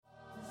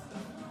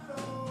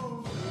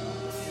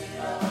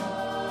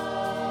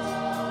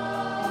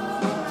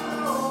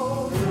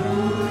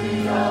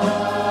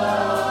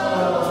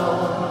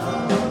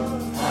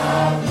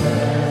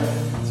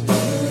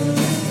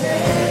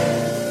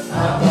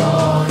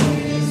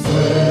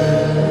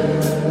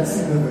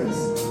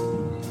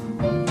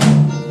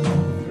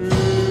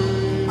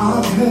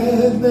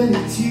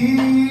many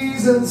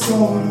tears and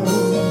sorrow.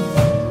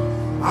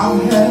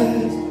 I've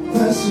had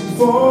question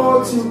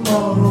for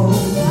tomorrow.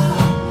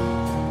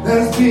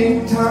 There's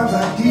been times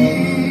I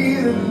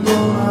didn't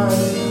know right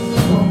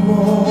from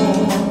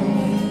wrong.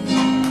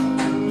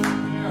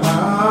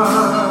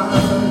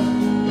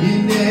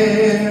 In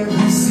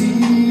every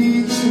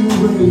situation,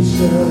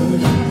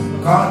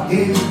 God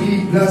gave me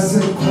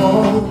blessed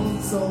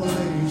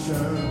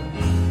consolation.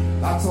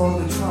 That's all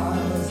the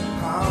trials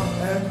come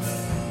and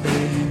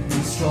made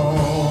me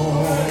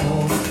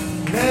strong.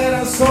 Let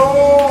us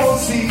all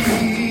sing.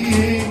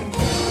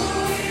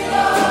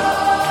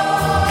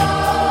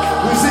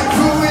 We sing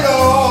through it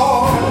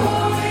all.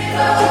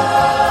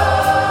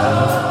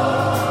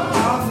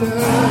 I've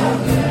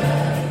learned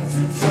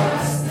to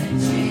trust in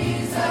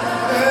Jesus.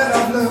 And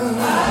I've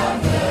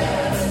learned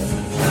to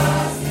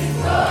trust in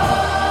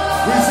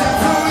God. We sing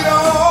through it all.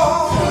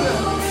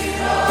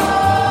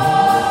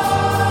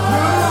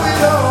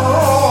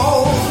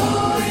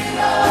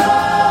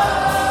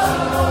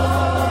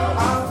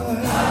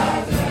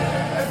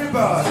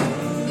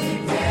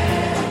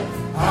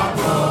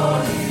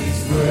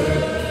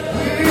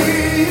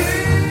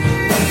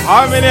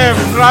 How many have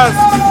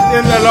trust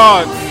in the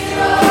Lord?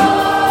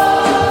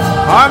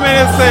 How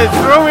many say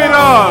through it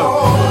all?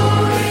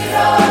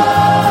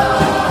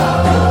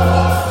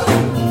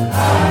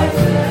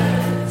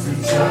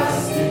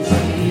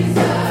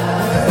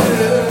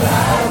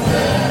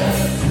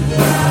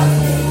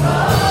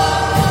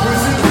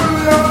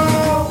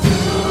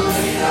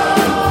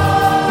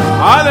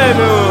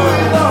 Hallelujah.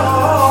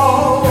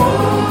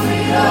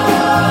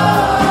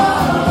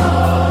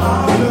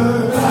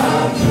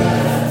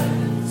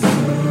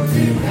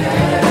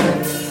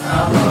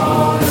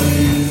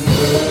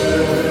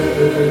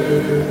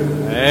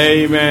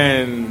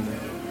 Amen.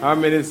 How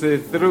many say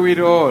through it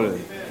all?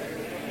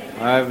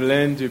 I've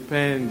learned to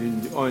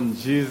depend on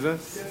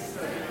Jesus.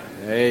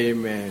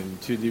 Amen.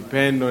 To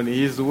depend on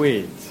His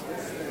weight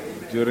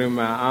during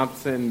my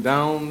ups and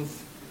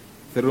downs,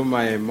 through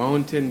my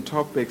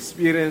mountaintop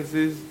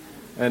experiences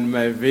and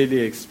my valley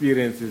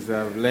experiences.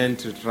 I've learned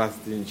to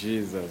trust in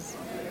Jesus.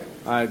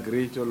 I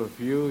greet all of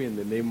you in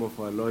the name of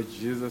our Lord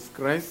Jesus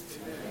Christ.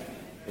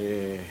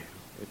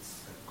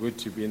 It's good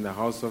to be in the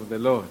house of the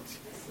Lord.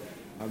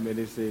 How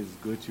many say it's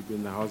good to be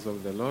in the house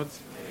of the Lord?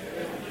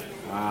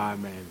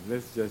 Amen.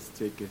 Let's just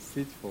take a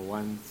seat for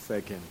 1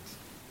 second.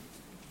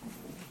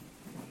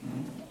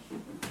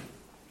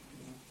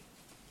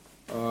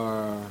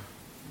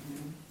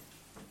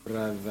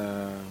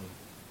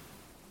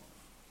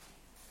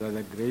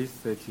 Brother Grace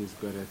said he's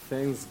got a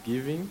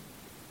Thanksgiving.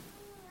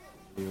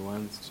 He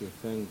wants to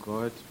thank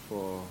God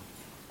for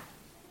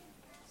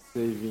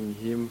saving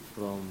him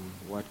from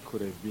what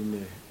could have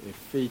been a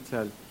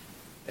fatal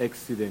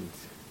accident.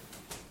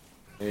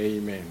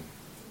 Amen.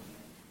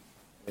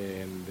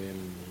 And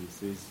then he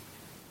says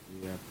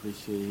he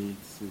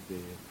appreciates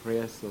the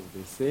prayers of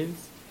the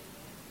saints.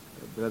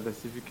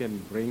 Brothers, if you can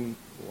bring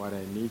what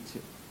I need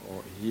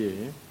or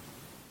hear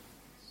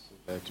so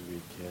that we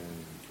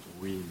can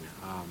win.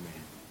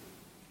 Amen.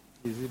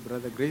 Is it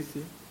Brother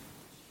Gracie?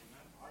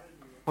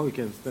 Oh, you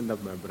can stand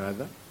up, my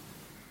brother.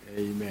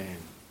 Amen.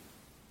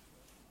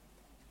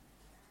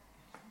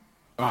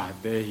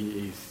 There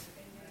he is.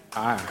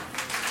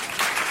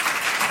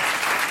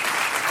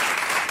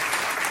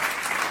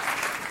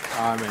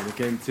 Amen. You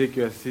can take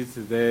your seats.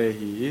 There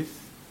he is.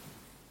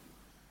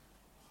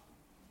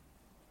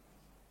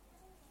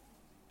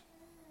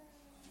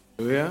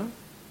 Where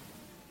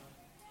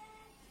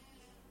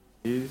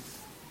is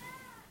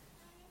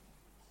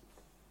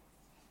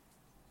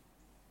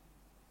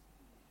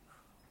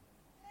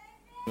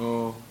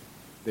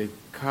the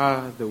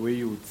car, the way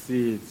you would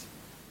see it,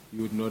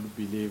 you would not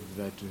believe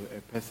that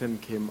a person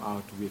came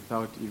out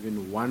without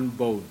even one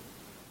bone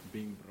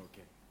being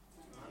broken.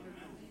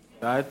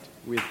 That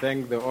we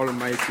thank the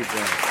Almighty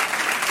God.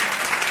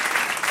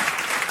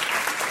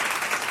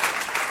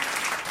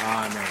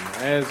 Amen.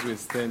 As we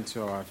stand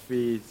to our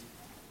feet,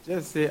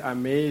 just say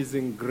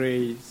Amazing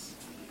Grace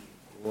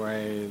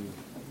while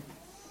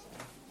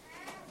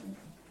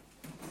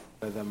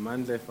Brother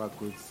Mandla, if I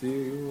could see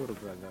you, or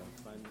Brother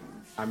Fanny.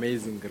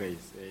 Amazing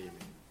Grace. Amen.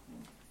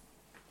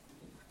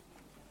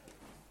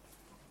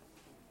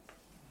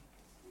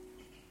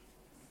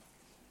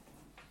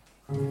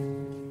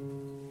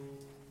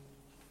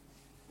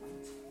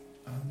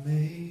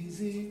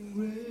 Amazing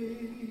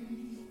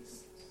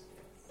grace,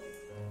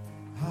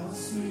 how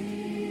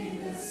sweet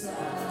the sound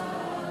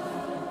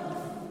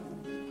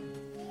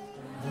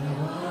that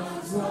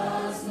once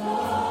was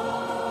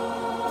lost,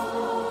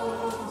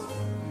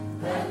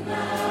 but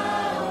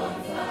now I'm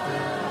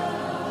found.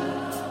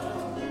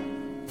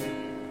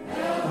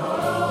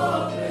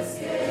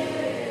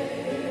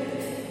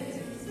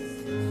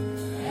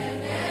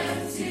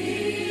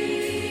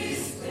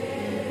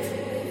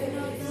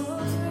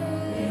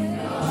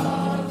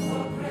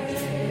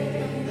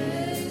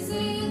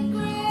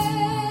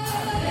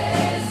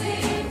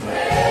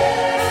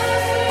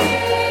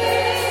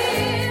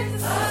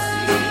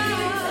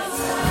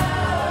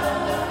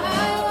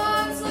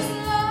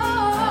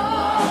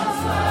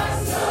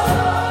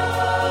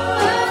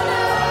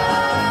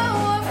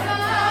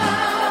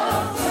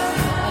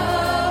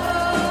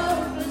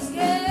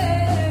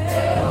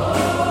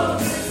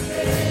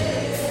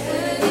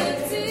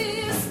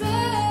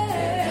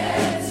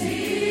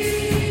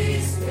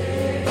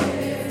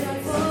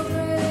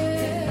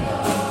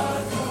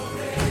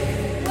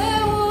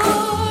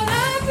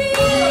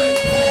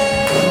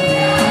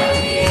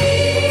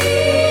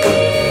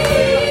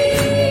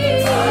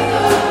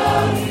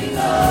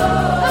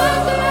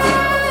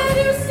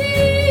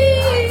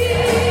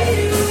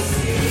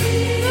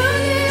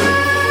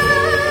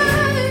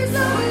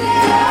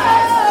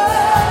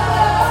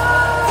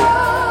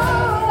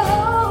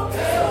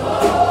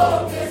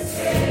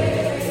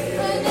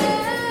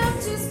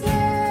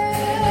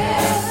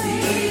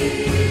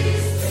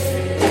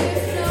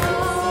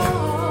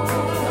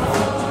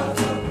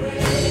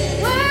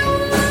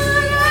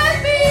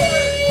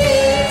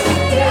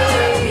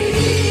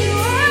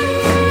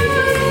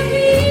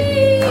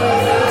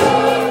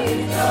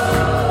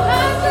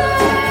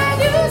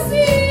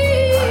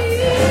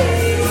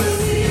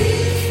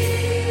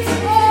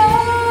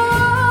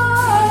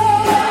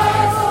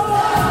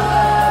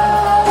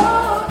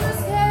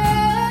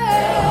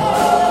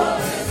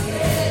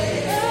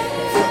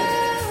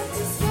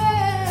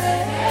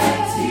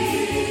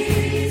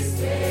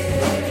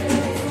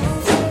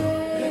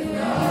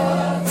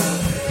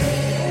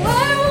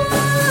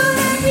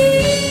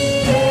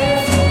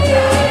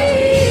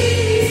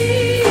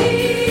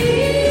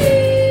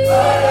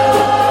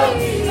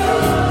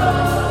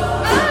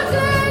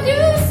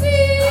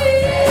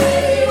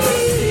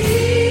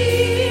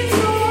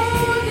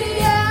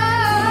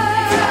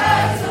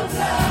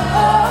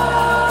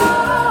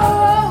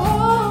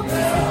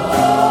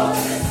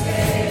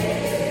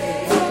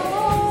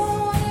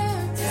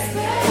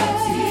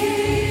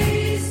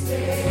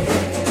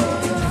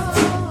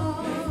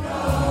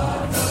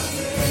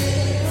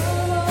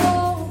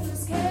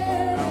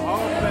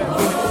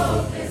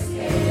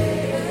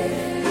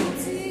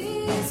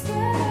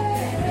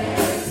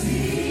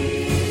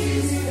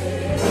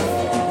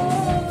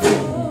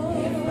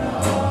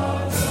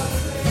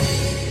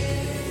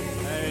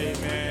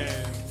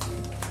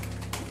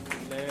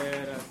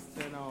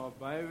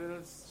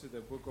 to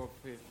the book of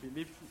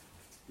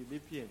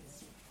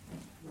Philippians.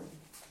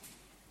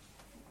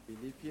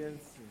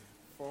 Philippians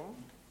 4,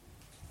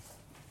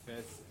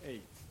 verse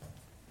 8.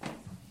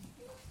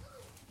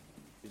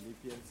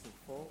 Philippians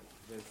 4,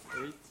 verse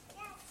 8. Is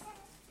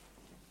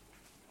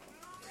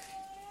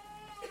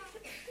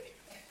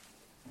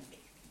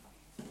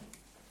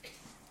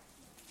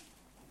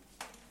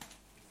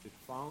it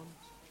found?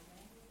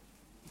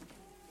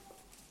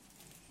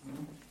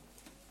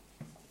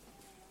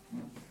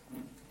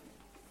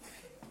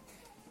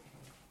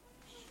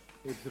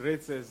 It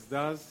reads as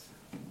thus,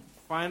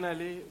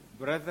 finally,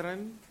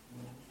 brethren,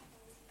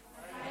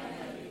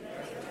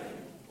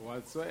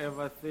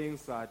 whatsoever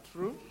things are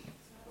true,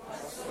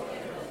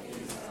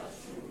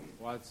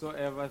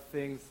 whatsoever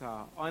things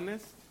are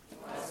honest,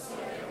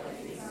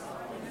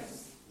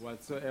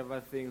 whatsoever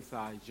things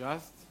are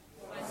just,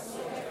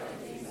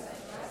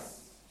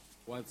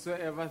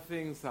 whatsoever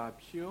things are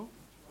pure,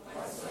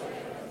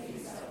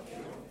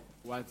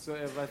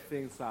 whatsoever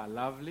things are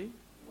lovely,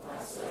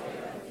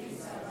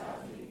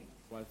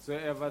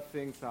 whatsoever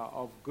things are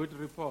of good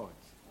report,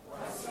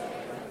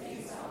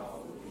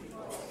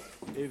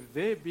 if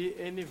there be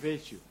any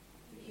virtue,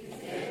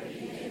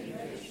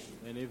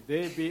 and if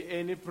there be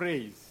any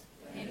praise,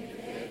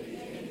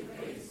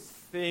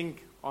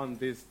 think on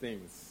these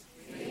things.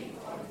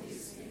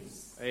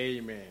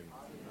 Amen.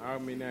 How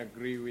many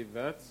agree with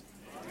that?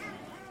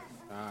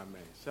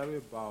 Amen. Shall we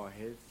bow our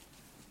heads?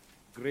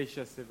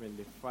 Gracious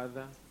Heavenly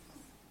Father,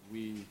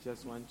 we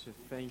just want to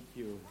thank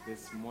you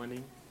this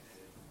morning.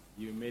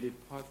 You made it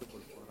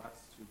possible for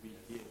us to be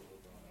here.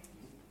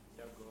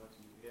 Dear God,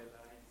 we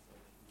realize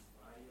that it's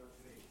by your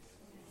grace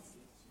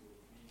to be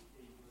able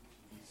to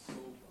be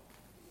sober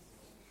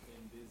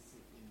in this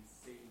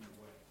insane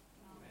world.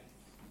 Amen.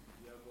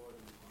 Dear God,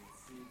 we can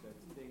see that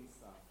things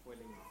are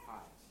falling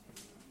apart.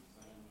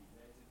 And we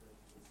let it that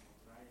the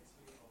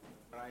sobriety of the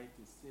bride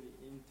is still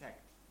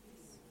intact.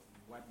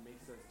 What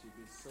makes us to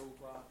be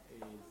sober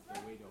is the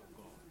word of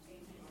God.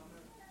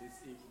 This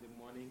evening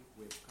morning,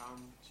 we've come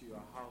to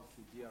your house,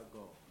 dear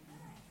God,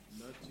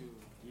 not to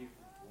give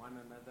one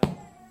another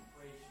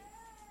impression,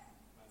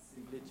 but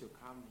simply to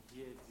come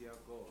here, dear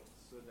God,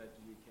 so that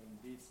we can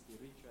be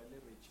spiritually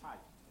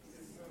recharged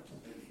as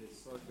the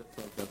soldiers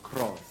of the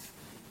cross.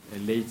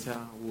 And later,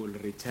 we'll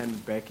return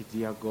back,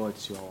 dear God,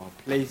 to our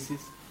places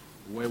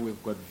where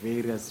we've got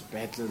various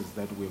battles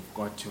that we've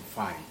got to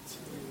fight.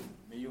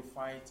 May you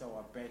fight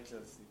our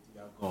battles,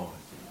 dear God.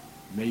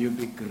 May you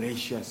be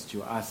gracious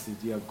to us,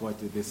 dear God,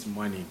 this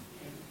morning.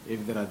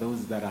 If there are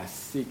those that are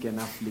sick and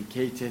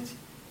afflicted,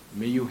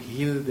 may you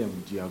heal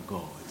them, dear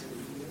God.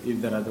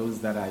 If there are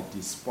those that are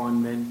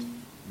despondent,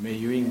 may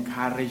you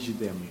encourage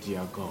them,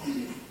 dear God.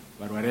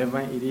 But whatever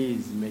it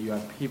is, may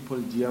your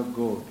people, dear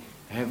God,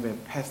 have a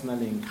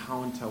personal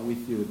encounter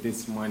with you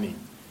this morning,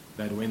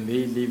 that when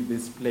they leave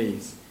this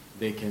place,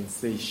 they can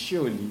say,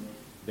 surely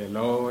the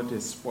Lord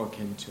has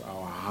spoken to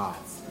our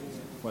hearts.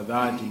 For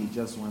that, we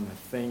just want to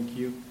thank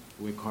you.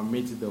 We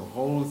commit the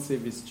whole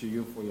service to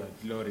you for your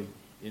glory.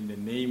 In the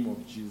name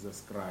of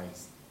Jesus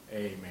Christ.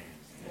 Amen.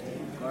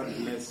 Amen. God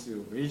bless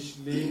you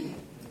richly.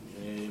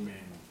 Amen.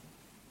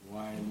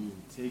 While you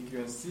take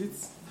your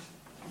seats.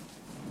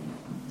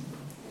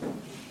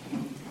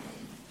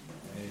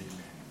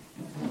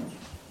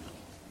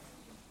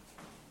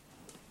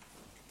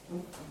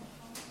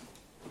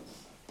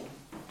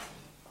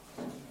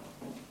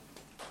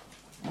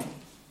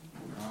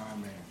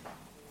 Amen.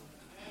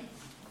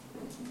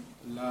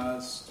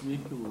 Last week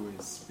we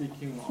were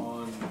speaking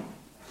on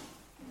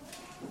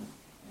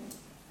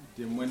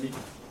demonic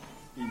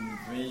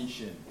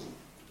invasion.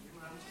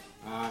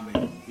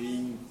 Amen.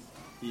 Being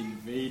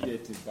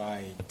invaded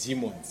by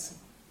demons.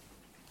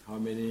 How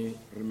many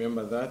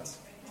remember that?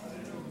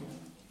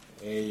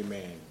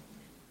 Amen.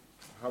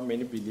 How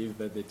many believe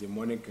that the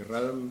demonic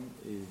realm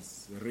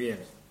is real?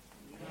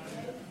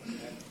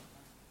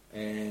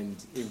 And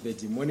if the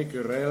demonic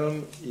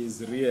realm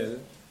is real,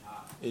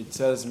 it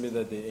tells me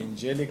that the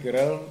angelic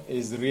realm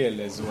is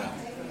real as well.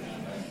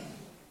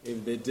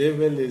 If the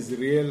devil is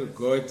real,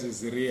 God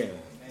is real.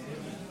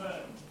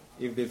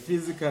 If the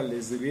physical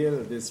is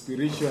real, the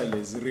spiritual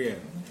is real.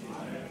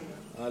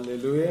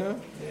 Hallelujah.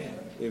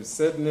 If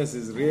sadness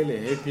is real,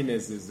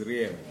 happiness is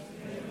real.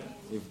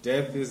 If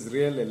death is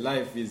real,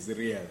 life is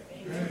real.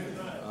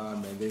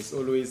 Amen. There's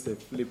always a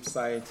flip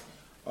side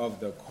of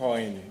the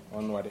coin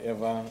on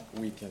whatever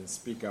we can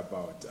speak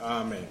about.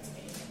 Amen.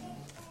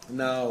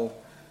 Now,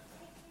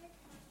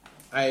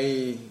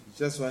 I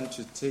just want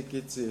to take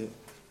it a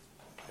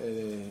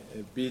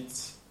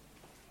bit,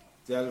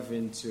 delve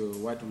into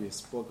what we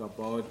spoke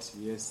about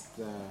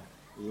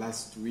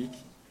last week.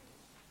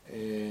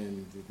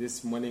 And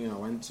this morning I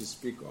want to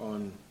speak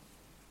on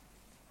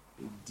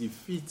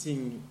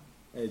defeating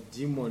a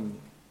demon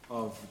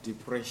of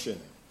depression.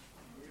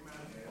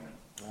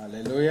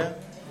 Hallelujah.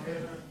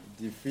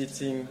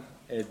 Defeating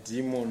a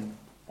demon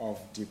of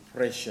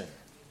depression.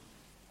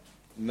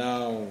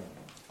 Now,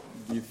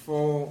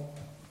 before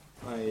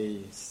I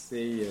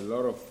say a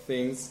lot of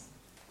things,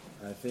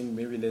 I think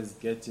maybe let's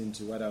get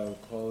into what I will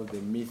call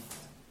the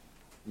myth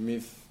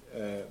myth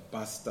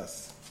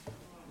busters.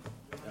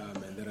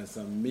 And there are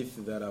some myths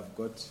that I've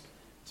got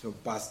to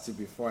bust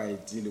before I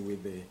deal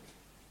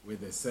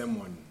with the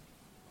sermon.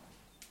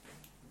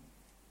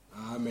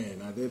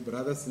 Amen. Are there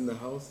brothers in the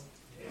house?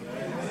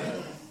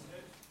 Amen.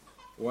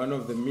 One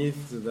of the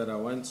myths that I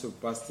want to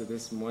bust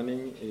this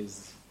morning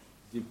is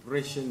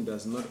depression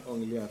does not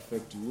only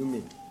affect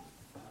women.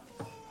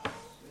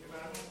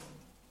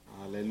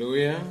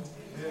 Hallelujah.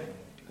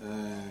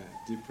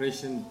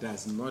 Depression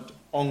does not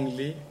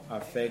only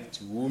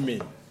affect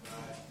women.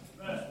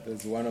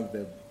 That's one of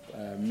the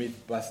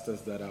myth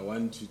busters that I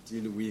want to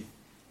deal with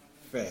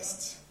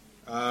first.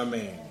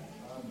 Amen.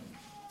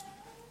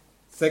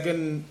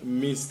 Second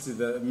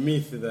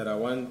myth that I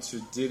want to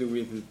deal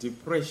with,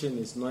 depression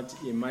is not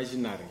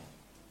imaginary.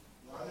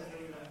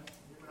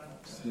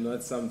 It's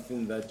not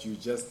something that you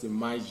just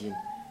imagine.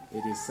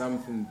 It is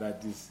something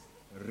that is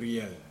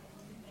real.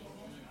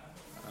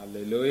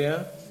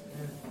 Hallelujah.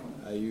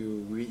 Are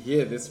you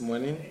here this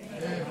morning?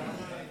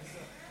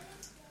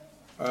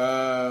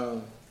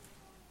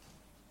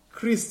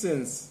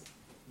 Christians,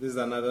 this is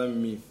another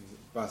myth,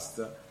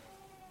 Pastor.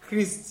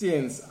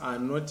 Christians are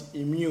not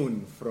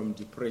immune from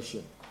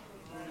depression.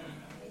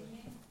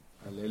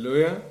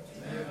 Hallelujah.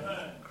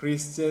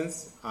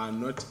 Christians are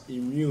not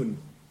immune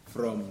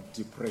from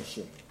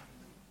depression.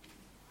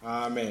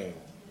 Amen.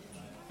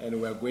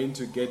 And we're going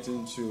to get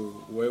into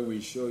where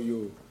we show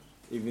you,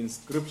 even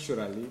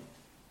scripturally,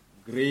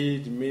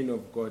 great men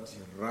of God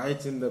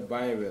right in the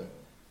Bible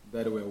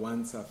that were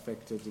once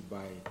affected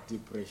by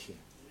depression.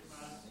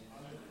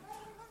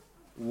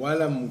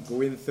 While I'm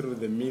going through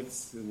the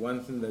myths,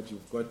 one thing that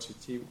you've got to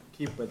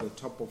keep at the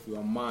top of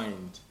your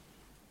mind,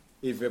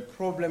 if a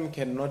problem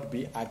cannot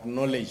be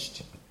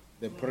acknowledged,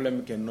 the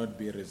problem cannot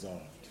be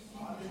resolved.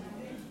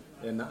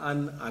 An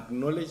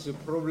unacknowledged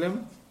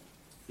problem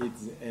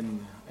is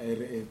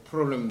a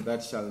problem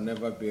that shall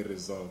never be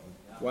resolved.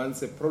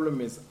 Once a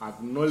problem is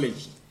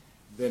acknowledged,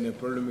 then a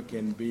problem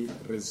can be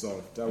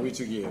resolved. Are we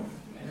together?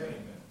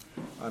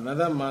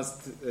 Another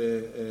myth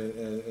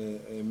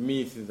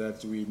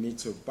that we need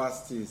to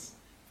bust is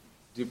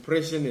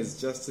depression is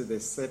just the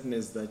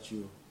sadness that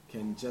you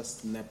can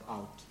just snap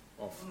out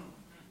of.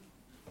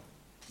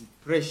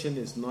 Depression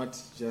is not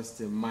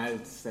just a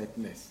mild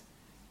sadness.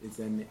 It's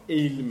an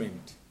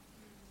ailment.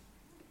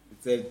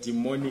 It's a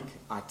demonic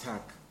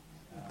attack.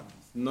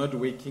 It's not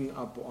waking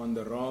up on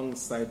the wrong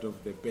side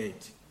of the bed.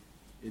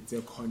 It's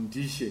a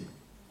condition,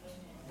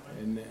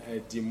 and a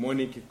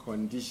demonic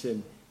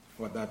condition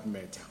for that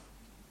matter.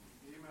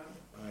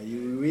 Are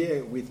you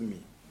here with me?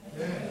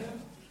 Yes.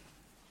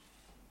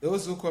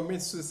 Those who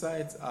commit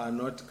suicide are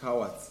not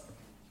cowards.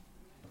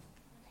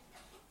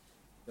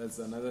 That's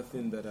another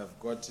thing that I've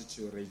got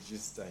to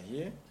register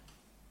here.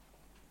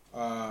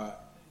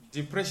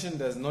 Depression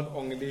does not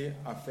only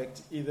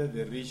affect either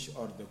the rich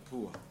or the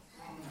poor.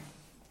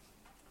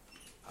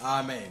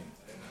 Amen.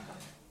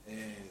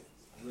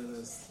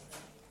 Brothers,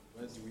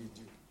 what do we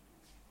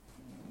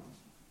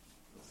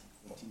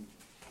do?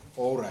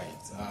 All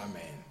right.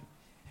 Amen.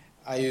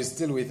 Are you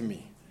still with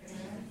me?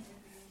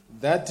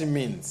 That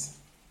means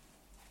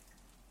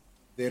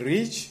the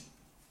rich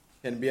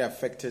can be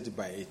affected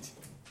by it.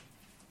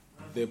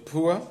 The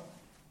poor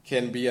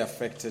can be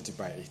affected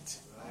by it.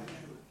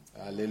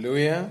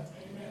 Hallelujah.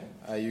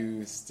 Are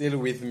you still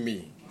with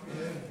me?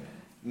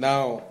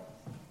 Now,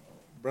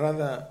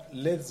 brother,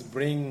 let's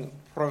bring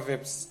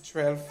Proverbs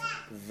 12,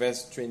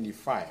 verse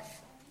 25.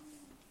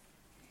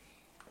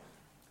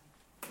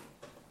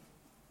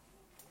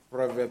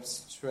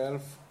 Proverbs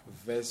 12,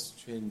 verse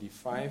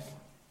 25.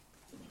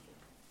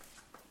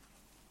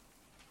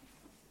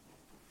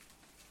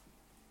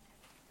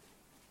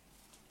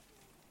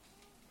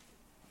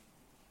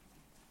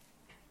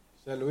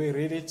 Shall we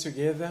read it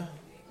together?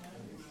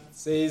 It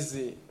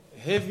says,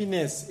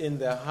 heaviness in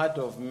the heart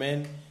of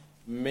man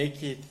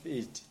maketh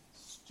it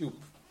stoop.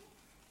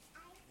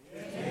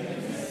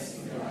 Heaviness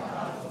in the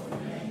heart of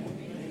man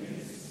maketh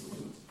it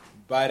stoop.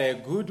 But a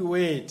good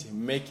word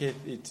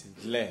maketh it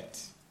glad.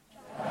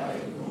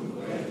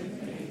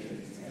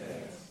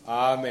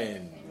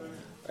 Amen.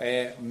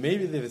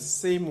 Maybe the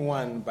same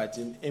one, but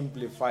in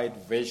amplified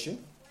version.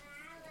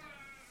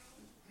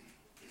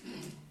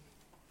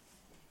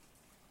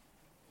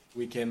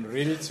 We can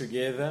read it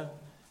together.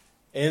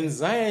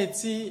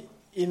 Anxiety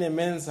in a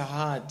man's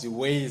heart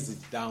weighs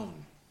it down.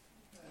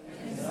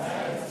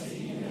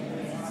 Anxiety in a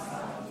man's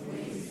heart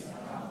weighs it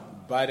down.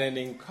 But an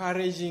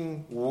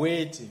encouraging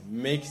word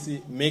makes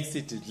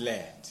it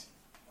glad.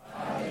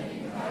 I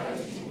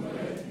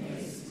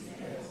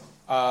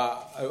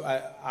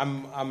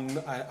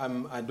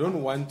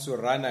don't want to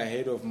run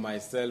ahead of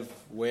myself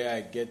where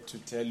I get to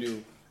tell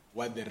you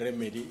what the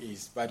remedy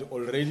is. But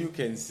already you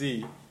can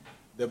see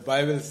the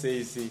Bible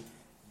says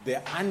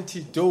the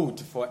antidote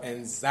for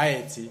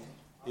anxiety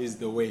is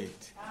the word.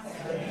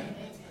 Amen.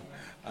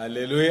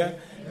 Hallelujah.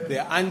 Amen.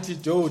 The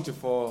antidote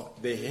for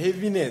the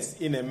heaviness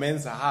in a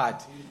man's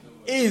heart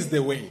is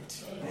the word.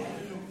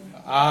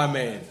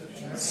 Amen.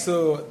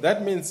 So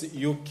that means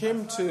you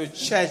came to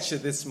church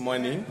this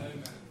morning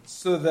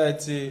so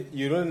that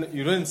you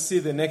don't see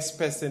the next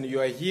person.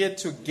 You are here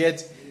to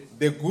get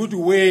the good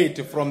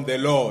word from the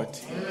Lord.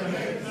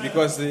 Amen.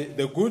 Because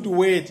the good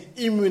word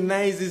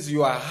immunizes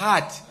your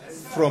heart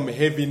from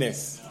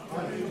heaviness.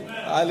 Amen.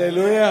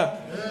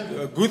 Hallelujah.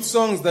 Amen. Good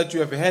songs that you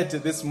have heard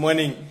this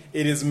morning,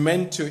 it is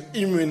meant to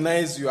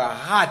immunize your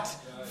heart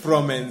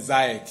from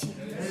anxiety.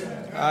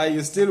 Are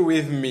you still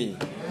with me?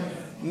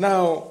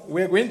 Now,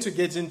 we're going to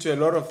get into a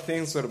lot of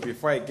things, so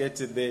before I get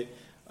to there,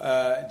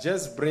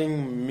 just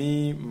bring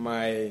me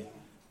my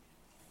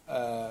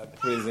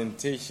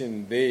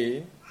presentation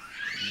there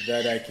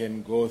that I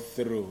can go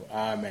through.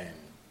 Amen.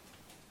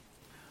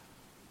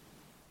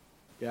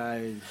 Yeah,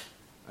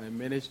 I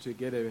managed to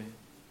get an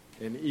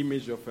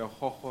image of a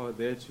hoho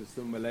there to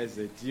symbolize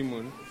a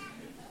demon.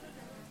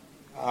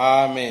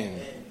 Amen.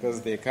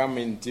 Because they come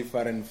in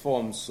different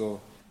forms,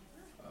 so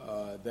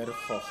that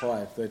hoho,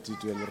 I thought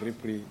it will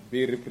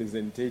be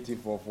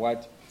representative of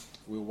what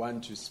we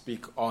want to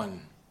speak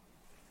on.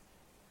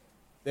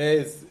 There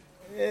is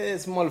a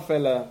small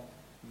fella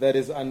that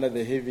is under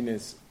the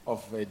heaviness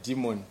of a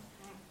demon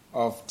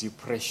of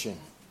depression.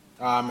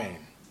 Amen.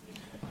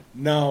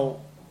 Now,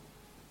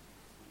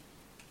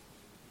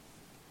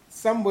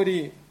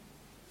 somebody,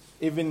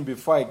 even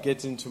before I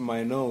get into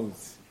my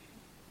notes,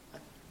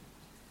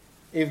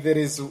 if there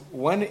is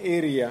one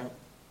area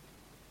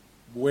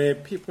where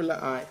people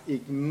are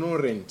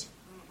ignorant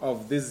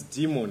of this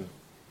demon,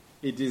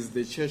 it is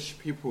the church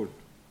people.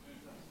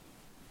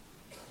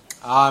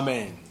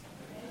 Amen.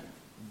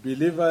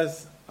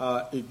 Believers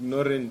are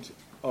ignorant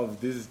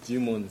of these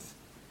demons,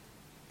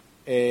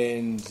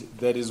 and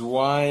that is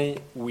why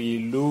we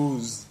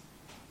lose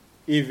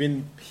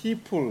even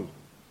people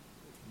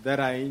that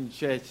are in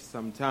church.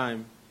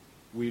 Sometimes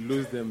we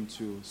lose them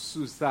to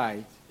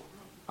suicide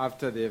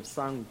after they have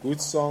sung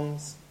good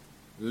songs,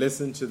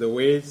 listen to the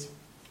words,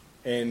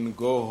 and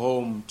go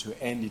home to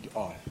end it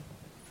all.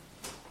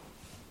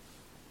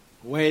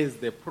 Where is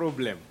the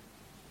problem?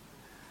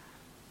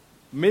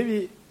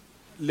 Maybe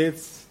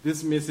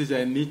this message,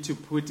 I need to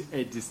put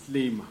a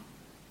disclaimer.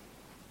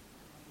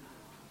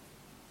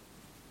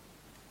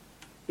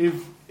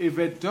 If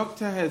a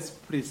doctor has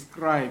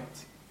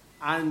prescribed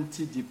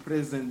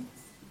antidepressants,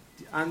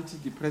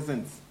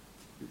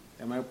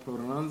 am I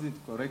pronouncing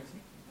it correctly?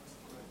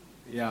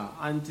 Yeah,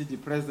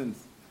 antidepressants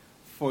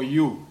for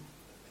you,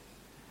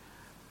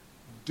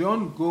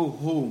 don't go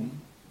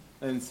home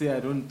and say, I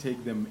don't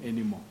take them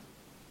anymore.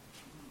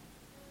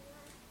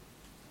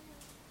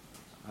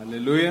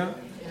 Hallelujah.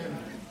 Amen.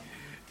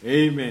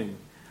 Amen.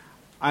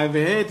 I've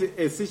had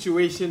a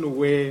situation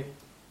where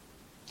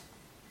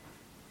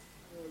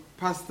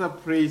pastor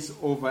prays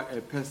over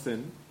a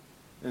person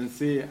and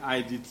say,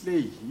 I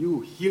declare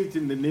you healed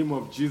in the name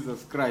of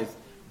Jesus Christ.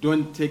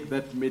 Don't take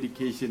that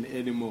medication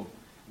anymore.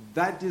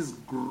 That is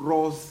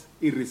gross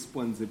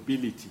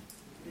irresponsibility.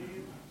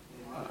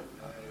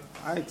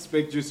 I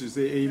expect you to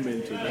say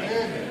amen to that.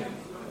 Amen.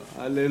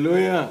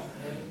 Hallelujah.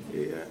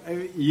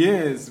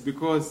 Yes,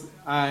 because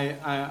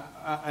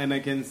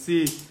I can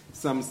see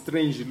some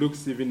strange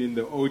looks even in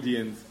the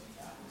audience,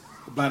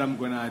 but I'm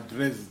going to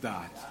address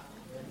that.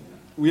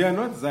 We are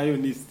not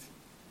Zionists.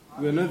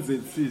 We are not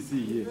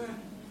ZCC here.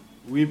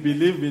 We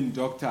believe in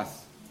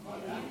doctors.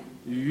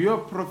 Your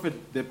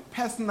prophet, the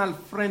personal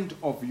friend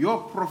of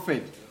your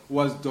prophet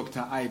was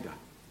Dr. Ida.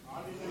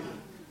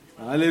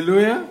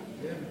 Hallelujah.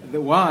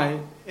 Why?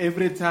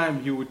 Every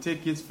time he would take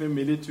his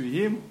family to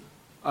him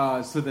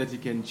so that he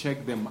can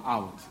check them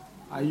out.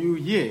 Are you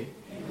here?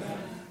 Amen.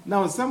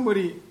 Now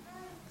somebody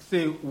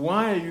say,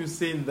 why are you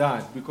saying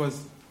that?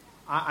 Because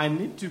I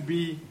need to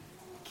be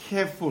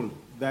careful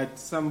that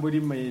somebody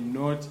may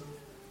not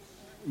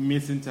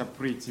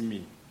misinterpret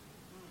me.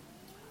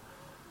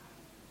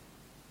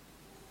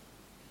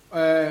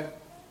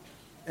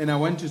 And I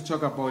want to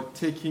talk about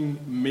taking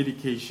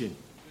medication.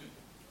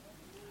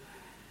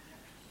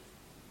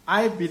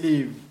 I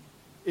believe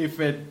if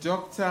a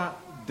doctor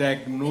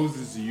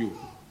diagnoses you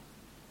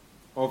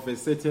of a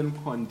certain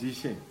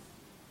condition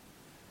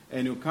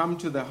and you come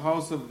to the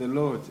house of the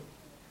Lord,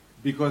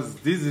 because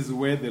this is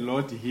where the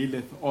Lord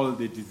healeth all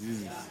the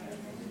diseases.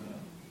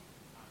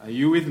 Are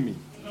you with me?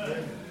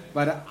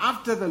 But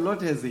after the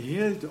Lord has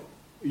healed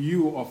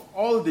you of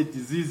all the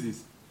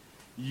diseases,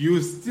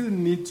 you still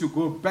need to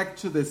go back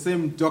to the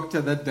same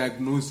doctor that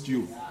diagnosed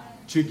you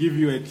to give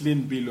you a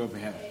clean bill of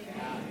health.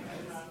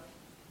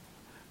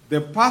 The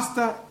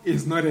pastor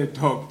is not a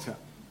doctor.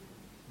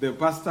 The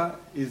pastor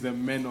is a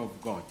man of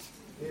God.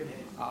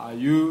 Are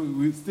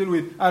you still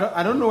with?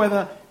 I don't know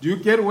whether, do you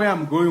get where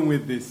I'm going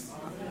with this?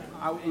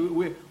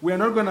 We are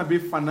not going to be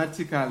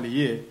fanatical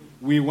here.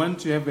 We want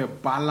to have a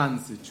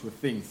balance to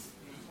things.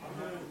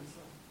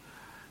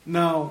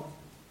 Now,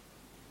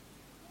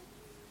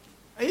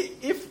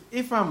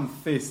 if I'm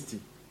thirsty,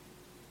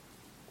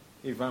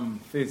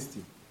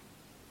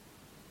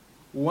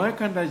 why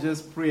can't I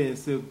just pray and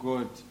say,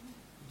 God,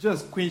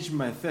 just quench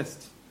my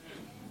thirst.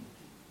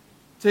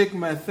 Take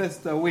my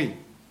thirst away.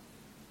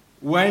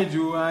 Why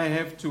do I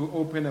have to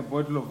open a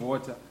bottle of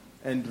water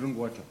and drink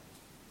water?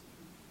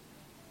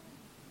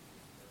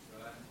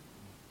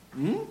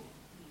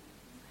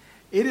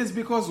 It is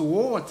because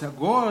water,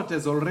 God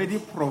has already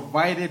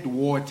provided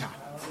water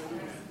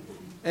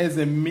as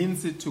a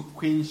means to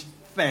quench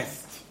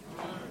thirst.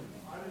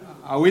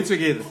 Are we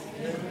together?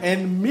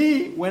 And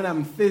me, when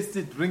I'm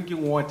thirsty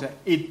drinking water,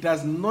 it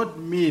does not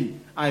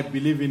mean I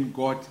believe in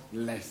God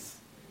less.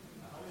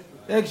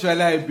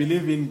 Actually, I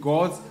believe in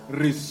God's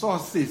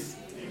resources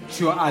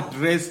to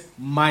address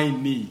my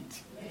need.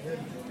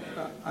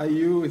 Are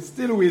you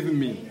still with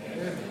me?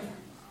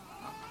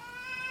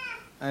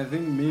 I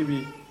think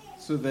maybe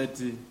so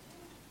that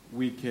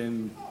we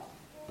can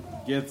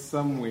get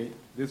somewhere.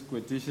 This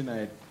quotation, I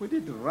had put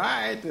it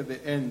right at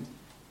the end,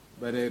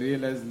 but I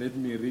realized let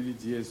me read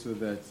it here so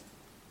that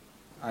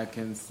I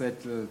can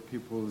settle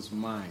people's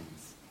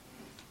minds.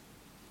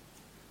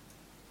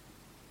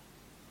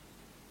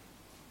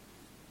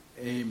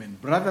 Amen.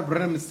 Brother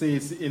Branham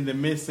says in the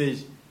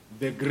message,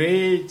 The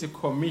Great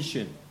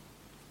Commission,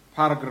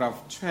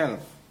 paragraph 12,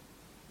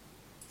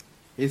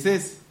 he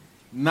says,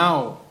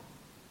 now,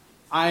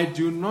 I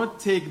do not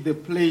take the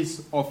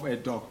place of a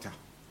doctor.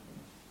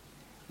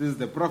 This is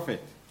the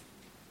prophet.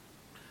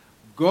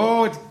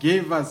 God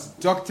gave us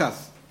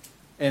doctors,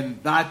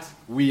 and that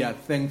we are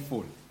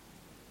thankful.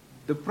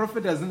 The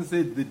prophet doesn't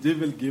say the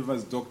devil gave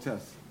us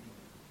doctors.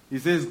 He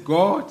says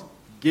God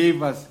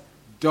gave us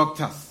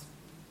doctors.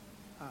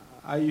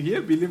 Are you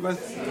here, believers?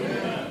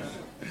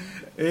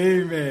 Amen.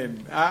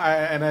 Amen.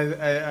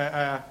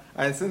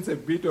 I sense a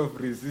bit of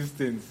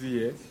resistance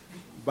here,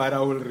 but I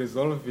will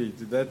resolve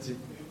it. That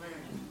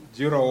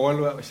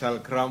Jura shall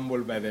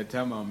crumble by the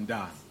time I'm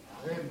done.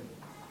 Amen.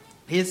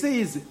 He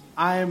says,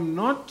 I am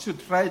not to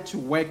try to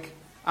work.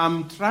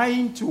 I'm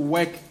trying to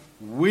work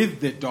with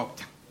the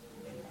doctor.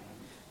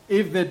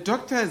 If the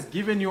doctor has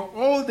given you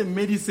all the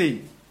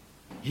medicine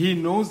he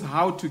knows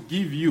how to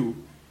give you,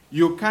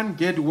 you can't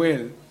get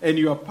well, and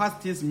you are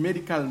past his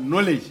medical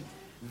knowledge,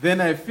 then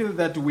I feel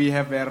that we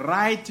have a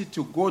right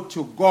to go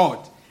to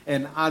God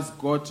and ask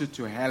God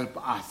to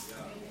help us.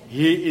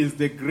 He is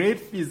the great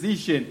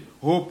physician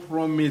who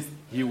promised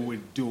he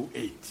would do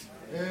it.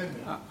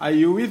 Are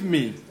you with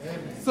me?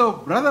 Amen. So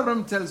Brother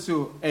Branham tells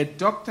you a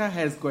doctor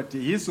has got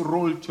his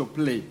role to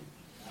play.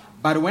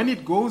 But when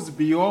it goes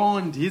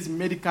beyond his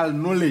medical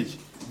knowledge,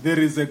 there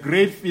is a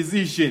great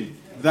physician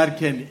that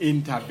can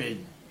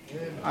intervene.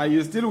 Amen. Are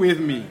you still with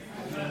me?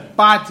 Amen.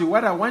 But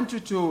what I want you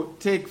to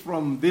take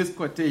from this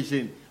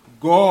quotation,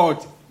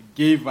 God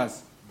gave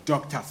us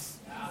doctors.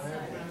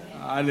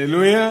 Amen.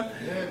 Hallelujah.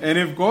 Amen. And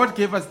if God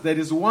gave us, that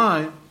is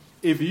why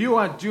if you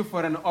are due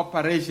for an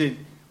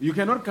operation, you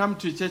cannot come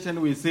to church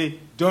and we say,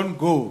 don't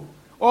go.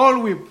 All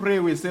we pray,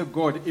 we say,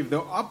 God, if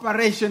the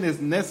operation is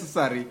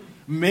necessary,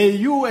 may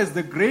you as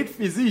the great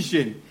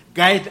physician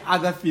guide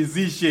other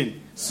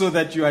physicians so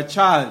that your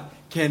child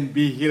can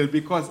be healed,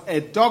 because a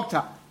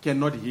doctor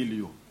cannot heal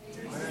you.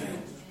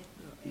 Amen.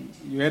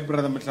 You heard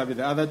Brother Matlabi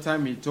the other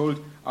time, he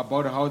told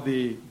about how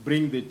they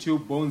bring the two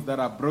bones that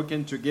are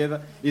broken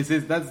together. He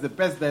says that's the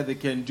best that they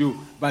can do,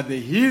 but the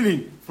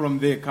healing from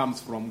there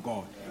comes from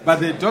God. But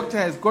the doctor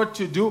has got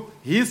to do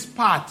his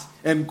part,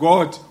 and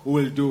God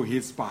will do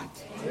his part.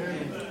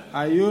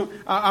 Are you?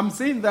 I'm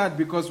saying that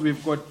because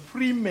we've got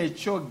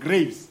premature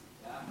graves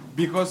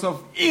because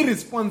of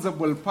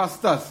irresponsible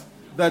pastors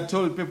that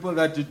told people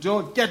that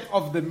don't get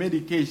off the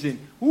medication.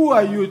 Who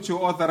are you to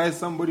authorize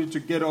somebody to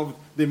get off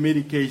the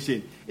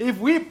medication? If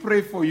we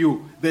pray for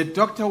you, the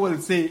doctor will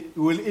say,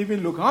 will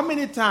even look. How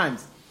many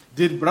times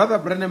did Brother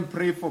Branham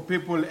pray for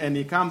people, and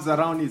he comes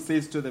around, he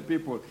says to the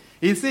people,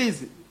 he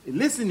says,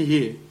 listen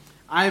here,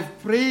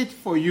 I've prayed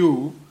for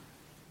you,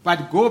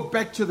 but go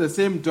back to the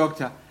same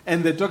doctor,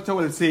 and the doctor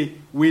will say,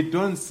 we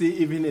don't see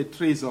even a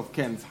trace of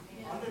cancer.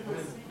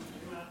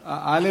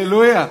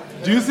 Hallelujah.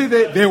 Do you see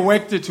they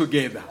worked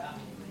together?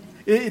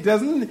 It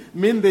doesn't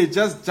mean they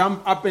just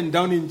jump up and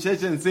down in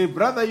church and say,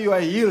 brother, you are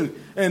healed,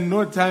 and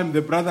no time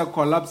the brother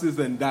collapses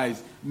and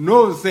dies.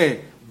 No,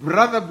 say,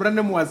 Brother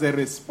Branham was a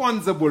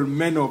responsible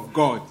man of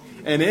God.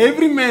 And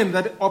every man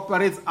that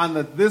operates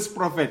under this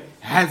prophet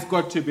has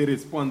got to be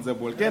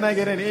responsible. Can I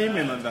get an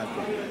amen on that?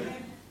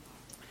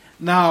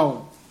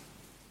 Now,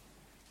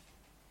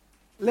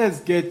 let's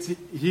get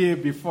here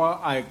before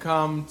I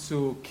come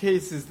to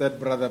cases that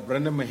Brother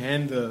Branham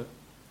handled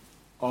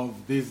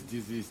of this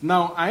disease.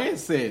 Now, I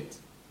said,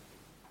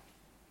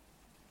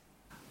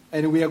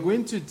 and we are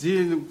going to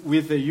deal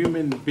with a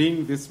human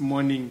being this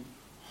morning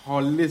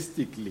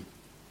holistically.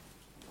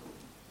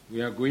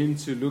 We are going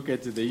to look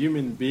at the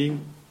human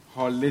being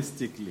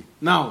holistically.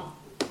 Now,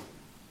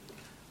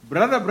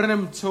 Brother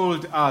Branham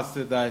told us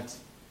that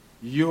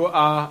you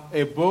are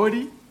a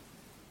body,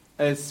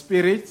 a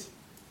spirit,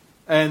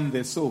 and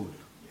the soul.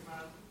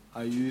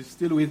 Are you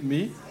still with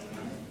me?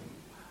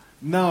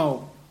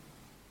 Now,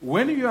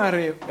 when you are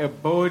a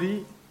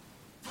body,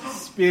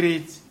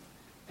 spirit,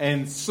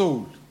 and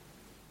soul,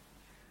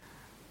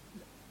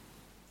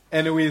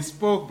 and we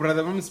spoke,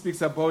 Brother Branham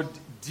speaks about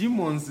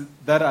demons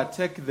that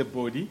attack the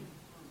body,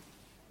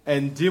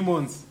 and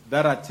demons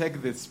that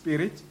attack the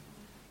spirit,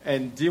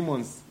 and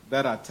demons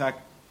that attack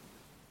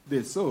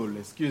the soul.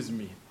 Excuse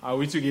me. Are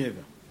we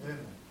together? Yeah.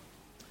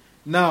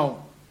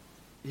 Now,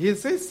 he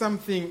says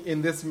something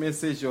in this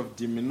message of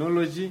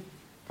demonology,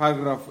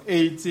 paragraph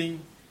 18.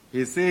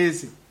 He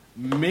says,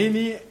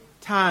 many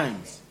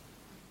times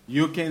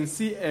you can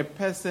see a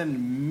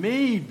person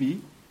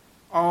maybe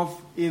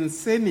of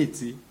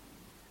insanity.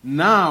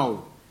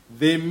 Now,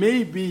 they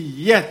may be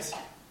yet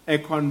a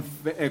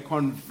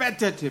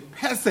converted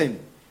person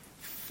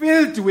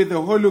filled with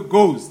the Holy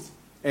Ghost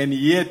and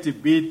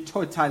yet be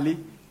totally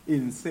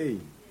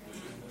insane.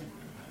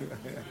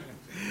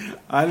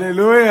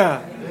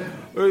 Hallelujah.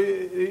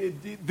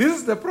 This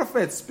is the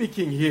prophet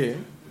speaking here.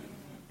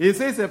 He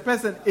says a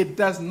person, it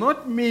does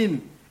not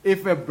mean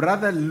if a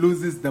brother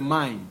loses the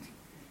mind,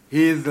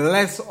 he is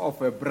less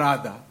of a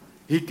brother.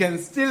 He can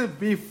still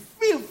be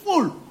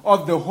full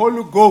of the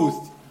Holy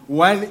Ghost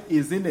while he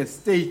is in a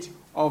state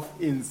of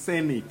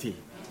insanity.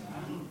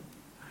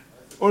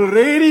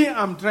 Already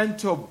I'm trying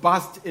to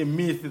bust a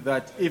myth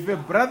that if a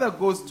brother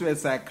goes to a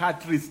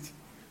psychiatrist,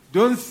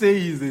 don't say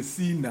he's a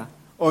sinner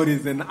or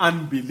he's an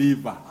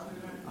unbeliever.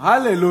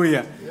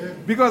 Hallelujah.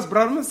 Because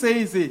Brahman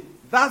says,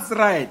 that's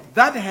right,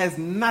 that has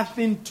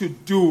nothing to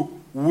do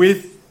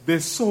with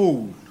the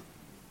soul.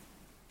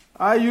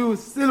 Are you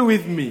still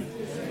with me?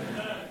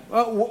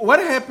 What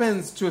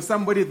happens to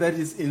somebody that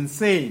is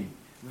insane?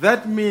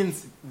 That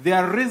means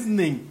their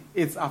reasoning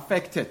is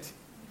affected.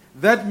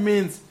 That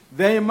means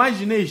their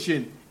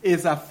imagination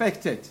is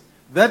affected.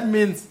 That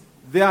means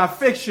their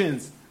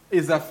affections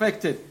is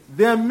affected.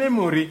 Their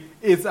memory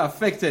is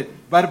affected.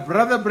 But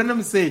Brother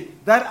Branham said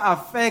that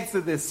affects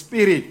the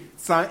spirit,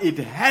 so it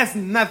has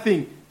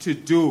nothing to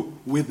do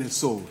with the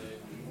soul.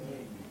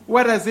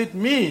 What does it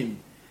mean?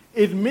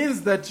 It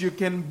means that you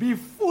can be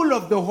full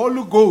of the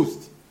Holy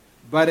Ghost,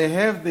 but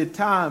have the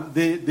time,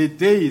 the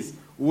days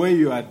where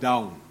you are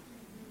down.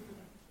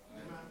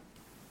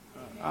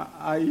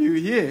 Are you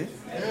here?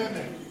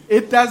 Amen.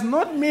 It does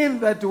not mean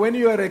that when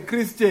you are a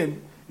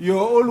Christian, you're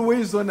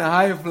always on a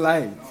high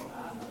flight.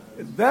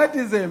 That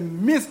is a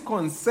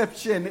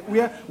misconception.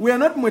 We are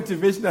not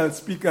motivational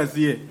speakers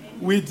here.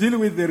 We deal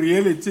with the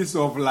realities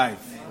of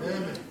life.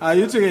 Amen. Are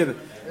you together?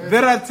 Amen.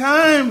 There are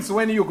times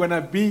when you're going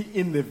to be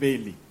in the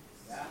valley,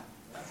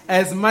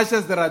 as much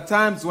as there are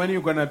times when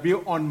you're going to be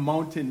on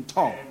mountain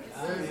top.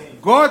 Amen.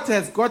 God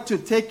has got to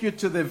take you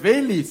to the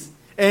valleys,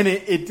 and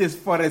it is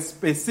for a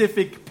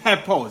specific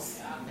purpose.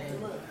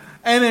 Amen.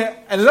 And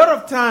a lot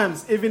of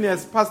times, even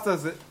as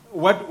pastors,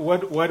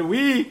 what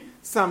we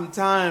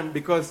sometimes,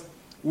 because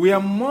we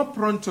are more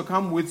prone to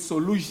come with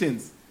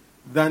solutions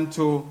than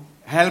to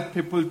help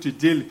people to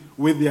deal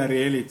with their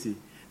reality.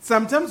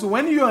 Sometimes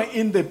when you are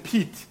in the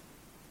pit,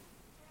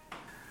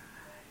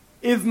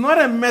 it's not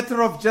a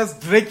matter of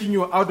just dragging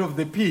you out of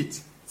the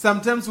pit.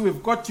 Sometimes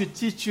we've got to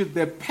teach you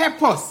the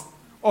purpose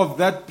of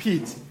that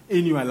pit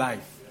in your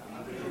life.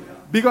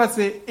 Because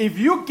if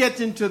you get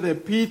into the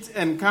pit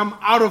and come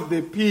out of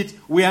the pit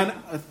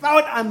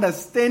without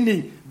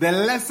understanding the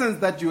lessons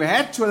that you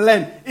had to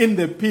learn in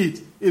the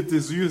pit, it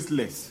is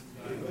useless.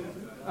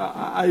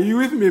 Are you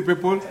with me,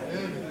 people?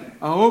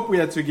 I hope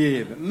we are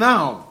together.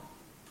 Now,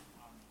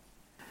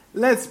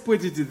 let's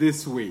put it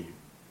this way.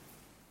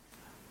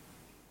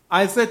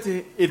 I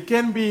said it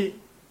can be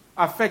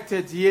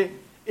affected here.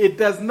 It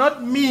does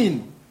not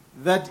mean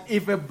that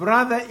if a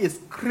brother is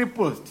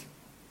crippled,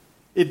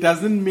 it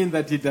doesn't mean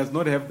that he does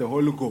not have the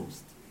Holy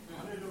Ghost.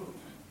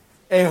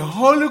 A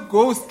Holy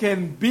Ghost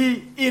can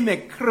be in a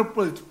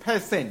crippled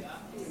person.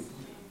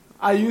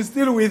 Are you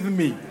still with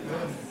me?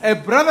 A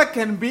brother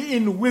can be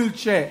in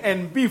wheelchair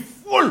and be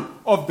full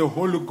of the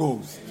Holy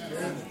Ghost.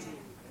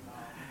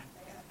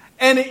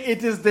 And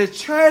it is the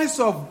choice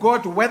of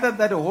God whether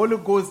that Holy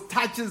Ghost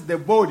touches the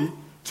body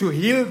to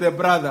heal the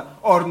brother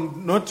or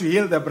not to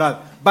heal the brother.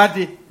 But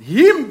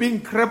him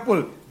being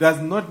crippled does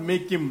not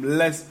make him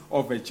less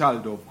of a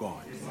child of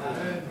God.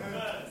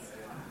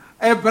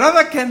 A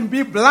brother can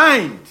be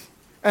blind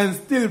and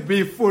still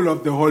be full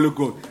of the Holy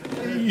Ghost.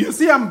 You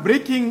see, I'm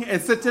breaking a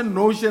certain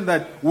notion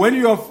that when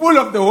you are full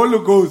of the Holy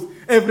Ghost,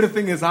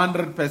 everything is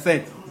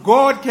 100%.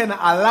 God can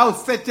allow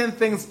certain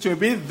things to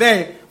be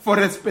there for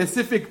a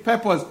specific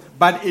purpose,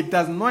 but it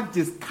does not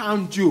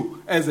discount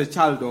you as a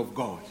child of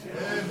God.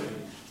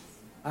 Amen.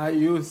 Are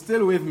you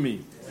still with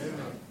me? Amen.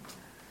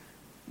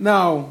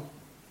 Now,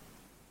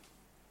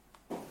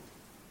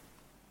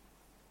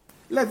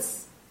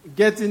 let's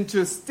get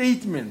into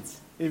statements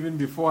even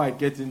before I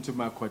get into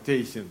my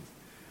quotations.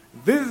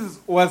 This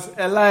was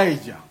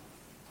Elijah.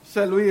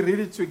 Shall we read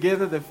it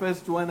together, the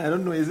first one? I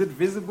don't know, is it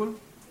visible?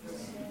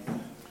 Yes.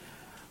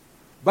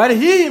 But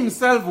he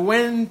himself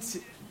went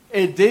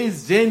a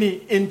day's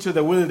journey into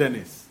the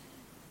wilderness.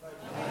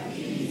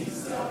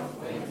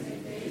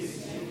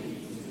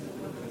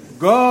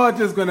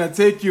 God is going to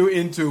take you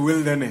into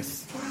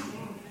wilderness.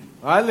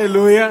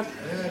 Hallelujah.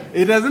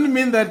 It doesn't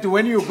mean that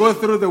when you go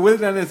through the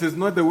wilderness, it's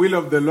not the will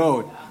of the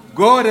Lord.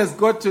 God has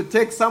got to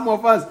take some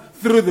of us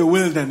through the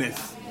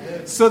wilderness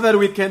so that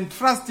we can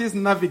trust his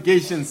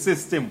navigation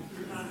system.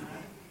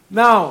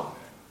 Now,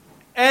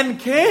 and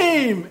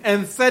came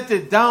and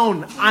sat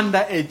down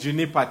under a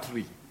juniper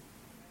tree.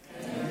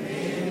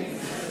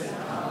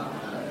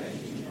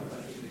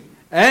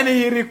 And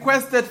he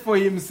requested for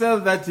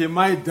himself that he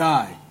might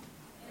die.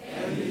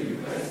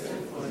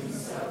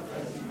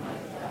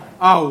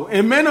 Oh,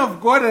 a man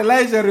of God,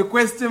 Elijah,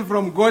 requesting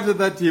from God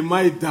that he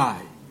might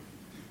die.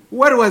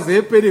 What was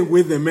happening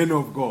with the man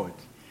of God?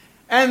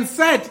 And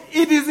said,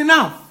 it is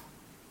enough.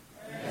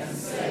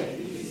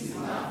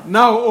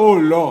 Now, O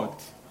Lord,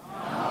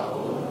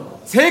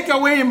 take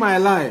away my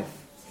life.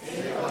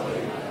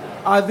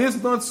 Are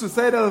these not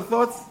suicidal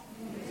thoughts?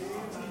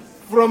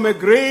 From a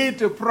great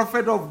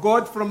prophet of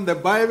God from the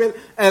Bible,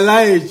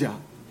 Elijah.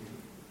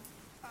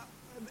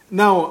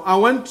 Now, I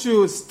want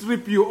to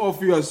strip you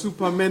of your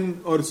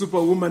Superman or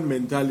Superwoman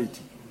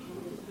mentality.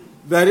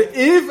 That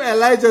if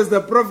Elijah,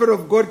 the prophet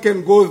of God,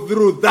 can go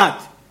through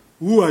that,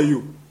 who are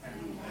you?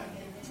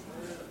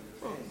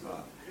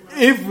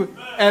 If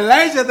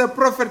Elijah, the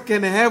prophet,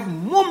 can have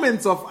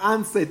moments of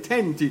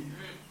uncertainty,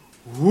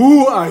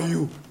 who are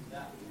you?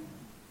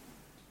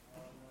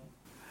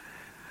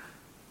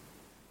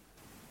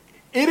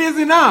 It is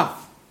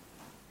enough.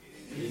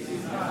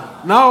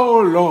 Now,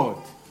 O Lord,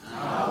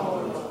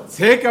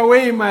 take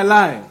away my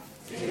life,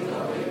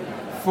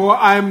 for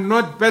I am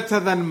not better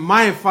than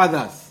my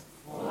fathers.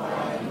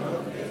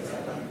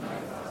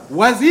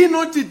 Was he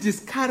not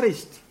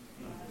discouraged?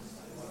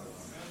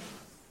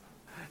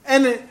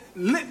 And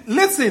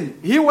listen,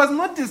 he was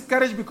not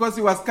discouraged because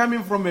he was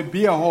coming from a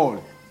beer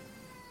hall.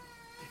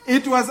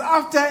 It was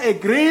after a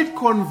great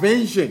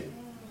convention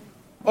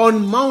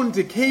on Mount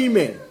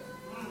Carmel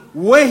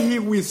where he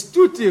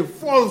withstood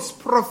false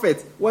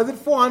prophets. Was it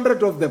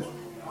 400 of them?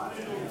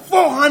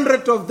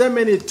 400 of them,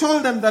 and he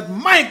told them that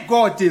my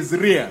God is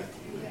real.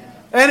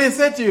 And he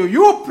said to you,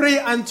 you pray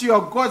unto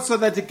your God so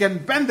that he can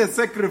burn the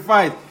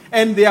sacrifice.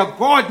 And their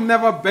God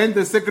never burned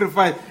the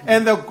sacrifice.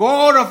 And the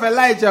God of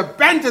Elijah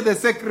burnt the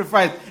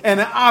sacrifice.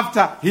 And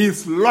after, he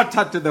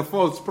slaughtered the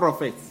false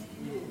prophets.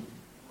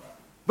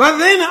 But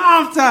then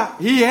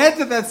after, he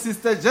heard that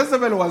Sister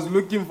Jezebel was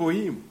looking for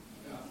him.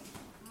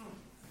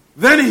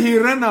 Then he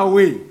ran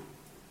away.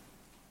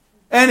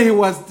 And he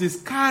was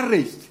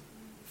discouraged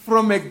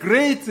from a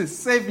great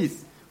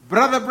service.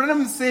 Brother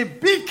Branham said,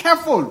 be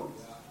careful.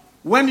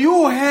 When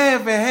you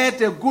have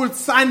had a good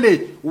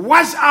Sunday,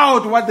 watch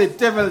out what the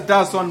devil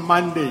does on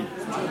Monday.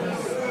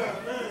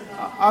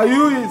 Are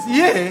you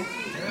here?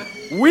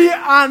 We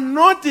are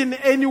not in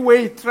any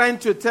way trying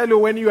to tell you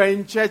when you are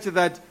in church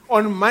that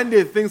on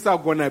Monday things are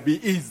going to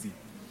be easy.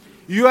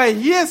 You are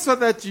here so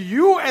that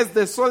you as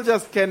the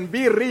soldiers can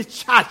be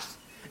recharged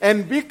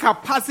and be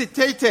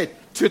capacitated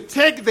to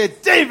take the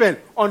devil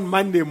on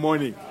Monday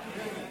morning.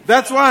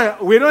 That's why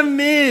we don't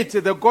need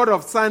the God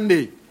of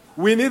Sunday.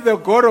 We need the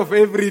God of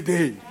every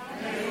day.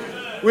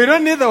 We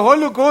don't need the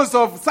Holy Ghost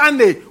of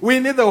Sunday. We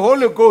need the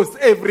Holy Ghost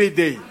every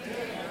day.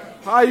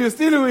 Are you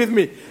still with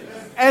me?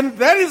 And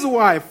that is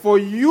why for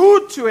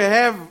you to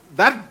have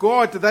that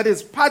God that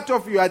is part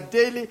of your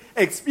daily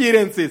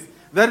experiences,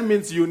 that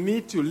means you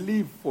need to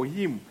live for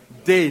Him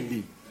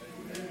daily.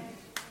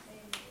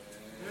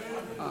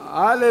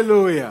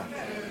 Hallelujah.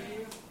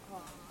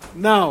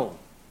 Now,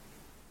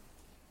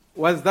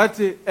 was that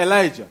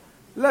Elijah?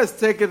 Let's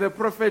take the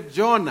prophet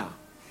Jonah.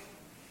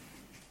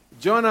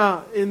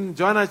 Jonah, in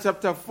Jonah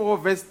chapter 4,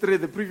 verse 3,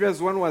 the previous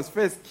one was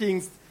 1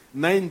 Kings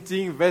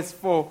 19, verse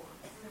 4.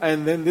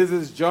 And then this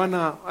is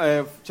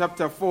Jonah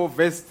chapter 4,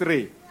 verse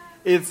 3.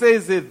 It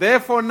says,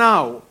 therefore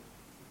now,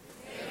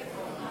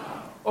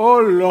 O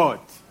Lord,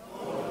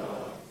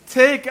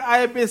 take,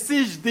 I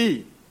beseech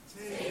thee,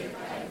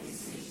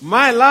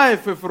 my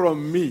life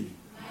from me.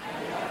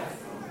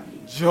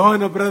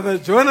 Jonah, brother,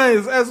 Jonah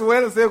is as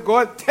well say,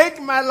 God,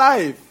 take my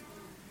life.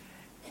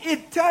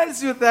 It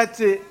tells you that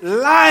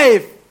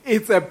life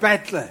is a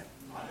battle.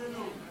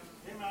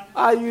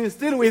 Are you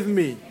still with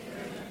me?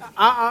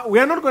 We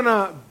are not going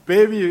to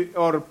baby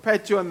or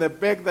pat you on the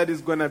back that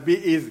is going to be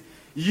easy.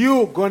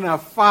 You're going to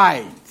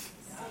fight.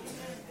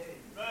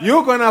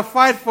 You're going to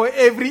fight for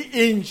every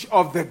inch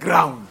of the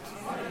ground.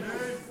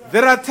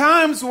 There are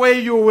times where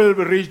you will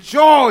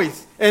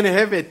rejoice and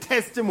have a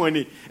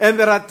testimony. And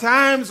there are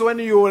times when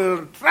you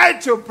will try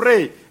to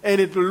pray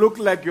and it will look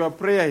like your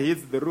prayer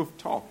hits the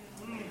rooftop.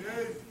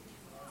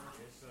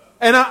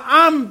 And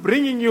I'm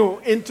bringing you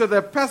into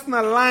the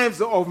personal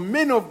lives of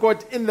men of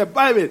God in the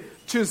Bible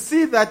to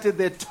see that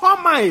the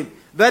turmoil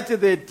that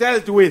they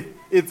dealt with,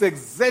 it's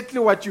exactly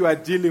what you are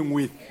dealing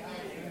with.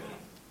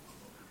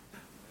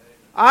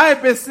 I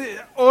beseech,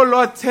 O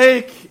Lord,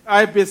 take,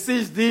 I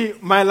beseech thee,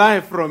 my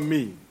life from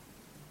me.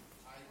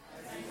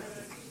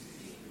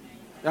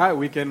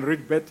 We can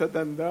read better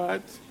than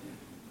that.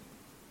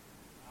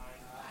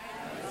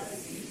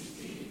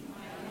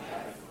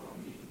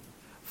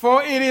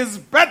 For it is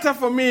better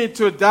for me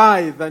to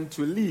die than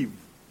to live.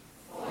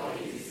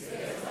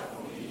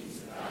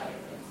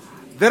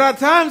 There are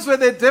times where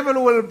the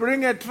devil will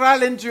bring a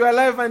trial into your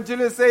life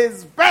until you say,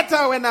 it's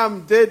better when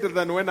I'm dead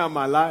than when I'm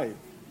alive.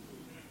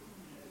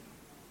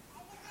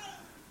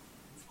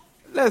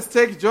 Let's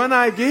take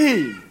Jonah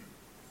again.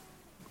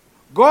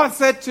 God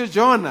said to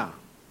Jonah,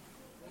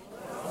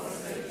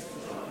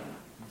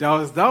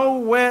 Dost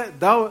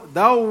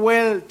thou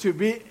well to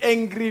be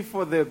angry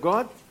for the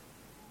God?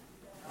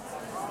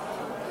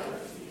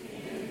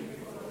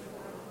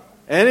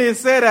 And he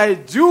said, I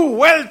do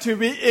well to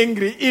be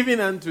angry even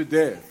unto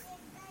death.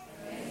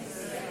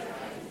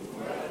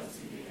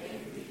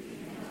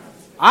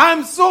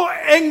 I'm so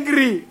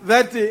angry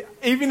that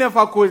even if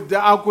I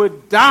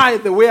could die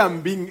the way I'm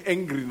being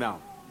angry now.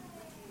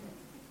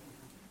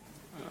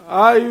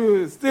 Are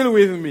you still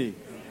with me?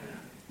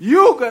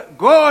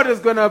 God is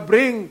going to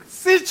bring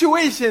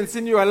situations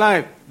in your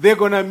life. They're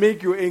going to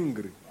make you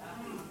angry.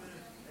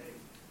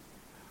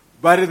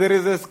 But there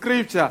is a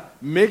scripture.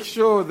 Make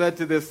sure that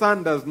the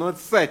sun does not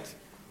set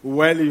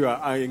while you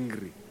are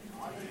angry.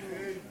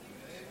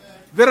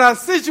 There are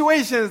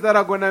situations that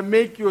are going to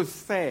make you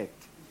sad.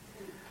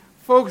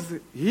 Folks,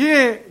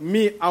 hear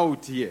me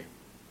out here.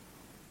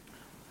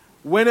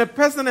 When a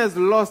person has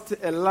lost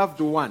a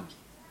loved one,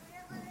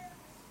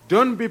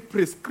 don't be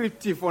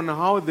prescriptive on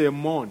how they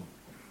mourn.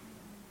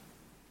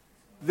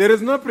 There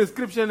is no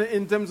prescription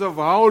in terms of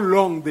how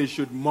long they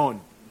should mourn.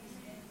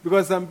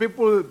 Because some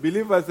people,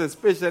 believers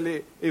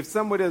especially, if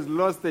somebody has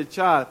lost a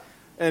child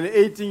and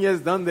 18 years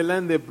down the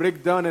line they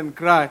break down and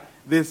cry,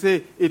 they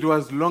say it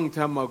was long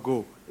time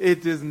ago.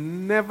 It is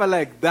never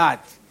like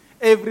that.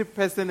 Every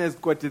person has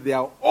got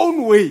their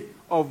own way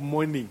of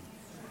mourning.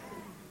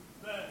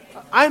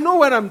 I know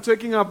what I'm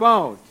talking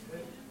about.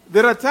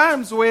 There are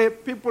times where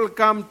people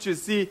come to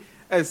see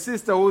a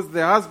sister whose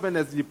the husband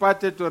has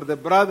departed or the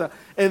brother,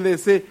 and they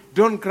say,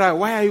 don't cry.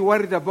 Why are you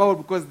worried about?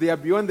 Because they are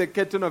beyond the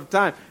curtain of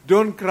time.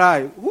 Don't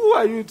cry. Who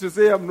are you to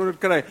say I'm not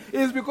crying?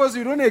 It's because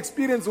you don't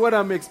experience what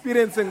I'm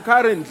experiencing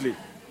currently.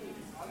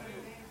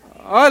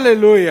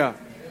 Hallelujah.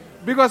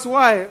 Because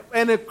why?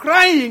 And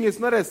crying is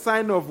not a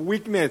sign of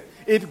weakness.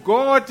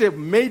 God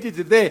made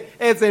it there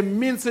as a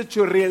means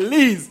to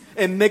release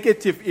a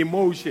negative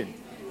emotion.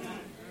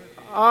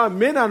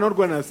 Men are not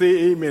going to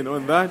say amen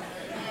on that.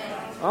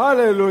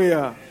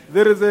 Hallelujah.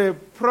 There is a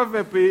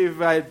proverb,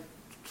 if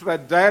I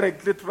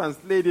directly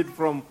translate it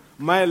from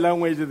my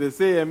language, they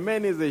say a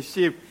man is a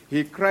sheep,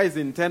 he cries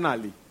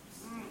internally.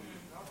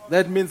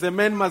 That means a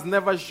man must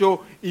never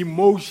show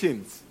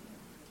emotions.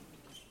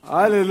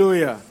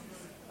 Hallelujah.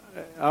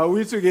 Are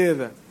we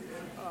together?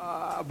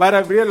 But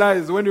I've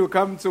realized when you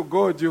come to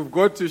God, you've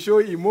got to show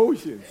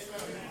emotions.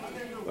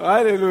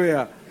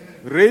 Hallelujah.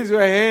 Raise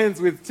your hands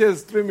with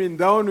tears streaming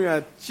down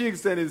your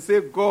cheeks and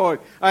say, God,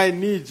 I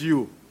need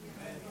you.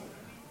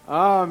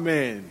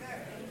 Amen.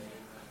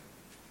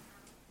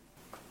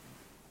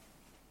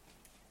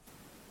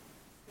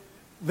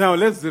 Now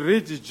let's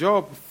read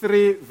Job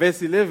 3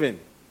 verse 11.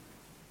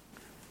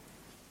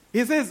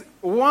 He says,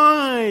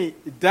 why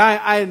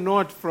die I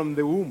not from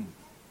the womb?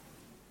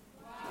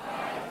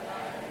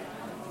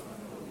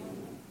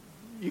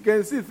 You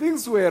can see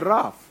things were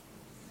rough.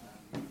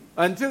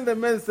 Until the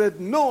man said,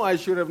 no, I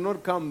should have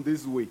not come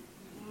this way.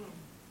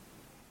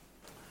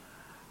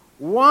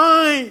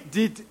 Why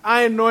did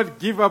I not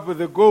give up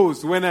the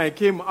ghost when I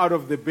came out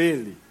of the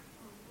belly?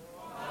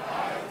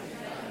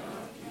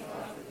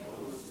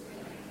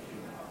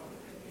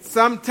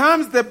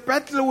 Sometimes the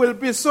battle will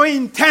be so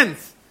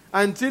intense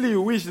until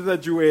you wish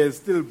that you were a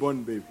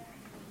stillborn baby.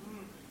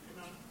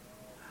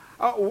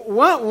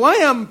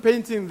 Why I'm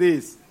painting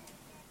this?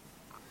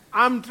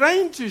 I'm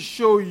trying to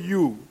show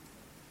you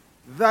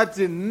that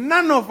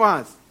none of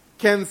us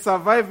can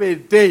survive a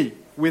day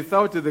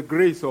without the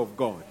grace of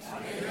God.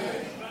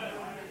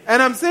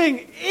 And I'm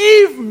saying,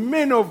 if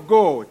men of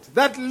God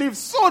that live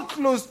so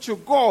close to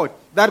God,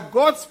 that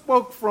God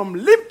spoke from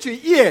lip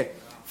to ear,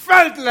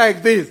 felt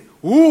like this,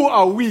 who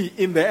are we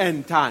in the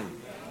end time?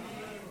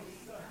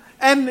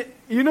 And,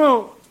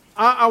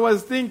 I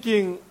was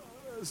thinking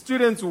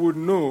students would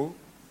know,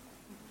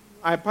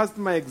 I passed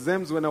my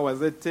exams when I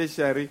was at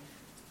tertiary,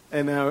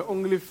 and I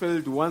only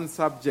failed one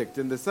subject.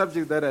 And the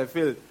subject that I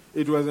failed,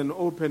 it was an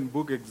open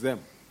book exam.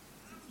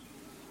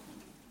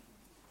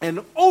 An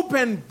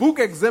open book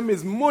exam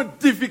is more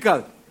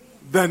difficult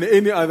than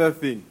any other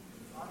thing.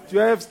 Do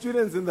you have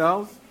students in the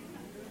house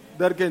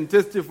that can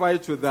testify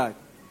to that?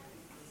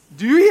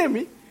 Do you hear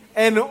me?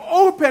 An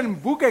open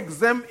book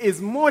exam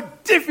is more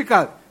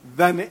difficult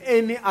than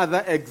any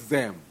other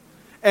exam.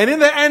 And in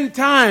the end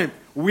time,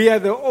 we are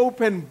the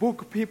open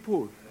book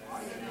people.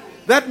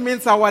 That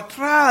means our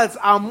trials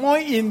are more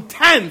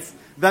intense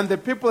than the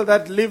people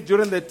that lived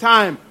during the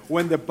time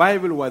when the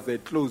Bible was a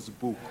closed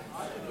book.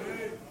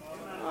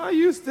 Are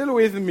you still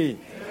with me?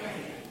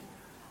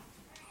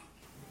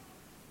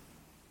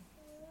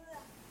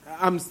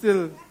 I'm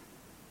still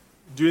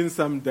doing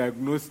some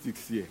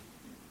diagnostics here.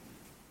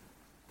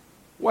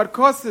 What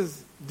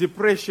causes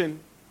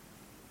depression?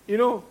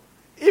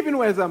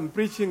 Even as I'm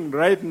preaching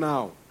right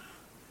now,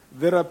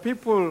 there are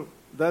people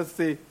that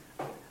say,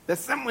 the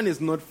sermon is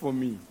not for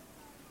me.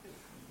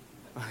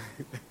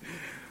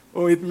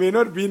 Or it may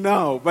not be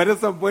now, but at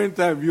some point in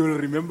time, you will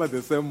remember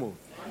the sermon.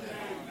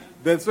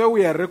 That's why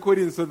we are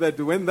recording, so that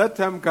when that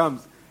time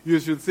comes, you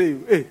should say,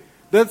 hey,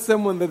 that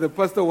sermon that the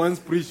pastor once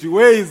preached,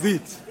 where is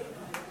it?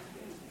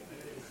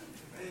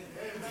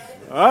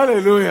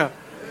 Hallelujah.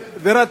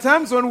 There are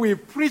times when we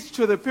preach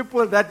to the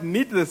people that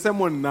need the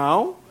sermon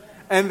now,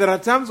 and there are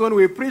times when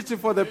we preach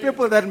for the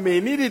people that may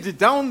need it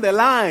down the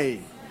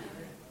line.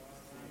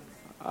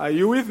 Are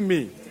you with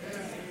me?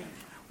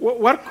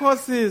 What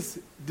causes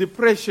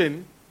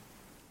depression?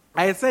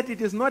 I said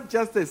it is not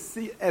just a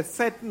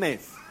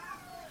sadness.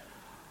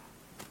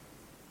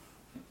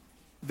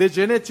 The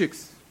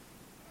genetics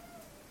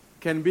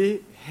can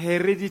be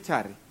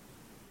hereditary.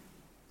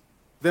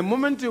 The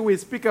moment we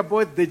speak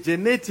about the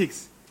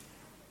genetics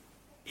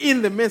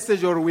in the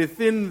message or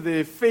within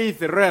the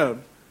faith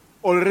realm,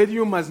 already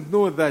you must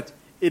know that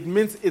it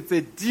means it's a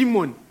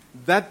demon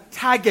that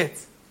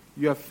targets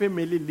your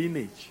family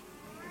lineage.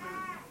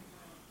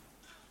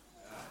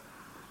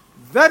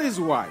 That is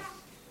why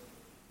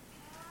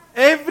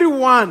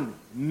everyone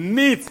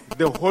needs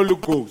the Holy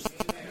Ghost.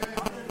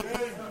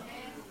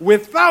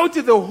 Without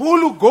the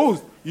Holy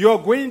Ghost, you are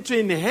going to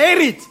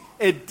inherit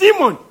a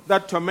demon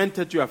that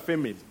tormented your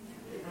family.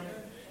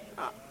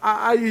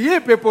 Are you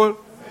here, people?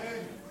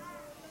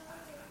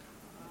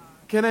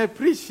 Can I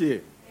preach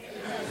here?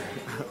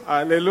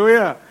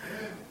 Hallelujah.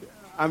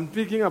 I'm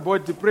speaking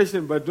about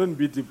depression, but don't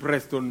be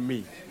depressed on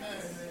me.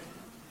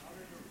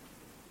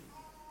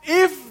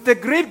 If the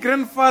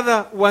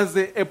great-grandfather was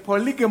a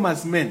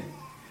polygamous man,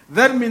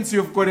 that means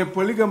you've got a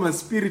polygamous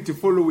spirit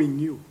following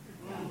you.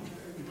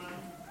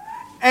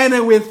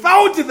 And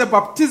without the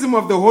baptism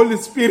of the Holy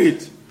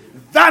Spirit,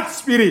 that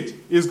spirit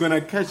is going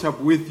to catch up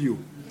with you.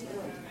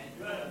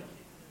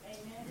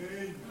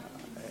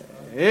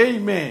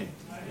 Amen.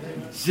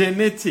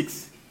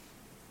 Genetics.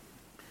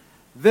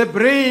 The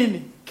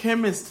brain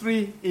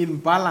chemistry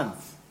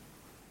imbalance.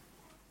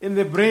 In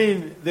the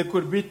brain, there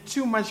could be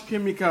too much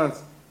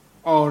chemicals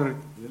or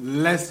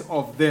less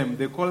of them.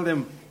 They call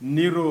them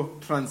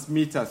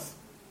neurotransmitters.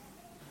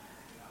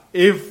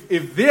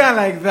 If they are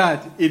like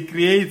that, it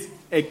creates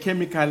a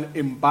chemical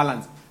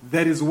imbalance.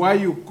 That is why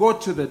you go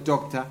to the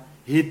doctor,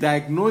 he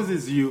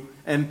diagnoses you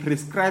and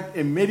prescribes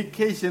a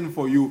medication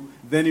for you,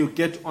 then you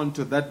get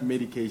onto that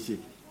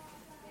medication.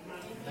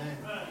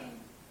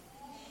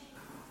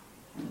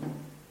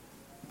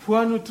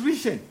 Poor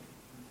nutrition.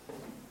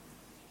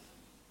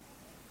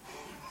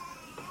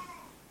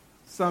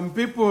 Some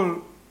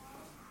people,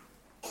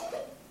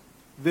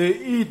 they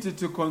eat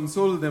to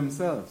console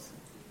themselves.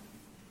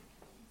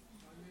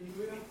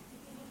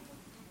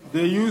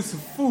 They use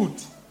food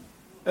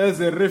as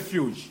a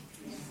refuge.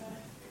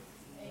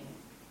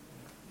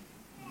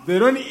 They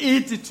don't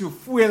eat to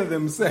fuel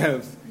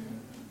themselves.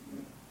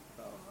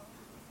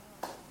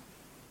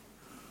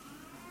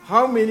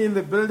 How many in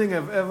the building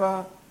have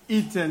ever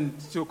eaten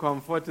to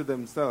comfort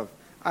themselves?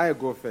 I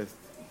go first.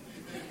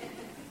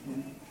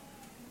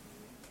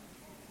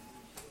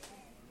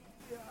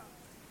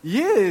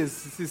 Yes,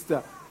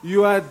 sister.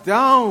 You are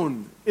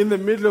down in the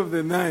middle of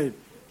the night.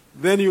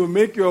 Then you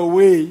make your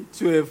way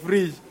to a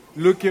fridge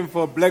looking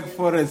for Black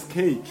Forest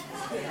cake.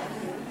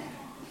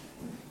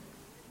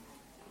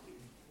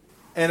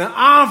 And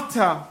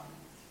after,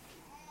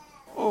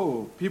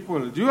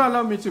 people, do you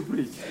allow me to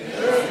preach?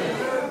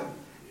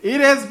 It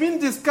has been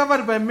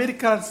discovered by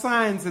medical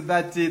science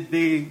that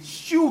the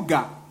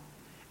sugar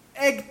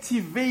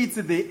activates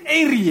the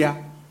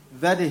area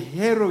that a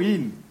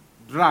heroin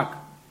drug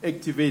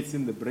activates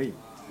in the brain.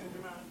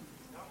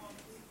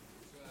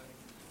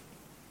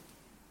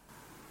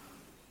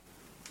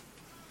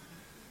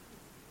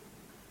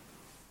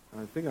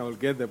 I think I will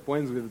get the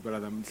points with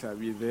Brother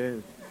Msabi there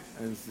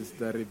and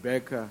Sister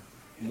Rebecca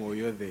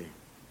Moyo there.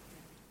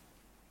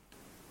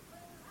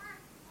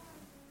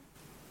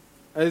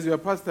 As your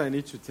pastor, I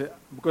need to tell,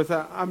 because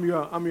I'm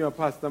your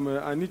pastor,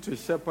 I need to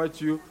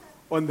shepherd you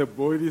on the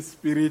body,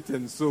 spirit,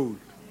 and soul.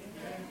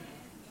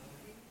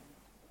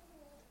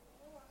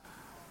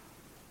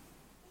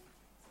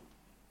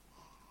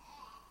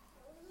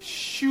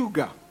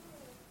 Sugar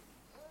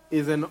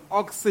is an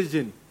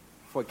oxygen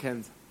for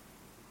cancer.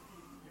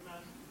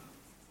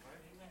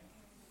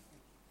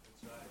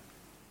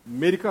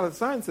 Medical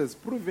science has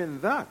proven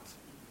that.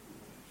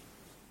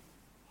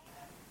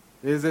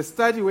 There's a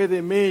study where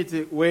they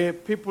made where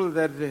people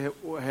that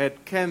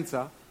had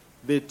cancer,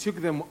 they took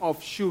them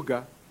off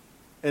sugar,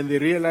 and they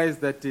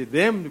realized that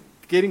them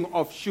getting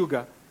off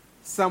sugar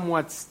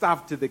somewhat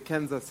stuffed the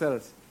cancer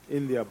cells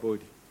in their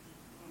body.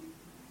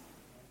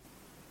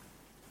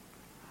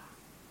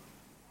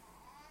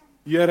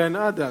 You're an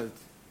adult.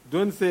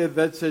 Don't say at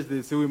that church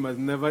they say we must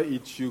never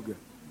eat sugar.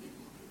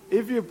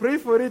 If you pray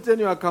for it and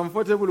you are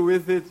comfortable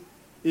with it,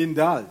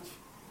 indulge.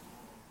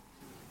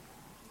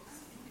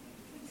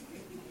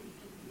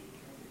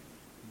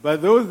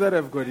 But those that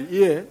have got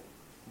ear,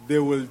 they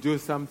will do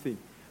something.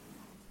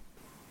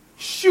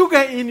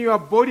 Sugar in your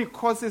body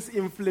causes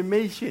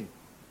inflammation.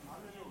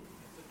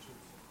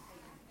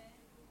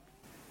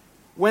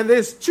 When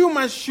there's too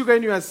much sugar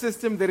in your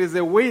system, there is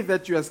a way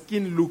that your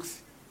skin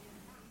looks.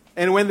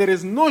 And when there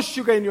is no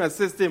sugar in your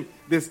system,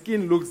 the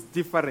skin looks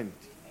different.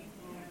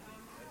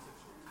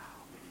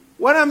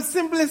 What I'm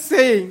simply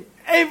saying,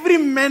 every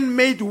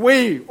man-made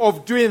way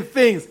of doing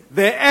things,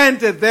 the end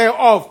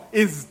thereof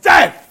is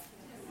death.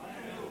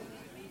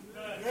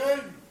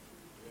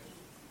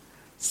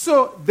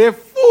 So the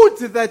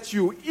food that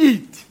you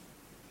eat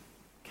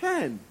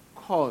can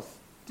cause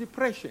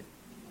depression.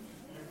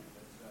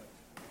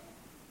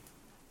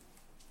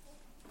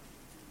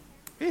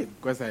 Hey,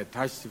 because I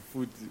touched the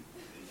food,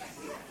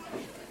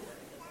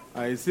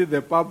 I see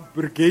the pub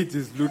brigade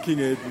is looking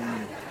at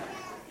me.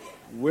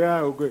 Where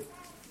are we going?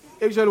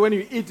 Actually, when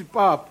you eat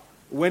pap,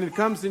 when it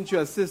comes into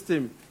your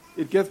system,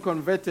 it gets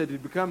converted,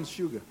 it becomes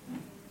sugar.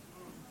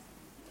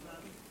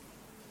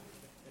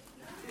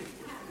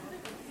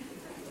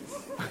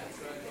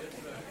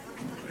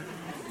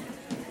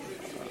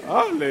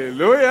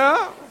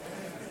 Hallelujah.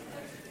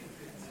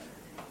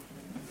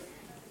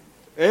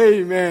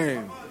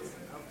 Amen.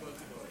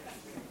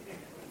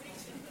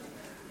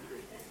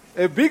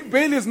 A big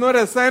belly is not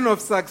a sign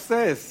of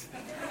success.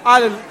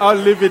 I'll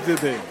leave it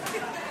there.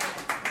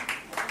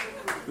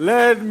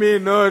 Let me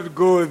not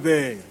go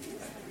there.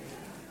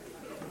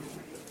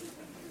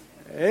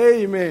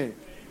 Amen.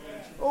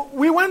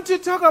 We want to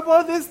talk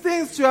about these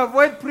things to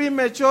avoid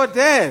premature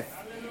death.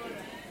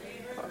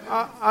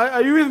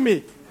 Are you with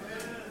me?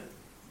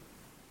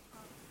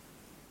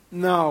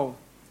 Now,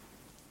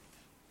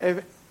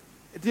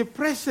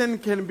 depression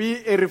can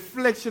be a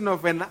reflection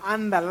of an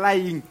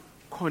underlying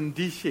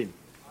condition.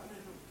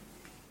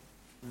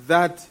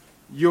 That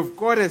you've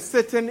got a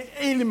certain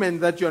ailment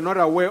that you're not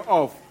aware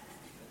of,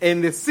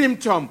 and the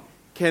symptom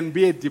can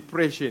be a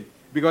depression,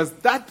 because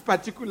that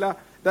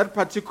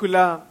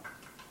particular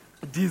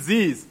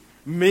disease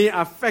may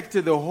affect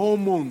the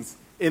hormones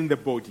in the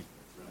body.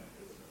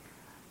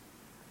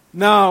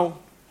 Now,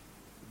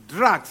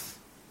 drugs.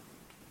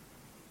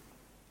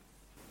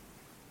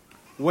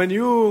 When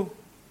you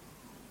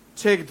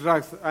take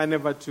drugs, I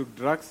never took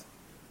drugs.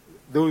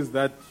 Those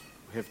that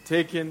have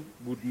taken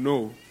would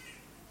know.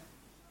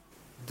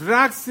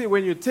 Drugs,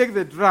 when you take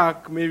the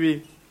drug,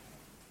 maybe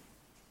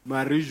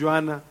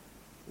marijuana.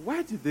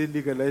 Why did they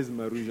legalize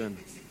marijuana?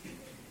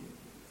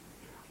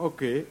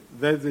 Okay,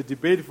 that's a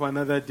debate for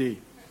another day.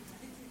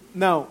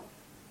 Now,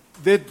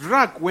 the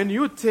drug, when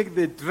you take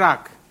the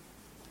drug,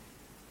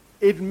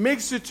 it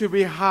makes you to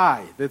be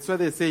high. That's why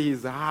they say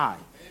he's high.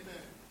 Amen.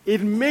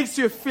 It makes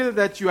you feel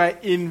that you are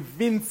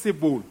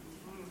invincible.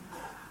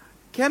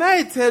 Can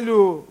I tell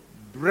you,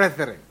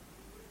 brethren,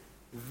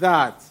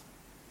 that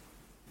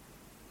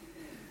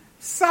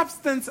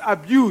substance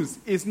abuse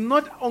is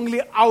not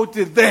only out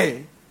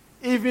there,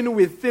 even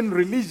within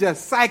religious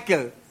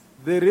cycle,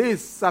 there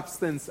is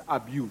substance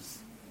abuse.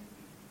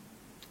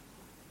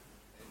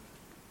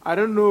 I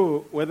don't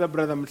know whether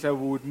Brother Mshavu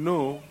would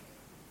know.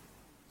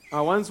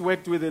 I once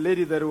worked with a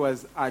lady that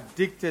was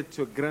addicted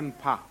to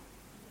grandpa.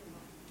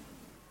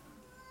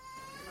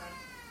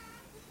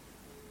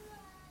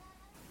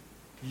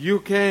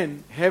 You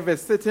can have a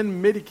certain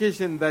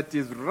medication that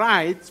is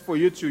right for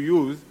you to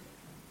use.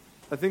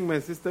 I think, my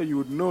sister, you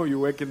would know, you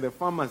work in the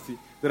pharmacy.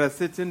 There are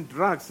certain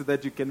drugs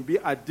that you can be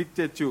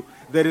addicted to.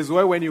 That is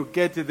why when you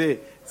get there,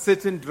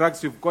 certain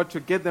drugs, you've got to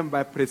get them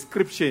by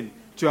prescription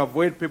to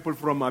avoid people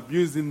from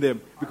abusing them,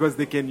 because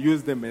they can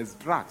use them as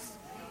drugs.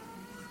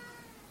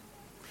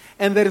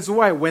 And that is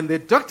why when the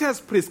doctor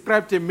has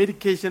prescribed a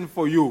medication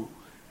for you,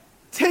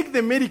 take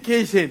the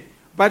medication,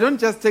 but don't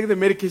just take the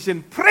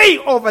medication, pray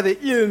over the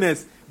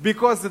illness,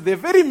 because the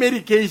very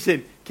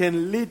medication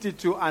can lead you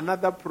to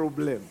another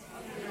problem.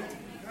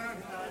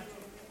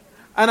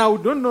 And I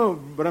don't know,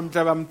 but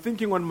I'm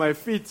thinking on my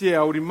feet here.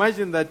 I would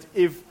imagine that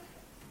if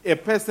a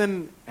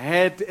person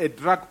had a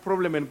drug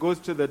problem and goes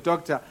to the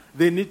doctor,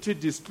 they need to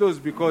disclose,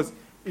 because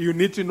you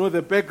need to know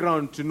the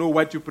background to know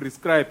what you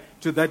prescribe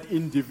to that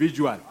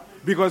individual.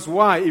 Because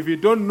why? If you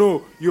don't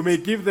know, you may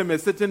give them a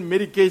certain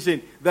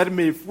medication that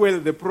may fuel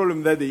the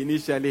problem that they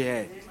initially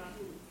had.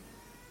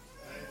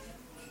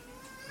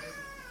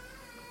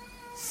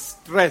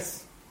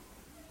 Stress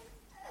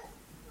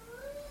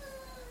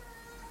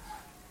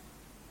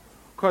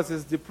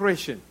causes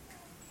depression.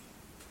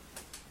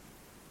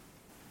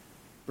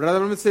 Brother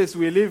Branham says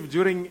we live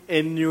during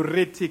a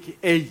neurotic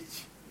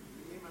age.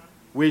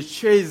 We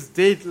chase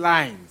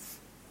deadlines.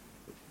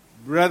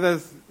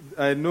 Brothers,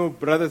 I know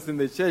brothers in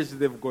the church,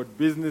 they've got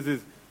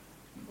businesses.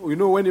 You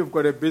know, when you've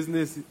got a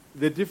business,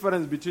 the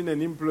difference between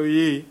an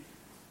employee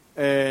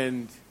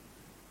and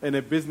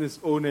a business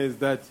owner is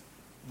that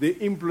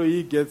the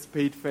employee gets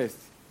paid first.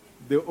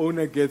 The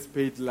owner gets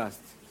paid last.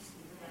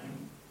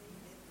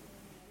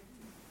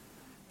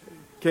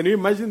 Can you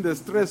imagine the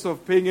stress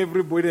of paying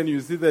everybody and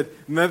you see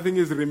that nothing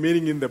is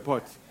remaining in the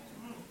pot?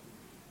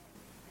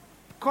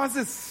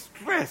 Causes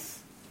stress.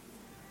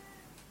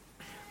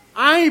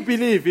 I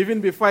believe,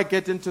 even before I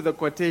get into the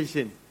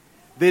quotation,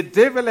 the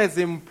devil has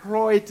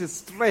employed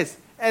stress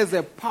as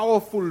a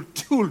powerful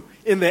tool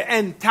in the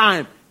end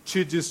time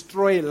to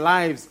destroy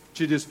lives,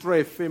 to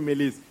destroy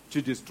families,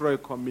 to destroy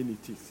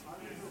communities.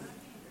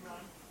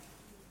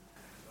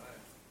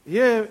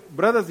 Here,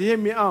 brothers, hear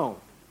me out.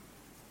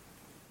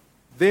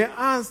 They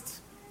asked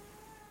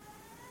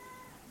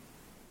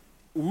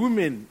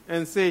women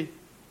and say,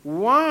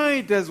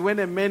 why does when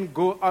a man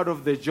go out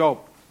of the job,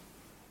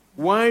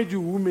 why do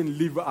women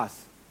leave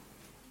us?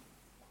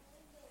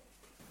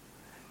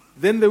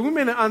 Then the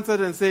women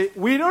answered and said,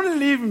 we don't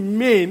leave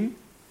men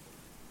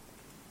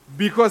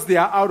because they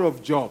are out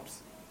of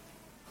jobs.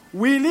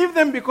 We leave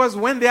them because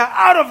when they are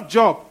out of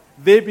job,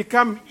 they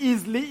become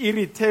easily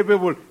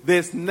irritable.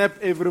 They snap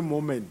every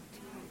moment.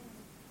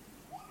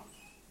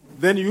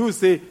 Then you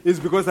say, it's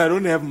because I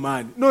don't have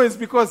money. No, it's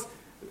because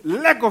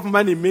lack of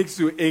money makes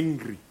you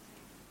angry.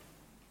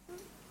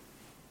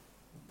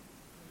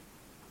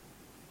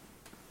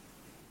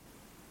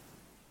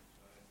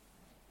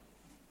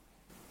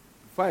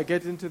 Before I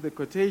get into the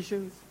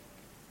quotations,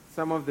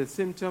 some of the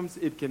symptoms,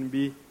 it can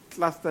be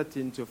clustered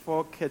into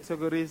 4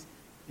 categories: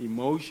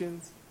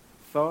 emotions,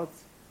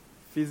 thoughts,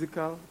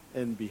 physical,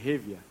 and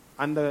behavior.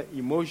 Under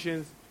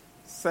emotions,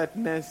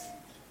 sadness,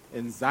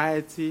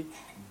 anxiety,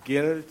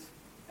 guilt,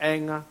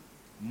 anger,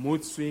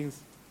 mood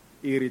swings,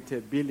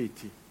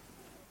 irritability.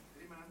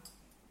 Amen.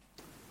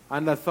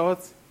 Under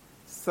thoughts,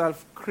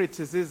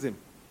 self-criticism.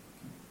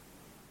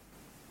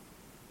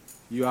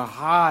 You are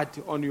hard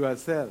on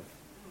yourself.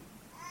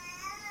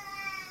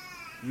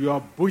 You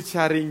are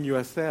butchering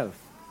yourself.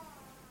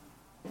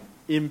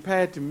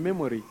 Impaired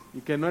memory.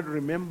 You cannot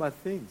remember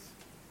things.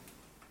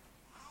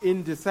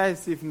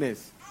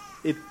 Indecisiveness.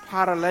 It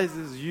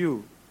paralyzes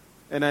you.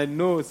 And I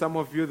know some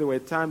of you, there were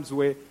times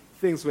where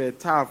things were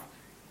tough.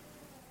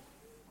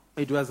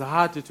 It was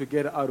hard to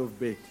get out of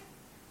bed.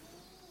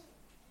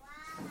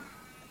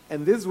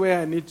 And this is where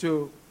I need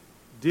to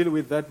deal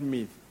with that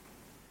myth.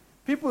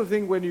 People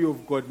think when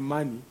you've got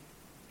money,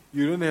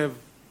 you don't have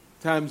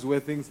times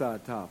where things are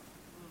tough.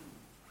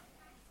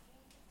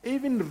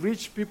 Even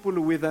rich people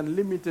with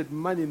unlimited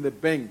money in the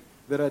bank,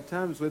 there are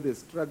times where they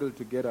struggle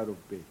to get out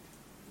of bed.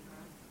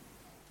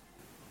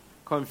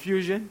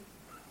 Confusion,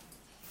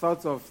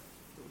 thoughts of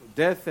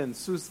death and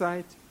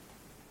suicide,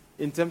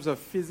 in terms of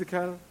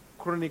physical,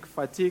 chronic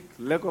fatigue,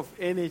 lack of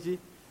energy,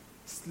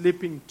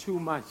 sleeping too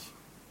much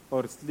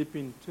or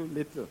sleeping too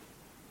little.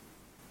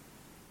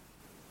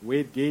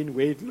 Weight gain,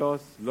 weight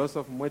loss, loss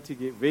of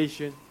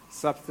motivation,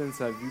 substance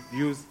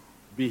abuse,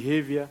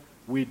 behavior,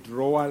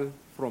 withdrawal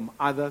from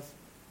others,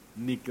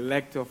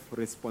 neglect of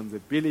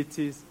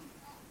responsibilities,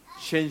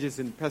 changes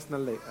in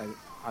personal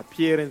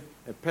appearance.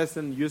 A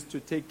person used to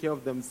take care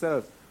of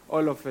themselves.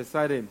 All of a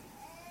sudden,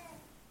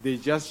 they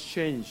just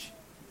change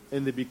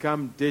and they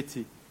become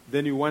dirty.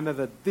 Then you wonder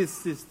that this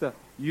sister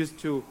used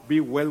to be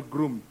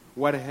well-groomed.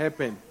 What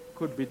happened?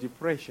 Could be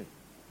depression.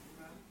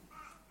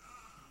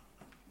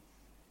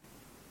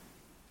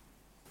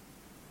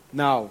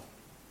 Now,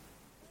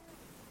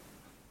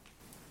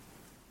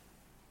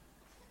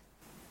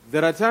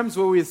 there are times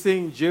where we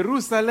sing,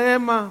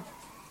 Jerusalem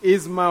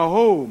is my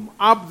home,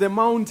 up the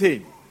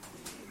mountain.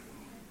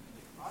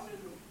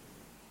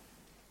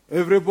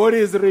 Everybody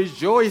is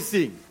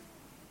rejoicing.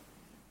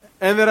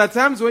 And there are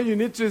times when you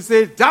need to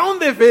say, down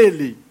the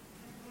valley,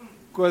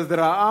 because there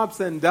are ups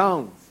and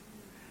downs.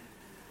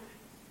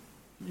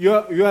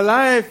 Your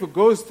life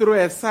goes through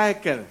a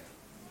cycle.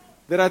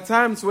 There are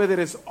times where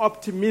there is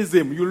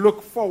optimism. You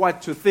look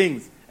forward to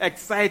things,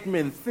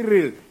 excitement,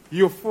 thrill,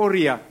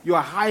 euphoria, your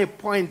high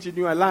point in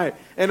your life.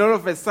 And all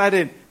of a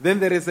sudden, then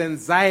there is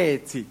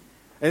anxiety.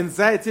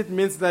 Anxiety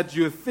means that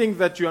you think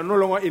that you are no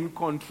longer in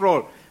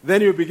control.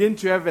 Then you begin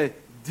to have a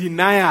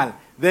denial.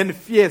 Then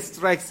fear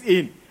strikes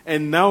in.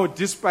 And now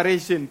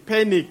desperation,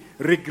 panic,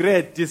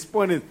 regret,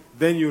 despondence.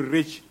 Then you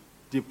reach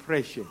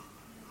depression.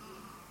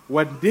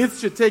 What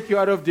needs to take you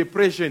out of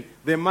depression,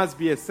 there must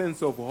be a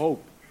sense of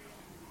hope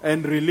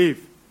and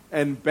relief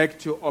and back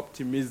to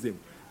optimism.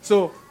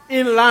 So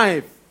in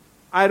life,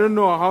 I don't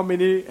know how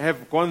many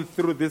have gone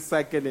through this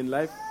cycle in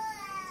life.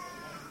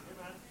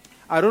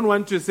 I don't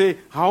want to say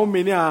how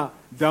many are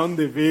down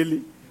the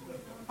valley.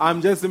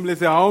 I'm just simply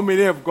saying how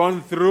many have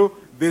gone through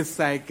this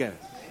cycle.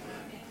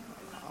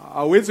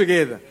 Are we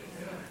together?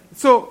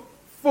 So,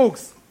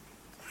 folks,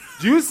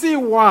 do you see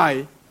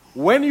why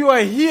when you are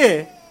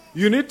here,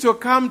 you need to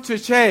come to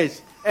church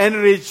and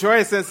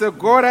rejoice and say,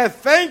 God, I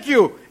thank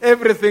you.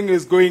 Everything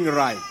is going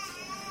right.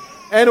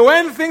 And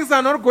when things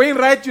are not going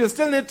right, you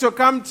still need to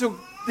come to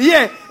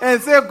here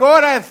and say,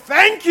 God, I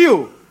thank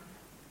you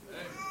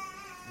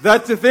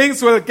that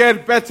things will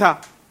get better.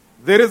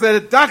 There is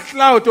a dark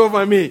cloud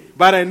over me,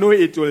 but I know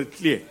it will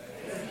clear.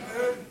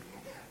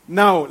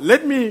 Now,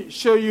 let me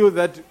show you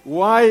that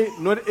why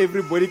not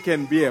everybody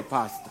can be a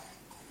pastor.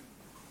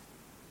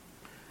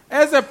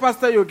 As a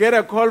pastor, you get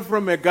a call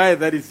from a guy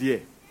that is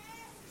here.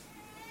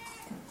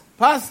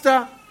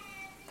 Pastor,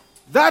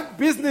 that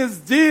business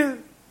deal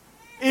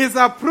is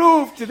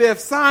approved. They've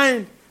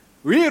signed.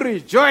 We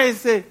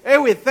rejoice. Hey,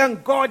 we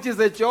thank God he's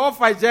a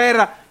Jehovah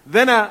Jireh.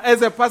 Then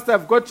as a pastor,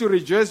 I've got to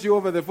rejoice you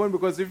over the phone,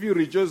 because if you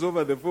rejoice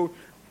over the phone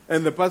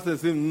and the pastor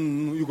says,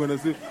 you're going to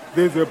say,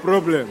 there's a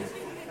problem.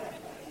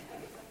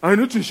 I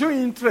need to show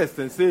interest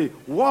and say,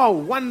 wow,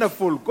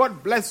 wonderful.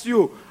 God bless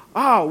you.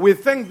 We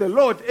thank the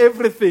Lord,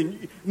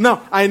 everything.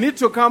 Now, I need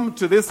to come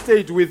to this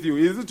stage with you.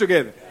 Is it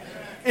together?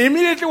 Yeah.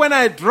 Immediately when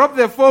I drop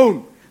the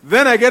phone,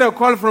 then I get a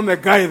call from the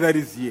guy that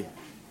is here.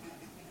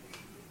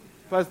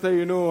 Pastor,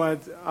 you know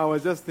what? I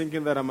was just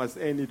thinking that I must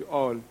end it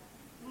all.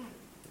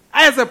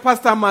 As a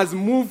pastor, I must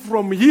move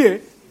from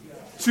here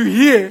to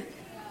here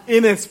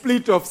in a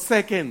split of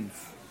seconds.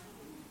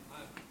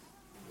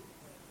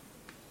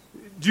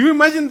 Do you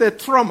imagine the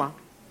trauma?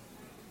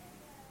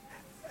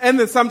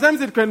 And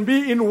sometimes it can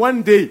be in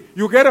one day.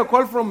 You get a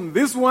call from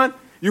this one,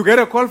 you get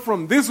a call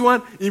from this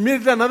one,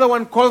 immediately another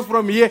one calls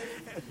from here.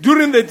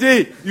 During the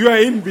day, you are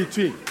in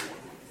between.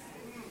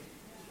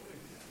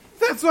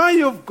 That's why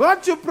you've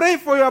got to pray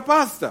for your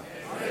pastor.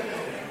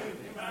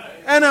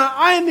 And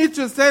I need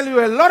to tell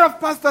you, a lot of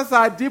pastors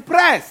are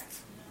depressed.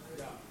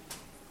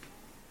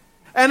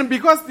 And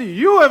because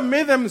you have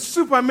made them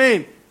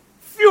supermen,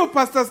 few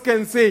pastors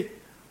can say,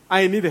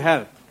 I need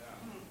help.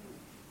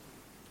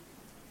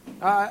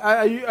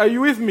 Are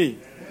you with me?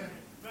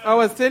 I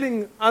was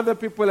telling other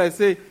people, I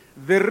say,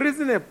 the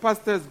reason a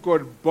pastor has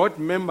got board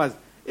members,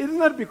 it's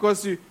not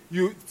because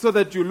you so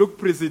that you look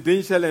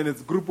presidential and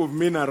it's a group of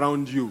men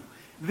around you.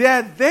 They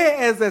are there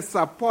as a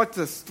support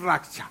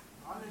structure.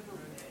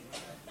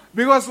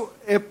 Because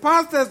a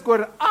pastor has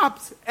got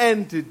ups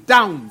and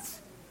downs.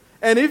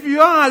 And if you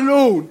are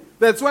alone,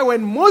 that's why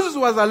when Moses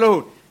was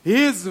alone,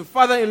 his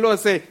father-in-law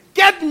said,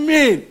 get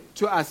men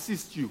to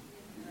assist you.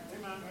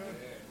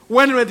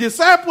 When the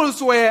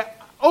disciples were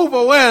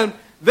overwhelmed,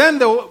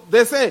 then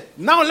they say,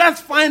 now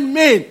let's find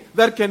men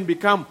that can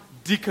become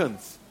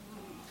deacons.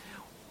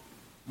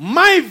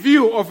 My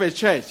view of a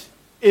church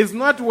is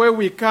not where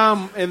we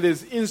come and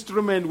there's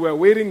instrument, we're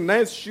wearing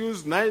nice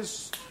shoes,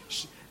 nice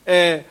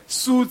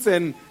suits,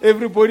 and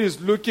everybody is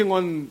looking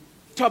on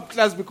top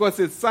class because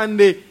it's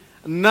Sunday.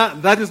 No,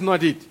 that is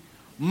not it.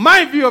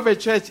 My view of a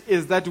church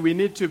is that we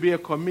need to be a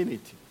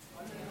community.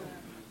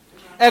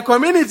 A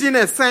community in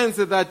a sense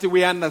that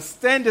we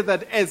understand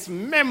that as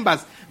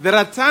members, there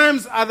are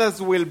times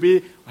others will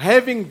be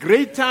having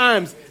great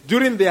times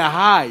during their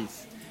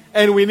highs.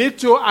 And we need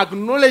to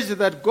acknowledge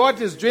that God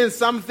is doing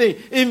something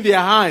in their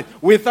highs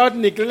without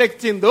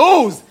neglecting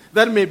those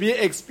that may be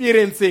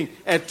experiencing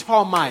a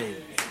turmoil.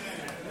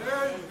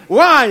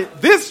 Why?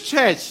 This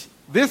church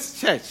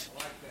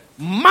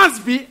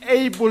must be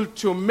able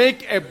to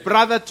make a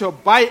brother to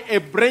buy a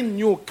brand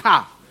new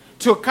car,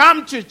 to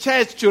come to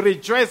church to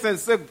rejoice and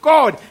say,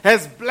 God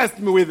has blessed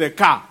me with a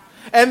car.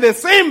 And the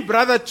same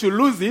brother to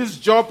lose his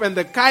job and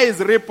the car is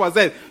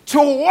repossessed, to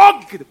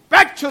walk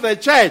back to the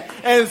church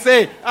and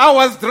say, I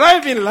was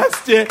driving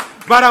last year,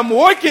 but I'm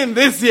walking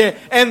this year,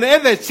 and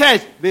at the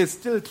church, they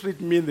still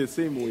treat me in the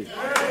same way.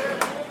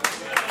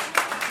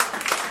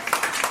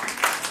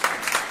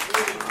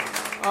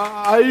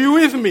 Are you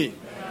with me?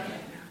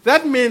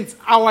 That means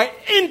our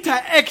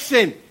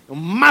interaction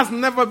must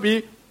never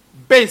be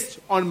based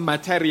on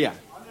material.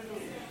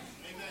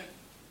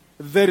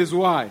 That is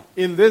why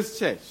in this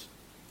church,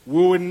 we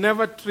will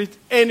never treat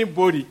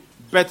anybody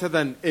better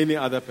than any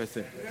other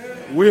person.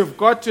 We've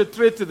got to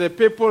treat the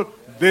people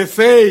the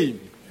same.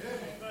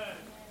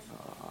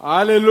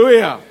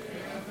 Hallelujah.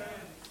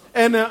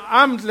 And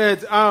I'm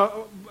glad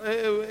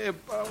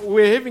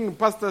we're having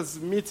pastors'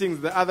 meetings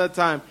the other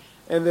time,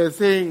 and they're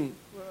saying,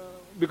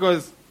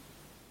 because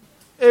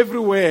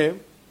everywhere,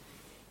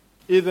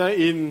 now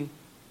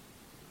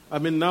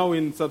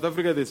in South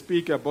Africa they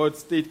speak about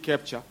state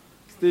capture.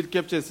 State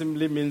capture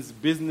simply means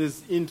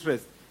business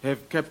interests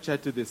have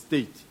captured the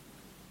state.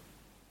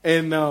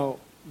 And now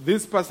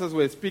these pastors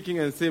were speaking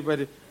and say,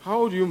 but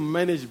how do you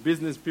manage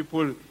business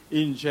people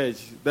in church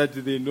that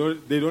they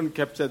don't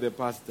capture the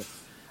pastor?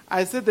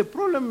 I said the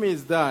problem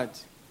is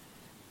that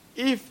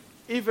if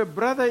a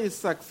brother is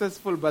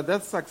successful, but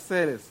that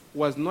success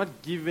was not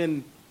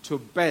given to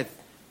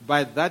birth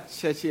by that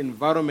church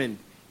environment,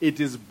 it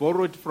is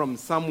borrowed from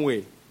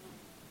somewhere,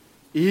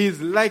 he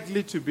is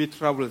likely to be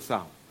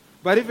troublesome.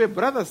 But if a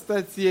brother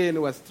starts here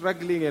and was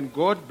struggling and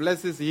God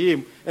blesses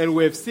him and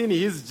we have seen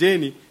his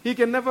journey, he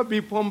can never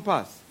be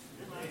pompous.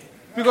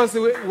 Because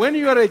when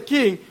you are a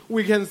king,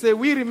 we can say,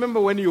 we remember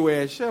when you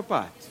were a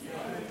shepherd.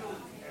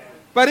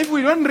 But if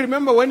we don't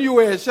remember when you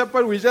were a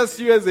shepherd, we just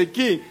see you as a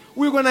king,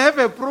 we're going to have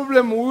a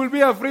problem. We will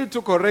be afraid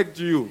to correct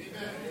you.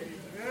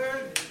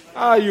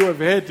 You have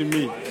heard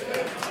me.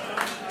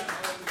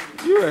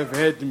 You have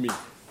heard me.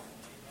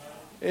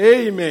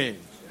 Amen.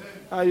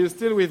 Are you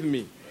still with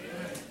me?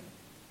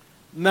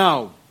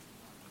 Now,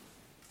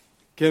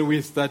 can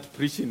we start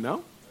preaching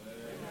now?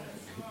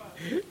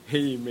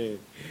 Amen.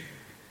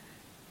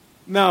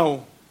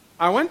 Now,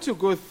 I want to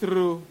go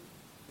through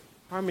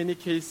how many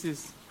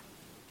cases,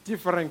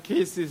 different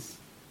cases,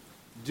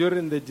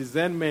 during the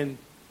discernment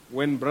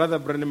when Brother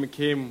Branham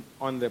came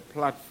on the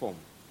platform.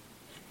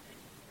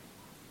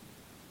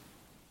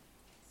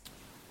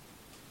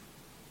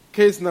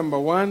 Case number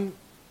 1,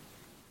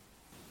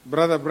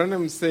 Brother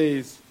Branham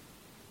says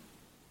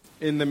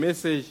in the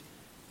message,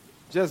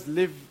 just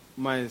leave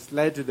my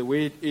slide the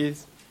way it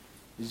is.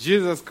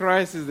 Jesus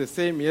Christ is the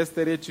same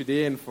yesterday,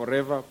 today, and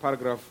forever.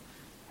 Paragraph,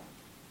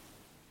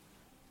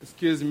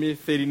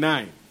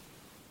 39.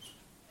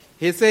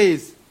 He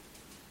says,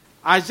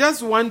 I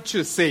just want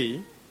to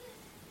say,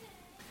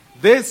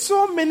 there's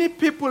so many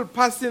people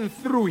passing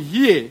through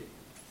here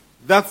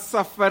that's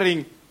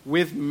suffering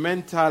with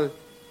mental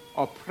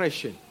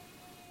oppression,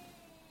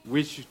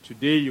 which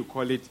today you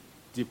call it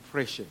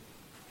depression.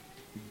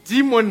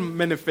 demon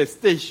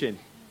manifestation,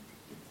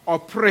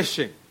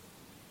 oppression.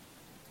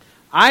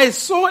 I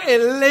saw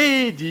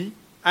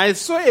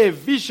a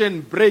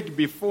vision break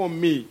before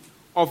me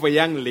of a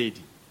young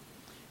lady.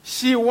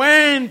 She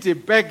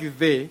went back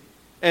there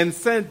and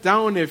sat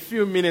down a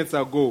few minutes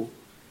ago.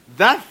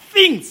 That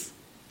thinks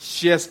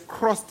she has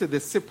crossed the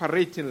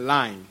separating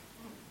line.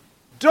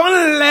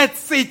 Don't let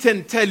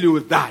Satan tell you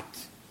that.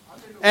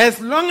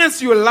 As long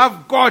as you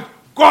love God,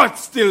 God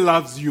still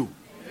loves you.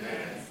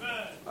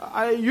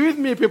 Are you with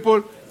me,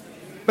 people?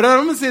 Brother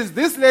Roman says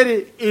this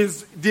lady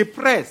is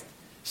depressed.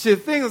 She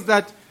thinks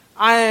that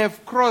I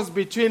have crossed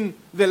between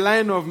the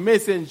line of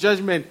mercy and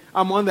judgment.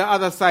 I'm on the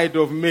other side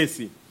of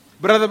mercy.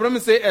 Brother Brahman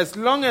says, as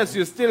long as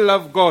you still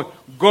love God,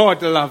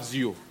 God loves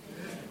you.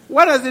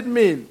 What does it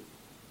mean?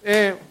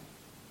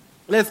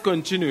 Let's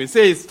continue. It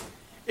says,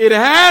 it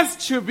has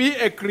to be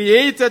a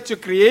creator to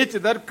create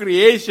that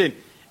creation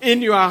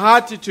in your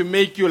heart to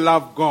make you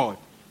love God.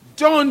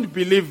 Don't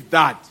believe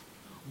that.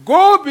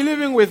 Go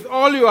believing with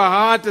all your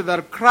heart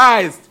that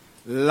Christ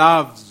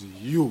loves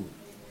you.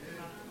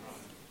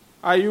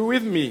 Are you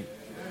with me?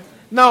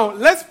 Now,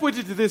 let's put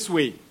it this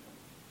way.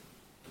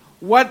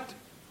 What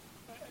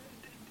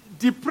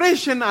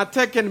depression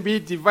attack can be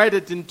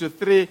divided into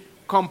three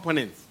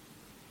components.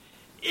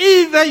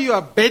 Either you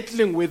are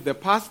battling with the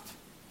past,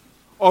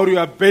 or you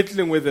are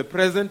battling with the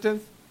present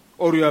tense,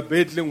 or you are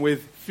battling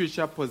with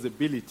future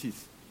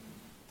possibilities.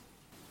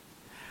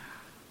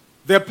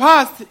 The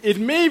past, it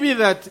may be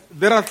that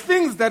there are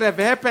things that have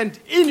happened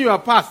in your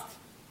past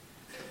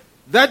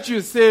that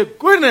you say,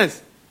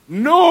 goodness,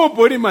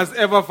 nobody must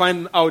ever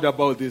find out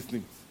about these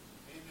things.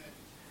 Amen.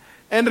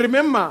 And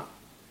remember,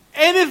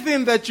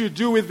 anything that you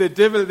do with the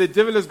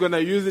devil is going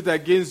to use it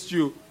against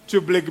you to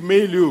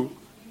blackmail you.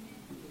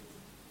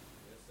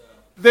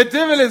 The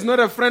devil is not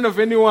a friend of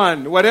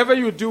anyone. Whatever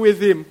you do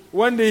with him,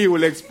 one day he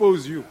will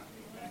expose you.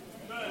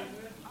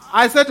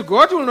 I said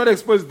God will not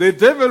expose. The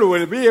devil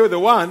will be the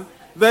one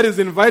that is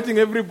inviting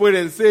everybody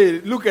and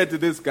say, look at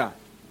this guy.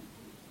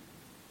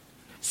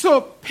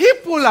 So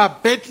people are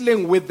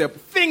battling with the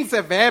things that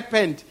have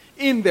happened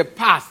in the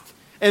past.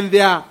 And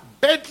they are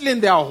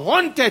battling, they are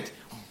haunted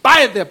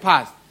by the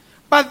past.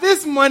 But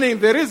this morning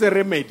there is a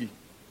remedy.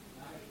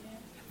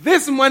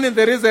 This morning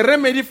there is a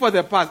remedy for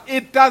the past.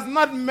 It does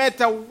not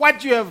matter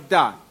what you have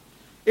done.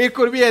 It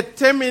could be a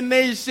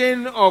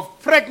termination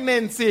of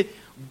pregnancy.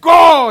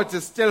 God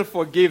still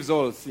forgives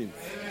all sins.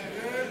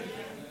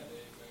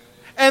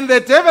 And the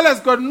devil has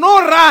got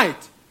no right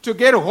to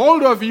get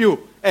hold of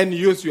you and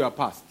use your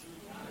past.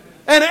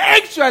 And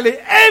actually,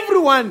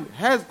 everyone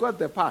has got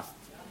the past.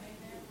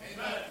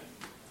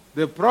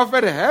 The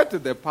prophet had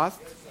the past.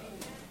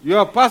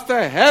 Your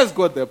pastor has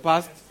got the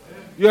past.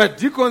 Your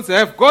deacons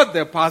have got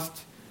the past.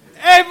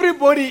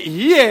 Everybody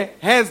here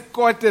has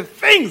got the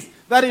things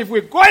that if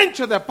we go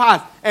into the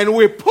past and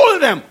we pull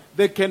them,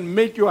 they can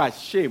make you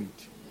ashamed.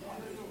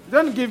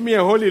 Don't give me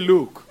a holy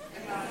look.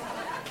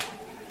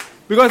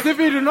 Because if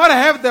you do not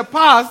have the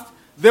past,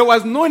 there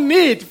was no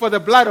need for the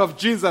blood of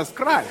Jesus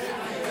Christ.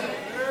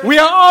 We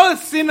are all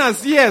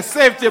sinners here,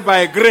 saved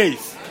by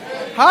grace.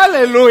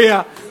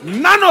 Hallelujah.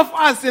 None of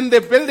us in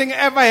the building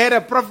ever had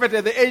a prophet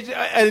at the age,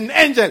 an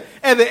angel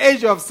at the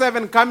age of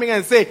 7 coming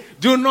and say,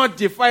 do not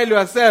defile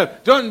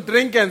yourself. Don't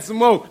drink and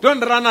smoke. Don't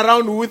run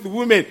around with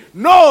women.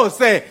 No,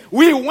 say,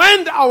 we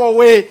went our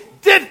way,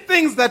 did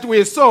things that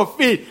we saw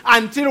fit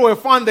until we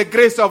found the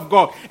grace of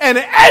God. And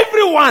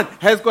everyone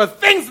has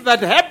got things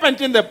that happened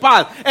in the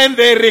past and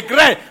they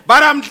regret.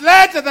 But I'm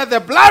glad that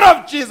the blood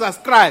of Jesus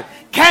Christ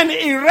can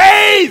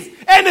erase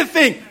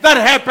anything that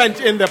happened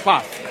in the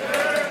past.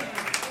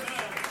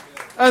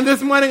 And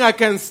this morning I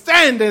can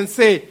stand and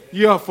say,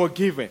 you are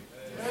forgiven.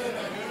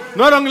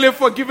 Not only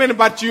forgiven,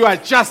 but you are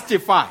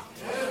justified.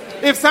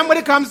 If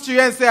somebody comes to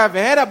you and says, I've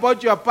heard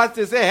about your past,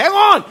 you say, hang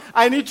on,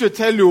 I need to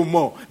tell you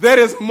more. There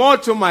is more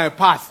to my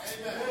past.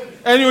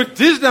 And you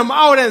dish them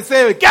out and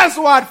say, guess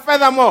what?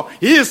 Furthermore,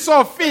 he is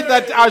so fit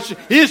that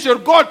he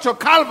should go to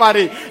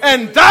Calvary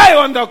and die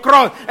on the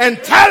cross and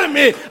tell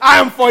me I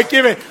am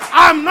forgiven.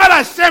 I'm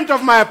not ashamed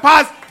of my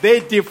past.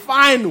 They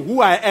define who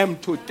I am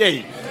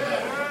today.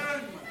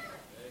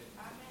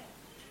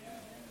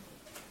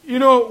 You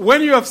know,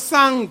 when you have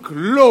sunk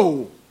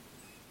low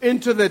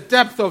into the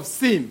depth of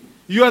sin,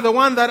 you are the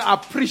one that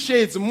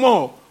appreciates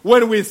more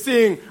when we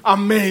sing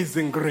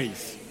Amazing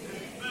Grace.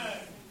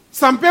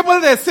 Some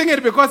people, they sing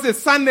it because it's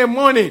Sunday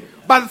morning.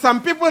 But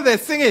some people, they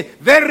sing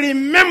it, they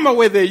remember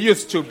where they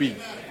used to be.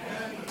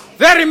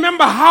 They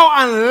remember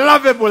how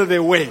unlovable they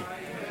were.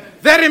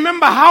 They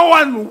remember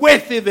how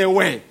unworthy they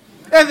were.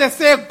 And they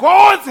say,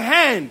 God's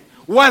hand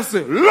was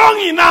long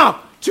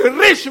enough to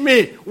reach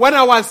me when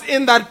I was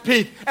in that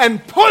pit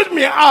and pulled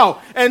me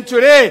out. And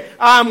today,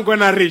 I'm going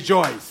to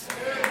rejoice.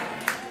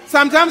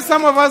 Sometimes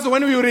some of us,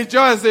 when we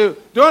rejoice,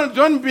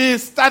 don't be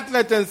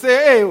startled and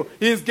say, hey,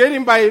 he's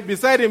getting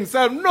beside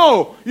himself.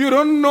 No, you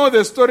don't know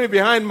the story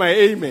behind my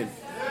amen.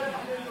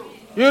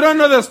 You don't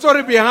know the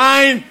story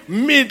behind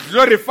me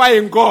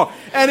glorifying God.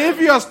 And if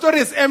your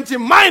story is empty,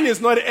 mine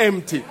is not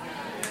empty.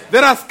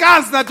 There are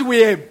scars that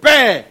we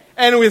bear,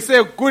 and we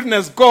say,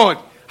 goodness, God,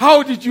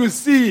 how did you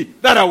see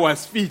that I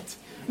was fit?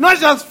 Not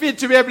just fit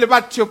to be able,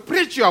 but to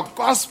preach your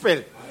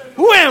gospel.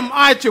 Who am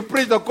I to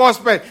preach the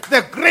gospel?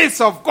 The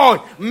grace of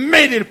God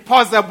made it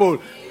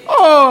possible.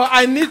 Oh,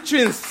 I need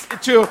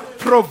to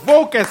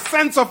provoke a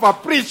sense of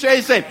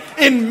appreciation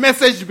in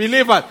message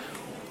believers.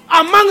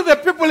 Among the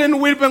people in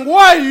Wilpeng,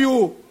 why are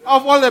you,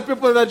 of all the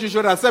people that you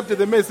should accept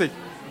the message?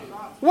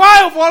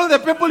 Why of all the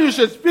people you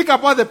should speak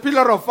about the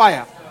pillar of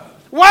fire?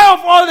 Why of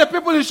all the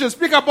people you should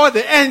speak about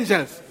the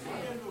angels?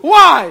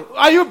 Why?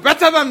 Are you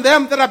better than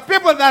them? There are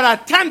people that are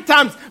 10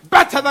 times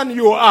better than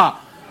you are.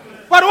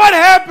 But what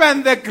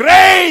happened? The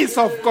grace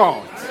of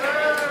God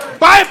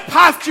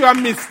bypassed your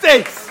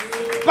mistakes,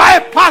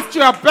 bypassed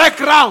your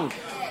background,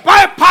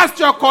 bypassed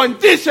your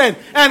condition,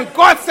 and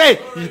God said,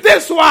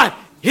 this one,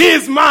 he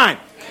is mine.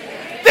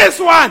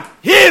 This one,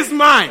 he is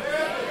mine.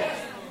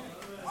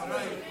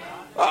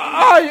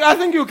 I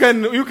think you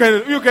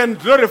can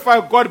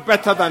glorify God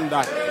better than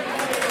that.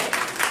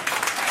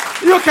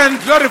 You can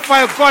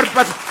glorify God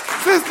better.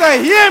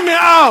 Sister, hear me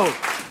out.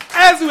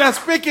 As we are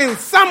speaking,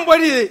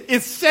 somebody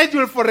is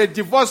scheduled for a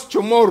divorce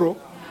tomorrow,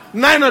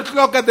 9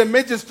 o'clock at the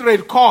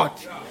magistrate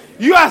court.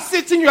 You are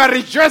sitting, you are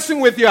rejoicing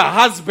with your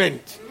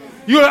husband.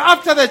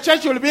 After the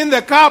church, you'll be in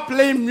the car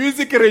playing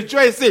music,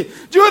 rejoicing.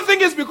 Do you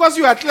think it's because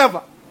you are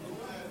clever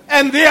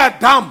and they are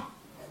dumb?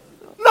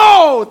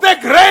 No, the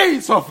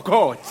grace of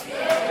God.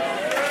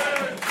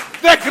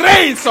 The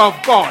grace of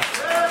God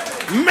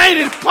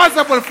made it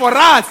possible for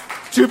us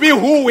to be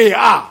who we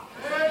are.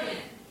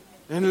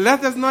 And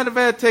let us not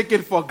ever take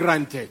it for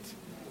granted.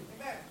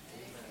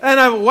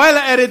 And while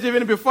at it,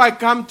 even before I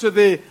come to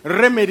the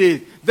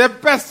remedy, the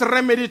best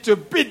remedy to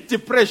beat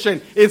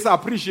depression is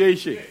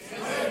appreciation.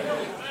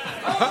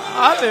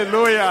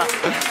 Hallelujah.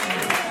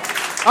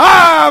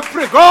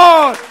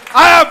 God,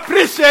 I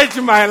appreciate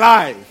my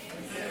life.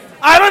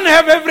 I don't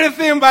have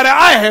everything, but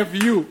I have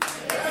you.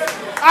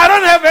 I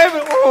don't have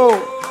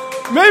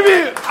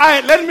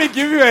let me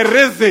give you a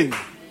reason.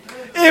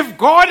 If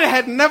God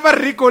had never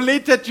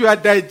regulated your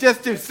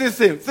digestive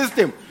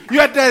system,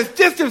 your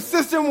digestive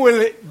system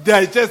will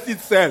digest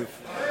itself.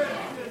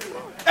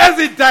 As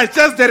it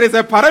digests, there is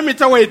a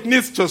parameter where it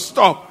needs to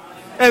stop.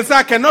 And say,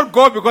 I cannot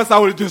go because I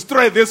will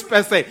destroy this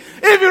person.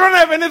 If you don't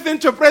have anything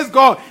to praise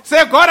God,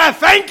 say, God, I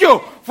thank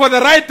you for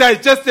the right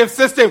digestive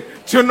system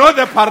to know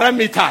the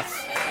parameters.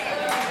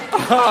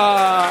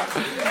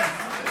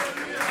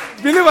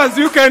 Believers,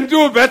 you can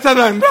do better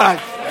than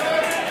that.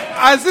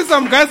 I see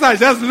some guys are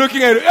just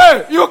looking at you.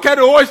 Hey, you can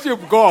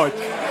worship God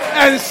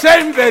and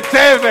shame the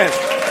devil.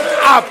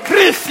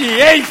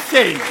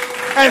 Appreciation.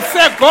 And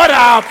say, God,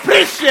 I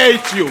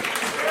appreciate you.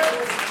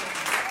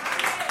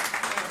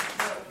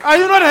 Are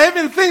you not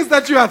having things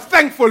that you are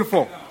thankful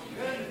for?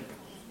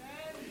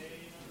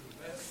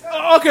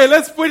 Okay,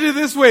 let's put it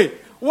this way.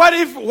 What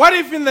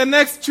if in the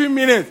next 2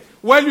 minutes,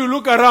 while you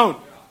look around,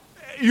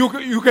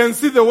 you can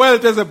see the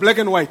world as a black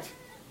and white?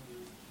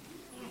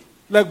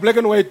 Like black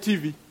and white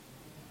TV.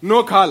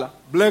 No color.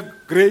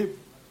 Black, gray,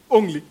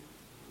 only.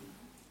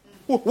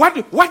 What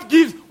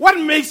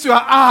makes your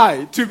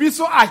eye to be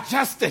so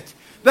adjusted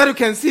that you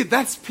can see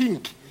that's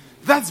pink,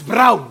 that's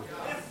brown?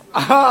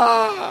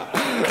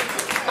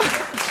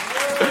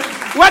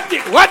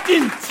 What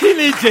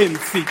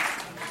intelligence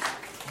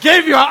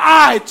gave your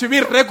eye to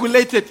be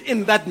regulated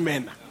in that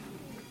manner?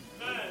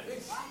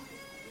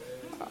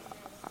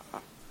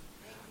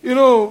 You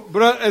know,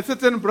 a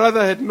certain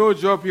brother had no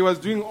job. He was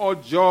doing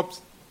odd jobs.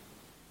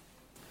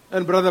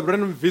 And Brother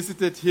Branham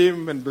visited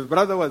him, and the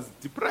brother was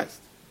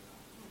depressed.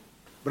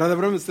 Brother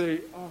Branham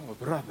said, oh,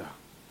 brother.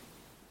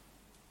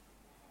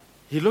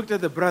 He looked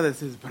at the brother and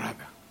says,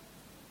 brother,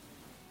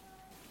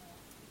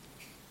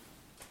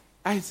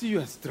 I see you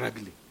are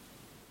struggling.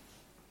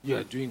 You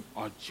are doing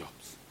odd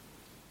jobs.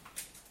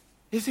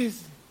 He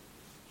says,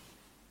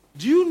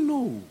 do you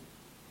know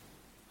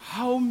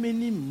how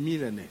many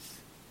millionaires,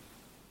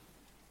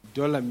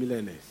 dollar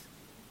millionaires,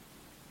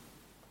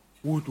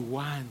 would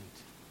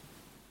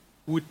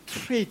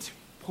trade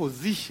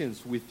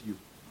positions with you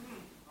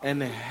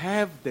and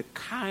have the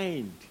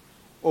kind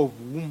of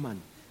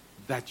woman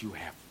that you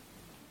have?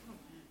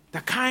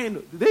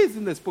 There is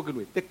in the spoken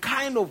word, the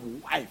kind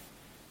of wife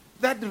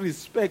that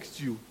respects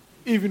you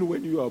even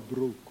when you are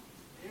broke.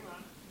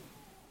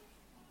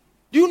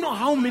 Do you know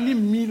how many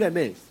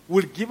millionaires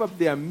will give up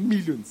their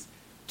millions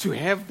to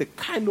have the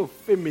kind of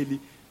family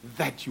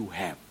that you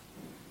have?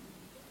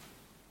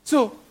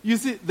 So, you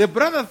see, the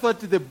brother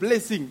thought the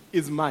blessing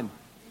is money.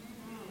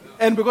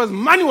 And because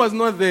money was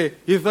not there,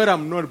 he thought,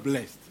 I'm not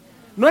blessed.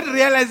 Not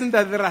realizing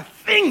that there are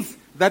things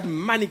that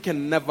money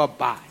can never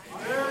buy.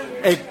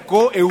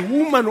 A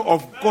woman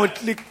of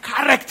godly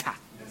character.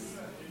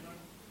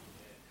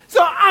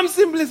 So I'm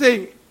simply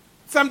saying,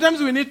 sometimes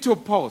we need to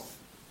pause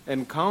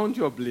and count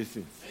your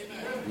blessings.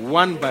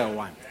 One by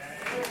one.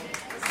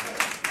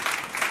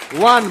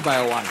 One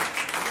by one.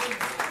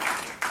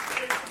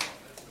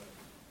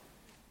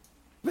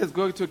 Let's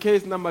go to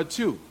case number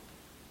 2.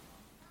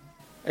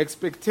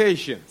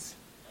 Expectations.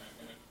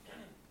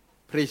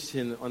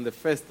 Preaching on the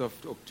 1st of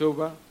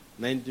October,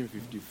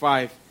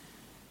 1955.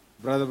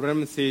 Brother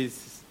Branham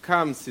says,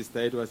 "Come, sister,"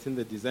 it was in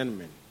the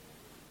discernment.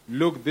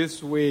 "Look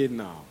this way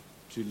now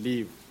to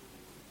live.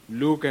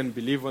 Look and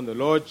believe on the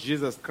Lord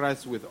Jesus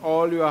Christ with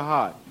all your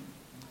heart.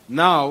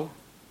 Now,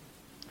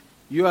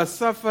 you are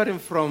suffering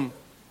from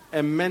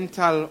a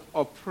mental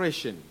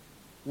oppression,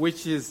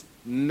 which is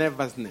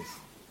nervousness.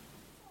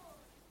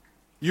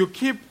 You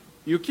keep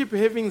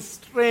having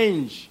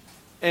strange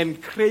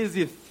and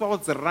crazy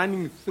thoughts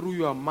running through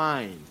your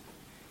mind,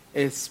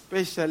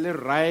 especially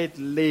right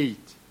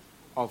late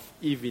of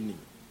evening.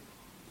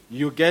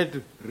 You get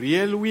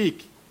real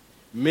weak.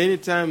 Many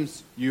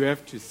times you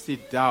have to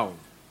sit down.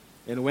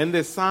 And when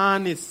the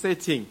sun is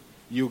setting,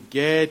 you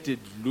get a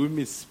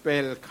gloomy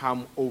spell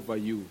come over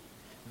you.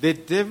 The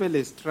devil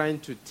is trying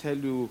to tell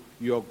you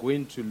you are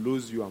going to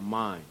lose your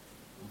mind.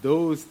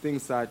 Those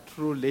things are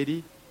true,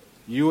 lady.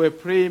 You were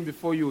praying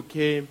before you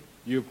came.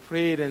 You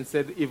prayed and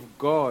said, if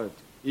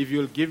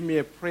you'll give me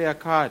a prayer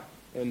card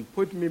and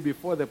put me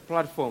before the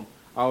platform,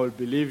 I will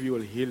believe you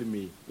will heal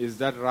me. Is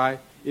that right?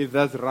 If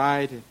that's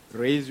right,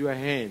 raise your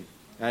hand.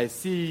 I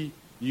see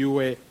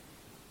where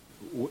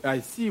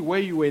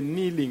you were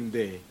kneeling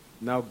there.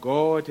 Now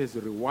God has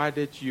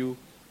rewarded you,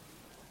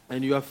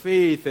 and your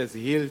faith has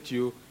healed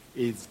you.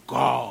 It's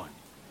gone.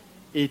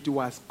 It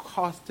was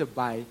caused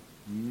by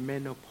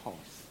menopause.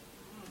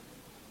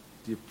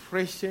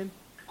 Depression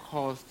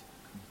caused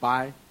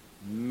by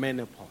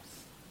menopause.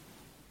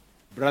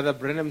 Brother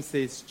Branham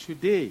says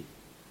today,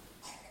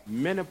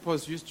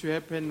 menopause used to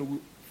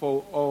happen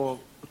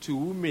to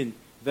women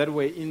that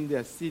were in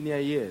their senior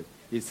years.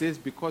 He says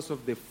because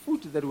of the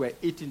food that we're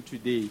eating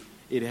today,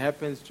 it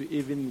happens to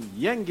even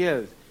young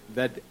girls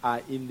that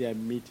are in their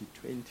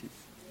mid-20s.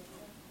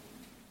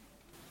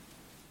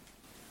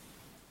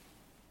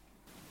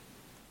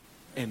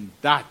 And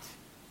that,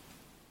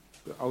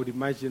 I would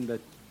imagine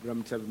that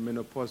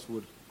menopause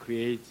would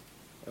create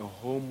a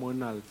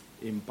hormonal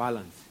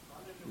imbalance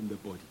in the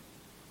body.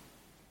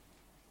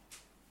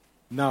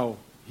 Now,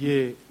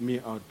 hear me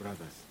out,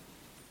 brothers.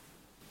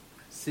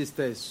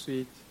 Sister is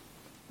sweet,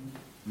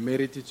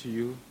 married to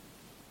you,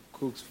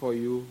 cooks for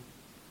you,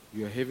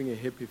 you're having a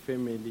happy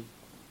family,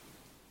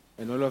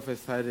 and all of a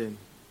sudden,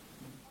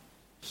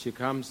 she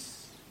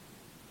comes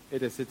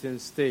at a certain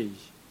stage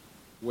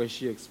where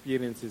she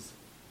experiences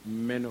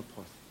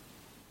menopause.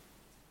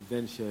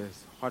 Then she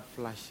has hot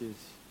flashes,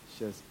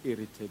 she has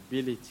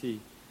irritability,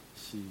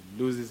 she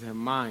loses her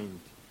mind,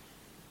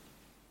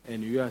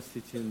 and you are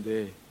sitting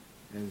there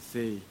and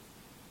say,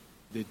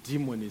 the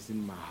demon is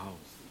in my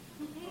house.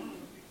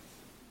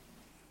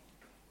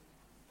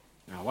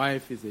 My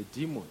wife is a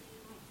demon.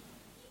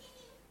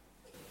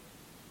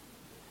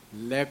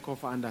 Lack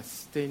of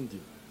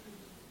understanding.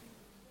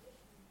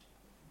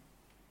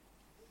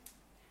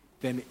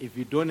 Then if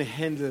you don't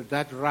handle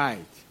that right,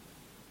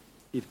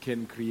 it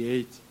can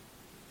create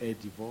a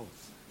divorce.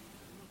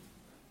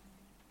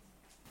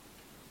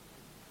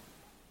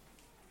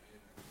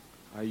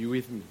 Are you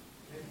with me?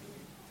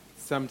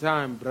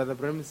 Sometimes Brother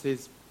Branham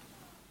says,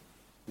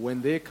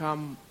 when they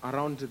come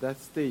around to that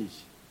stage,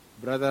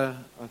 I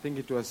think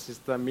it was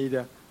Sister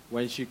Mida,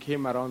 when she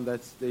came around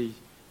that stage,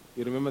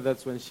 you remember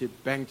that's when she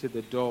banged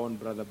the door on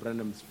Brother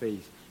Branham's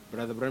face.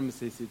 Brother Branham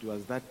says it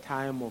was that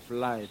time of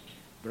life.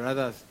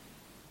 Brothers,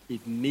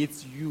 it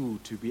needs you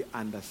to be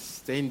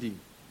understanding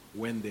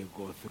when they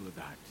go through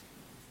that.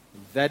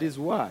 That is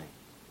why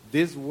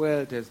this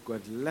world has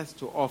got less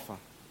to offer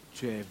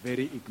to a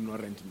very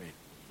ignorant man.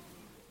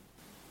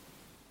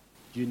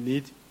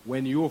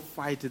 When you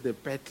fight the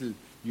battle,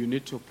 you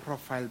need to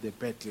profile the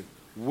battle.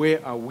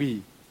 Where are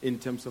we in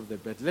terms of the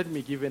battle? Let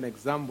me give you an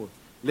example.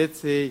 Let's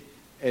say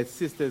a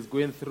sister is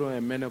going through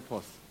a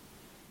menopause.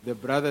 The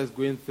brother is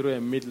going through a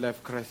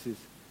midlife crisis.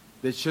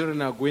 The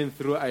children are going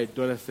through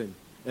adolescence.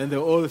 And they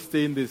all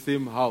stay in the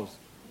same house.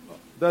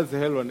 That's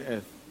hell on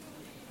earth.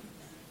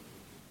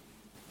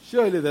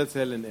 Surely that's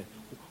hell on earth.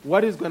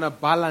 What is going to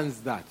balance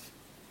that?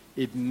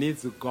 It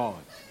needs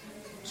God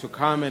to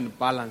come and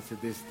balance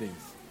these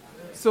things.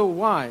 So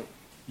why?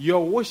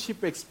 Your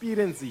worship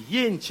experience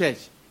here in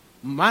church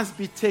must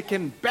be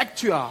taken back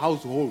to your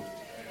household.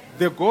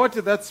 The God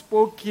that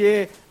spoke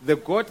here, the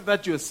God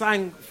that you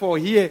sang for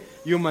here,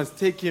 you must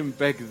take him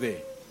back there.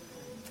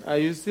 Are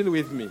you still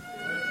with me?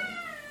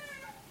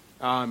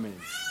 Amen.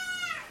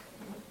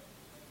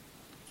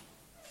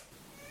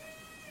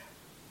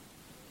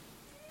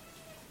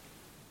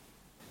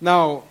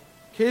 Now,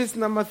 case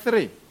number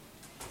 3.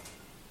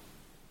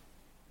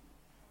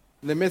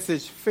 The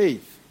message,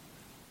 faith.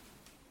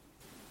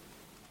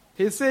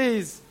 He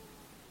says,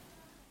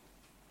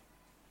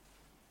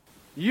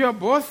 you are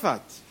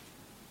bothered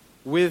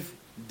with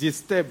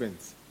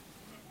disturbance.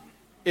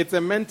 It's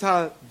a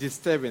mental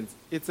disturbance.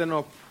 It's an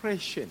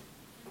oppression.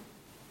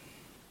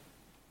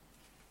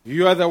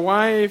 You are the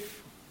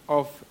wife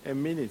of a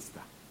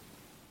minister.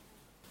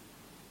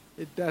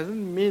 It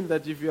doesn't mean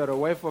that if you are a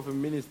wife of a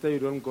minister, you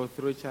don't go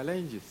through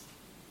challenges.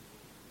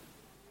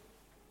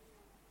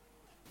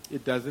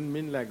 It doesn't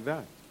mean like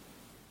that.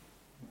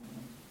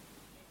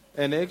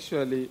 And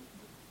actually,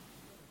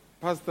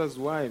 pastors'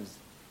 wives,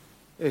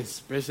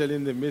 Especially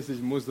in the message,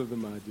 most of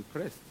them are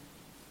depressed.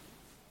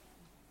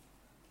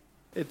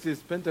 It is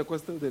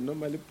Pentecostal, they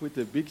normally put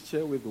a big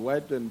chair with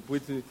white and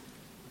put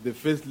the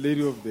first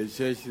lady of the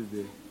church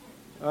there.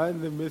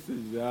 And the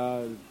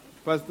message,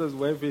 pastor's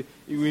wife,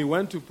 we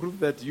want to prove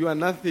that you are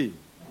nothing.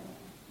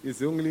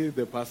 It's only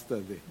the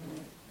pastor there.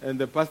 And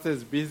the pastor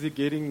is busy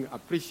getting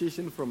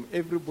appreciation from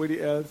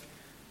everybody else.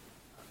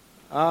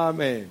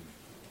 Amen.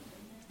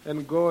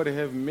 And God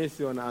have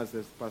mercy on us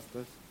as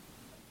pastors.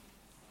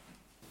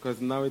 Because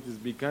now it is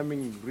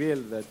becoming real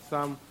that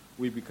some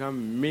will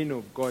become men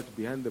of God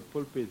behind the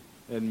pulpit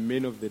and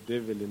men of the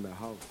devil in the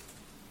house.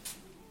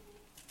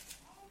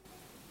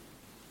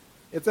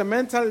 It's a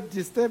mental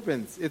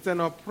disturbance. It's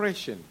an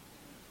oppression.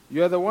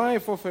 You are the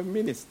wife of a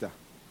minister.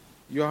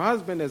 Your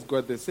husband has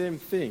got the same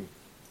thing.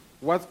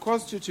 What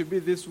caused you to be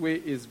this way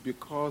is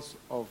because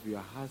of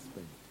your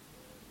husband.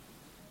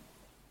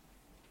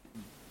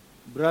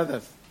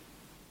 Brothers,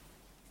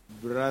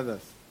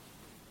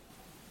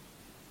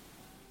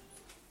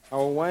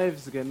 our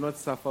wives cannot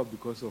suffer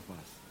because of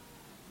us.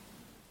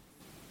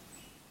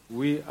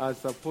 We are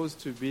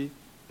supposed to be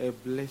a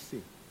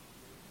blessing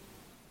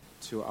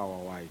to our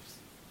wives.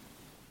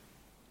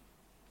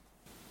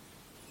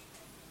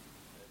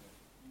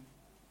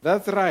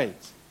 That's right.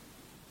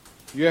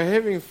 You are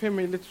having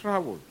family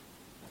trouble.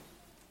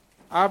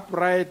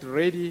 Upright,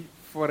 ready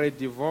for a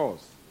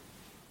divorce.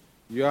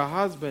 Your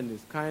husband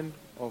is kind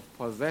of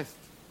possessed.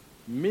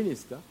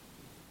 Minister,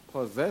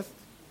 possessed,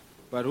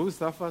 but who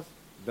suffers?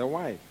 The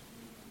wife.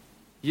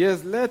 He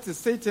has let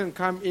Satan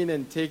come in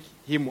and take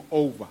him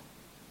over.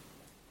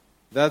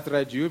 That's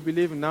right. Do you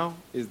believe now?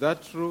 Is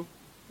that true?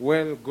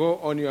 Well, go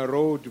on your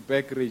road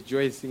back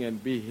rejoicing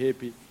and be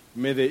happy.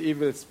 May the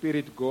evil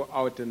spirit go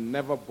out and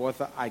never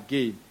bother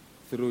again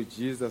through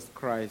Jesus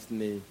Christ's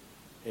name.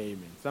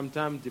 Amen.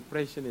 Sometimes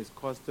depression is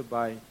caused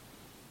by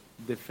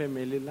the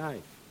family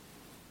life.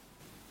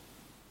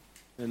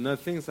 And now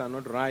things are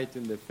not right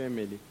in the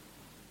family.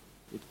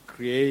 It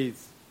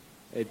creates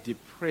a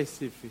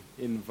depressive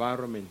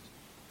environment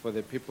for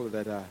the people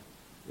that are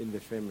in the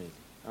family.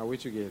 Are we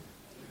together?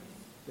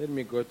 Let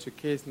me go to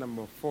case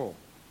number 4.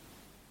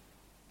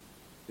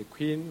 The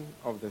Queen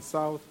of the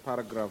South,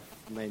 paragraph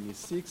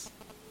 96,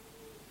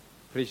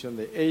 preached on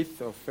the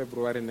 8th of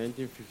February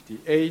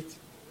 1958,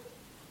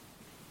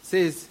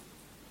 says,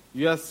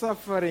 you are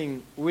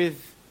suffering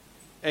with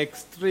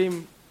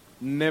extreme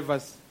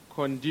nervous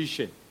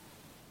condition.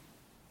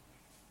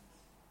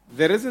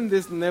 The reason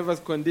this nervous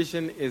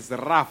condition is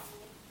rough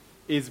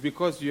is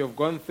because you have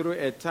gone through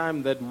a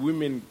time that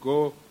women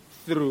go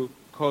through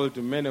called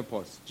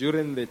menopause.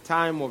 During the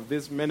time of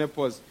this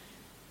menopause,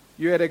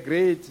 you had a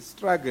great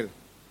struggle,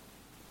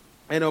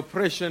 an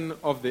oppression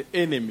of the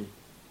enemy.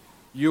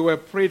 You were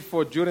prayed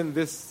for during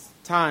this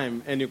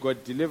time and you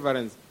got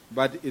deliverance,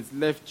 but it's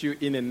left you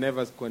in a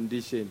nervous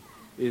condition.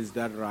 Is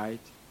that right?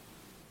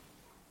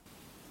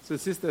 So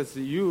sisters,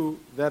 you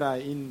that are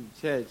in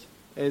church,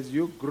 as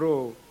you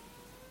grow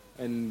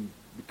and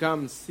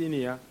become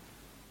senior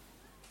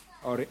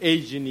or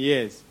age in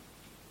years,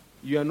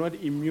 you are not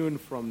immune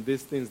from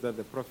these things that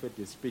the prophet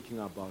is speaking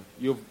about.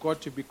 You've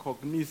got to be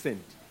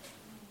cognizant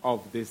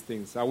of these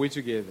things. Are we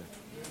together?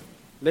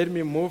 Let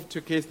me move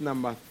to case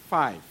number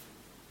 5.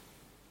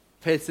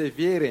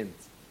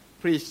 Perseverance,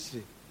 preached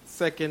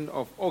 2nd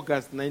of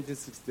August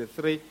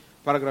 1963,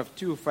 paragraph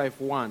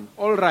 251.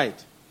 All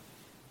right.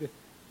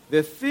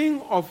 The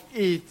thing of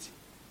it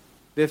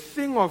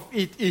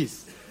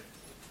is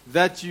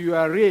that you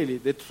are really,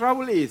 the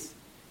trouble is,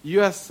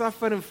 you are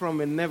suffering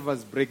from a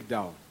nervous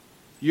breakdown.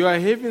 You are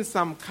having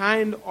some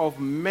kind of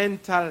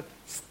mental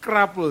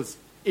scrabbles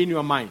in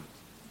your mind.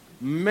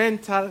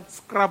 Mental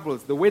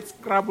scrabbles. The word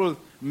scrabble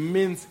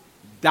means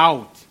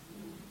doubt.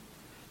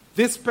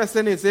 This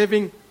person is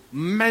having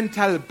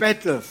mental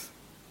battles.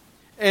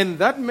 And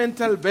that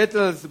mental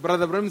battles,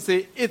 Brother Bram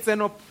say, it's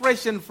an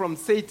oppression from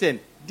Satan.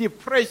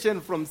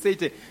 Depression from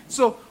Satan.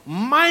 So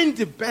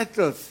mind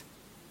battles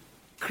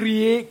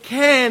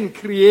can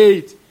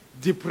create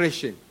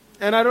depression.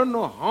 And I don't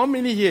know how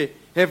many here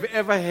have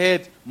ever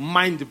had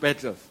mind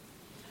battles.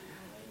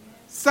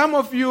 Some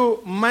of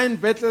you, mind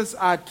battles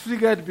are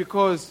triggered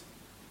because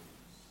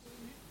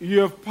you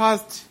have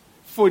passed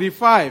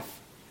 45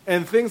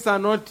 and things are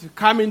not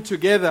coming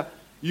together.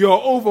 You're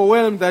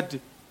overwhelmed that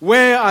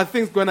where are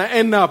things going to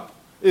end up?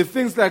 If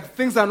things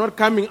are not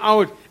coming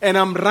out and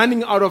I'm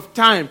running out of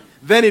time,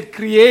 then it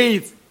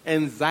creates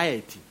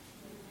anxiety.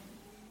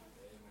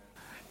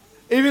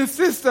 Even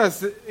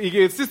sisters,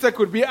 a sister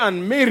could be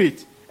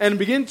unmarried and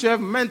begin to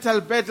have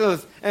mental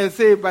battles and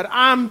say, but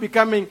I'm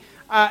becoming,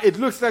 it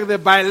looks like the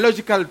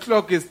biological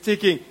clock is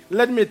ticking.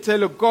 Let me tell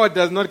you, God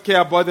does not care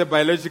about the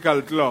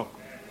biological clock.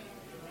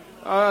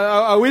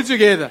 Are we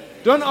together?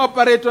 Don't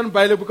operate on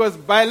biology, because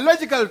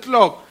biological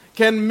clock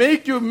can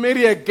make you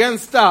marry a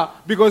gangster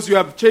because you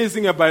are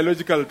chasing a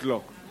biological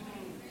clock.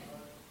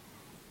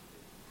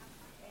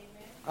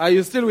 Are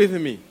you still with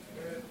me?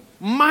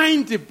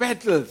 Mind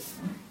battles.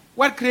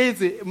 What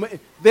creates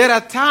it? There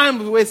are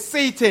times where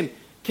Satan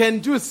can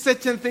do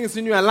certain things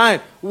in your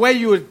life where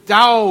you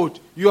doubt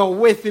your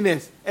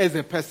worthiness as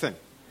a person.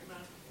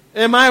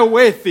 Am I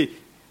worthy?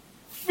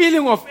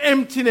 Feeling of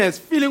emptiness,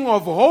 feeling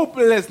of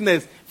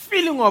hopelessness,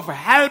 feeling of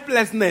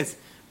helplessness.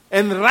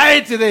 And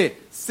right there,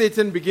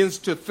 Satan begins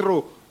to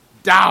throw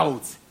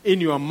doubts in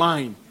your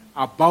mind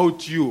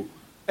about you.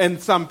 And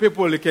some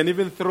people can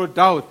even throw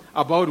doubt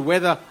about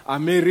whether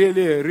I'm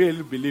really a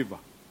real believer.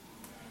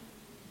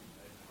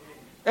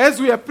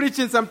 As we are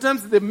preaching,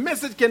 sometimes the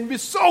message can be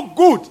so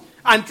good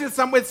until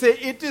somebody say,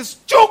 it is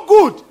too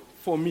good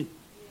for me.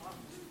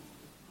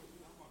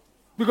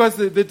 Because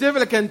the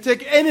devil can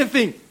take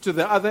anything to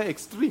the other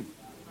extreme.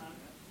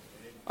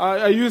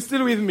 Are you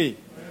still with me?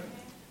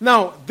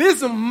 Now,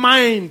 these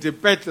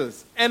mind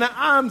battles, and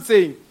I'm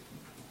saying,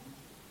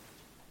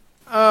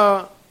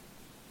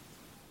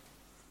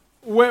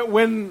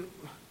 when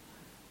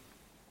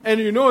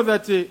you know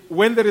that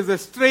when there is a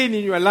strain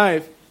in your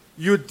life,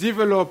 you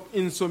develop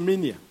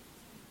insomnia,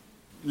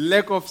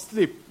 lack of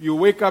sleep. You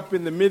wake up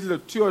in the middle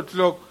of 2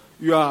 o'clock,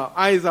 your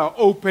eyes are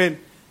open,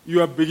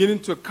 you are beginning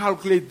to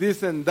calculate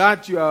this and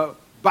that, you are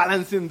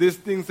balancing these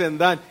things and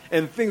that,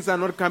 and things are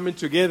not coming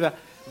together.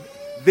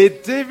 The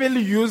devil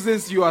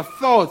uses your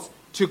thoughts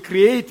to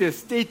create a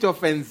state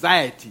of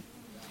anxiety.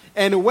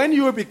 And when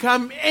you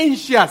become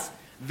anxious,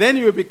 then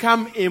you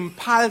become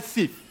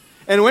impulsive.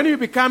 And when you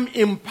become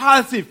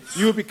impulsive,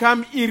 you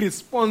become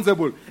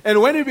irresponsible.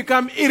 And when you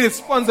become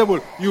irresponsible,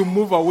 you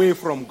move away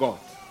from God.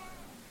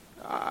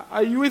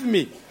 Are you with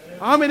me?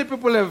 How many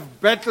people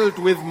have battled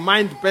with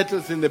mind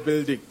battles in the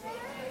building?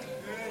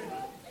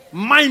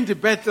 Mind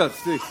battles.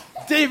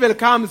 Devil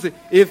comes,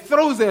 he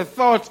throws a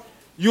thought,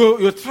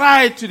 you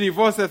try to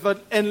divorce a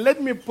thought. And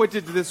let me put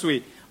it this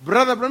way.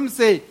 Brother Branham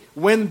say,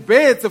 when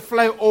birds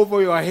fly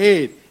over your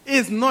head,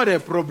 it's not a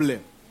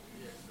problem.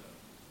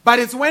 But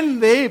it's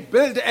when they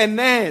build a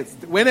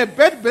nest. When a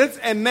bird builds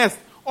a nest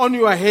on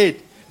your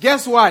head,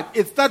 guess what?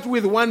 It starts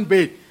with one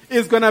bird.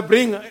 It's going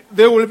to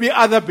there will be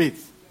other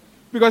birds.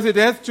 Because it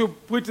has to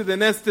put the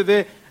nest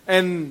there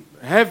and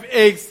have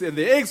eggs, and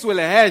the eggs will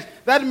hatch.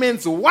 That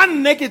means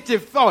one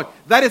negative thought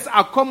that is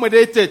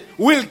accommodated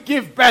will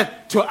give birth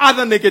to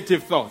other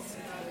negative thoughts.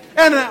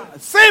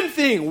 And same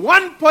thing,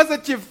 one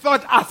positive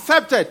thought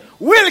accepted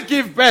will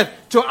give birth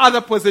to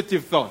other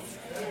positive thoughts.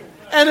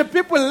 And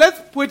people,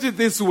 let's put it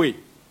this way.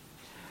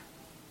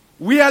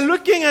 We are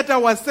looking at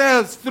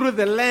ourselves through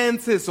the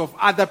lenses of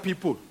other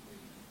people.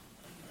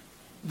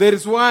 That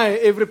is why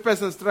every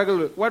person struggles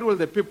with what will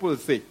the people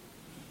say.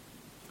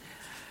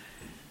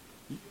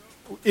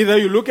 Either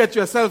you look at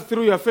yourself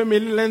through your family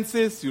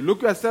lenses, you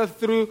look at yourself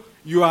through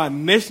your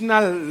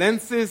national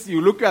lenses,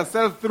 you look at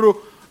yourself through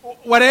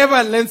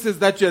whatever lenses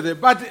that you're there.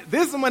 But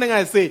this morning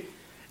I say,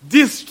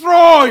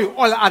 destroy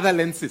all other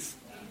lenses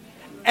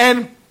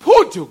and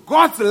put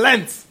God's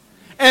lens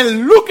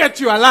and look at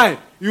your life.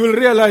 You will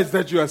realize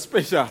that you are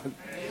special.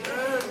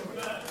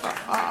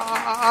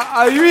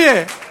 Are you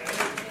here?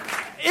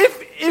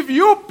 If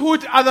you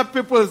put other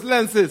people's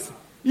lenses,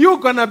 you're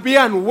going to be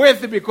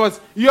unworthy because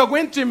you're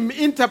going to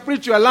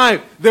interpret your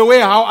life the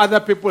way how other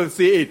people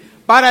see it.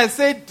 But I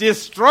say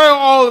destroy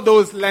all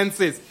those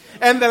lenses.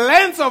 And the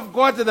lens of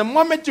God, the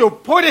moment you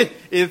put it,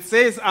 it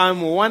says,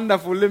 I'm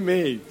wonderfully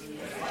made.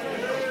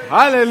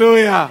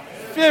 Hallelujah.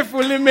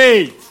 Fearfully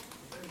made.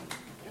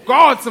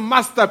 God's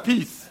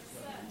masterpiece.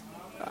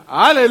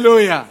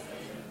 Hallelujah.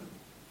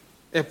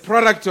 A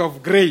product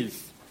of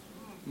grace.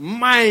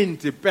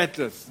 Mind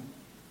battles.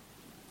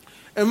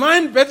 A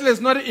mind battle is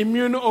not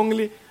immune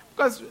only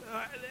because,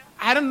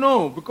 I don't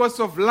know, because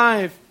of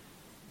life,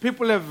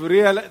 people have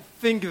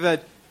think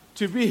that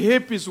to be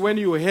happy is when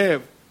you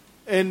have,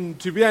 and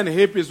to be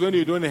unhappy is when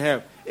you don't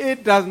have.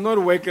 It does not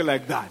work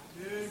like that.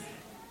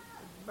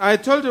 I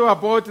told you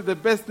about the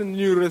best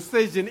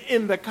neurosurgeon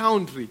in the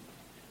country,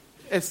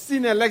 a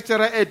senior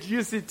lecturer at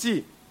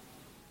UCT,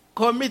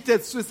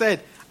 committed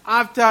suicide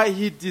after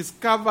he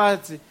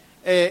discovered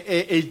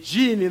a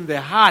gene in the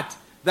heart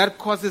that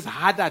causes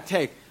heart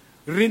attack.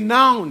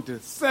 Renowned,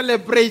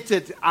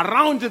 celebrated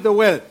around the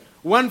world.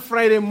 One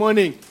Friday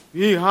morning,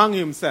 he hung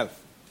himself.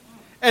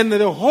 And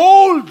the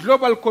whole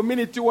global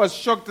community was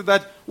shocked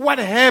that what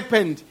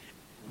happened.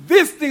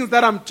 These things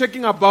that I'm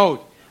talking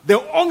about,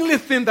 the only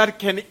thing that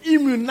can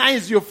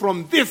immunize you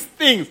from these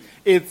things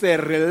is a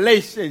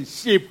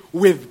relationship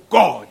with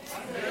God.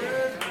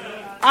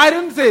 I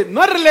didn't say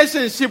not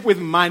relationship with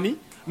money,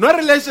 not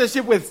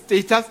relationship with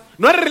status,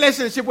 not a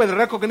relationship with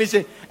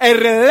recognition. A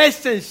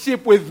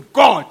relationship with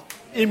God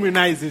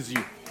immunizes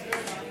you.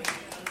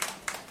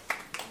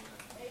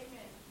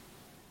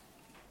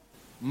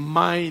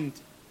 Mind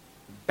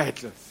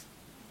battles.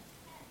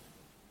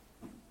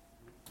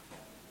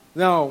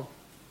 Now,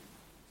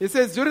 it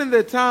says during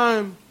the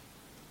time,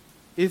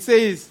 it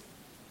says,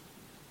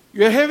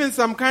 you're having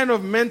some kind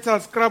of mental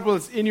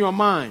scrabbles in your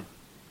mind.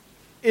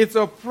 It's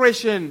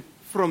oppression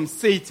from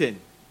Satan.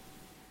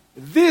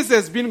 This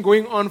has been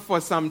going on for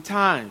some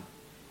time.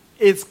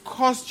 It's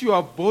caused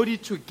your body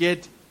to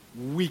get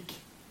weak.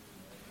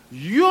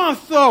 Your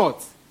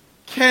thoughts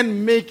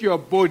can make your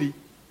body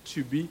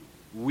to be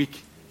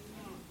weak.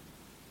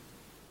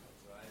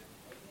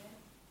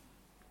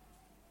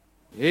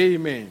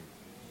 Amen.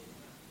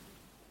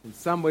 And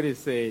somebody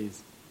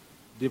says,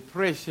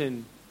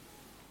 depression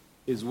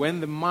is when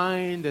the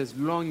mind has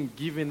long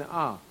given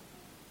up,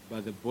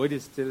 but the body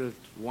still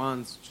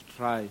wants to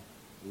try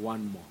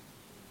one more.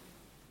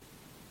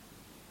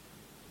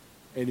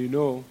 And you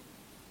know,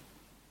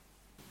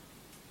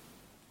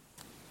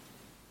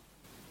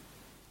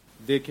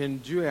 they can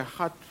do a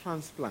heart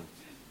transplant,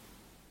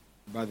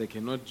 but they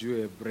cannot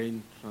do a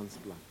brain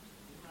transplant.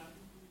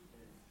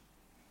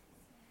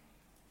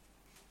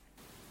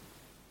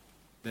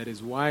 That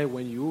is why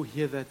when you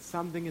hear that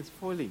something is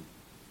falling,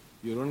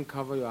 you don't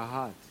cover your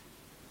heart,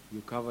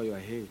 you cover your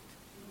head.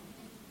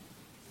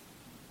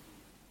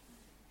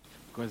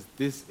 Because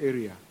this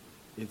area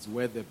is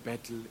where the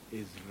battle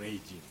is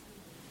raging.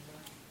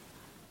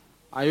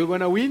 Are you going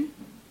to win?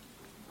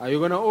 Are you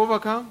going to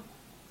overcome?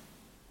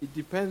 It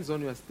depends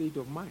on your state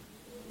of mind.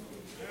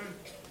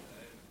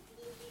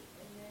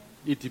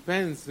 It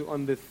depends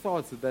on the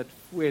thoughts that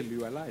fuel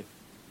your life.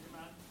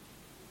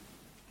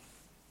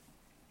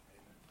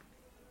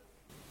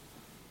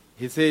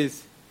 He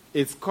says,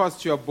 it's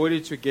caused your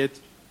body to get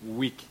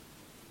weak.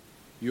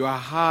 Your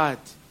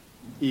heart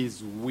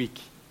is weak.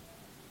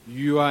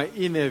 You are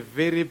in a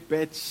very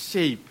bad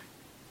shape.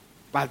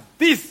 But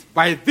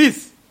by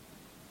this,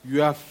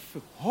 your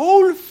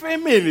whole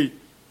family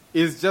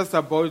is just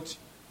about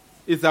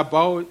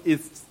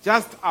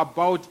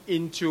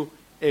into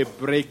a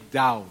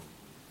breakdown.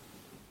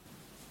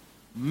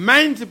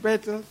 Mind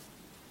battles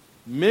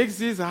makes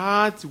his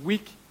heart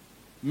weak,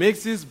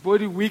 makes his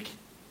body weak,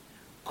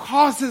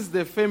 causes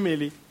the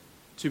family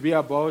to be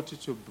about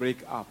to break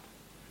up.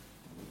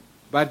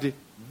 But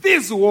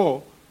this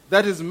war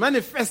that is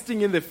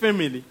manifesting in the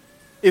family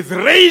is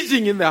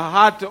raging in the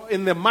heart,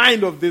 in the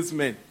mind of this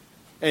man.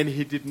 And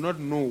he did not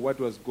know what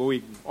was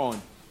going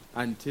on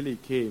until he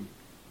came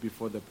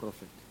before the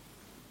prophet.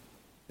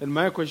 And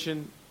my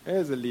question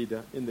as a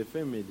leader in the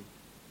family,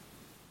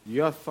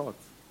 your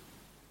thoughts,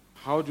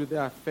 how do they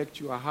affect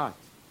your heart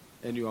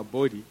and your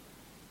body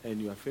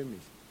and your family?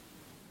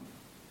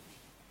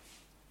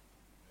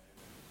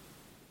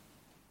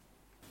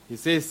 He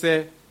says,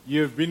 sir,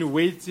 you've been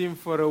waiting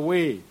for a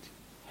wait,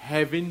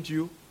 haven't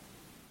you?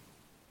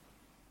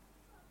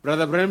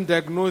 Brother Branham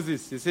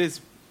diagnosis, he says,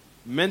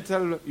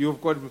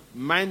 you've got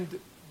mind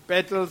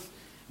battles,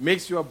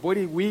 makes your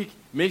body weak,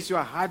 makes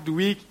your heart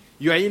weak,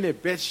 you are in a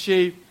bad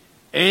shape,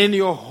 and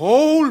your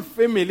whole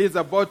family is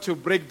about to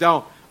break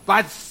down.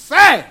 But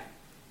sir,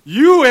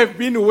 you have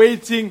been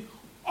waiting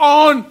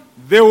on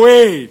the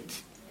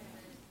wait.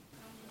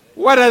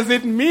 What does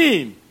it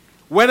mean?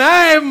 When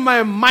I have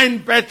my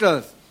mind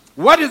battles,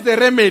 what is the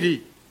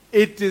remedy?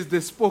 It is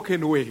the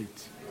spoken word.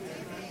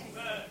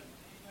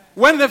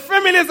 When the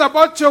family is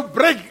about to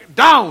break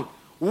down,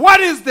 what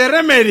is the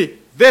remedy?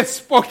 The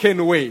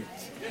spoken word.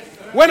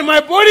 When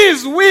my body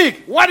is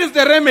weak, what is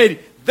the remedy?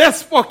 The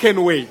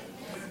spoken word.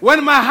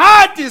 When my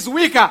heart is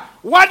weaker,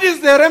 what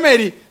is the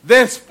remedy?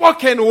 The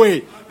spoken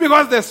word.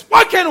 Because the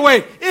spoken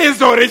word is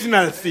the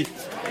original seed.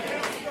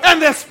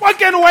 And the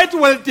spoken word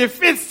will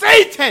defeat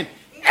Satan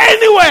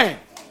anywhere,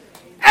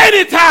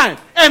 anytime,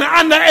 and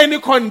under any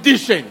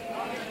condition.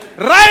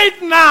 Right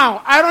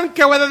now, I don't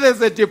care whether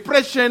there's a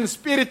depression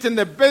spirit in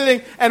the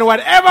building and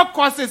whatever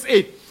causes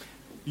it.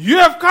 You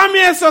have come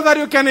here so that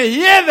you can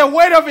hear the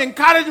word of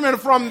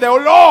encouragement from the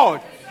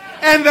Lord.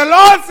 And the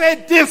Lord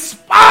said,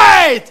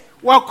 despite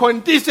what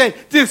condition,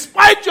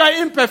 despite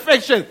your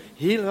imperfection,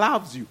 He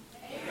loves you.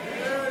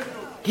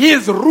 He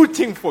is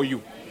rooting for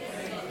you.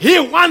 He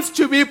wants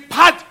to be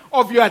part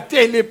of your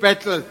daily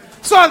battle.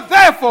 So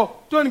therefore,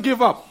 don't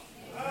give up.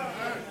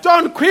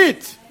 Don't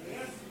quit.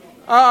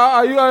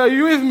 Are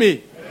you with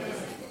me?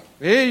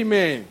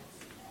 Amen.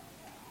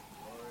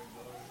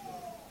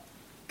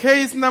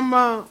 Case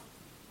number,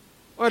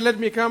 or let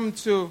me come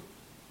to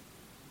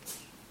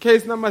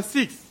case number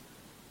 6.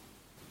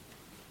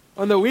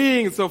 On the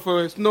wings of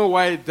a snow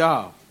white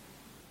dove.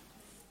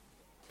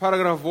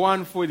 Paragraph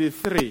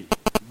 143.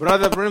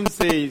 Brother Branham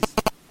says,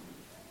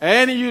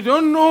 and you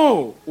don't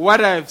know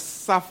what I've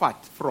suffered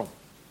from.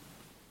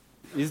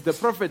 Is the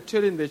prophet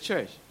telling the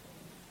church?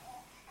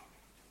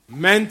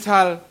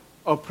 Mental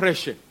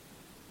oppression.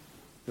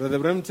 Brother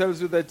Branham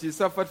tells you that he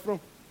suffered from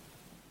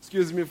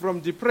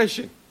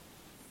depression.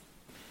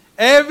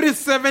 Every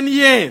 7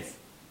 years,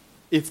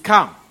 it's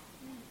come.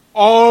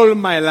 All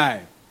my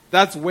life.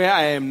 That's where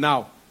I am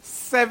now.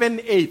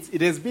 7, 8.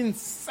 It has been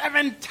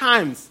 7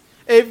 times.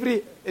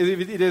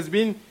 It has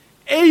been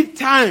 8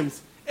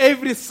 times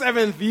every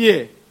 7th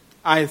year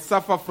I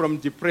suffer from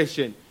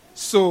depression.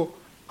 So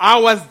I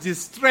was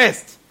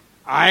distressed.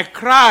 I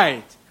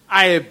cried.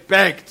 I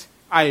begged.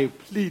 I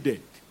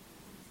pleaded.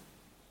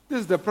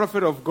 This is the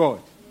prophet of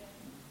God,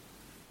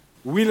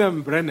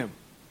 William Branham,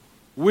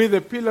 with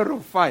a pillar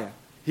of fire.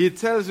 He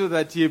tells you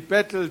that he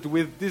battled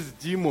with this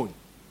demon.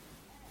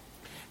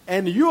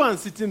 And you are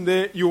sitting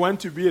there, you want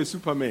to be a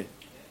Superman.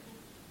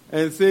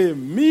 And say,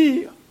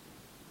 me?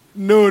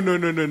 No.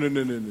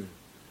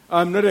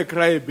 I'm not a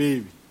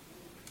crybaby.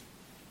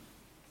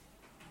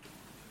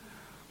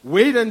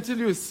 Wait until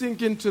you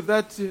sink into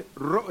that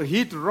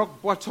hit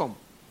rock bottom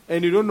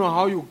and you don't know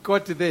how you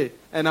got there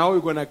and how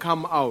you're going to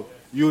come out.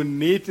 You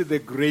need the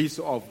grace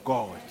of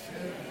God.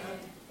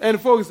 And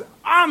folks,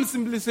 I'm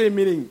simply saying,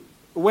 meaning,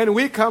 when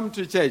we come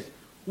to church,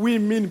 we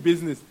mean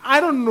business. I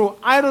don't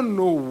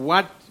know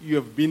what you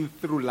have been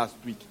through last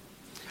week.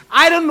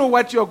 I don't know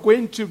what you're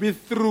going to be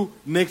through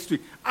next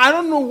week. I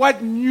don't know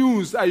what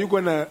news are you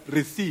going to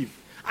receive.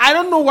 I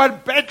don't know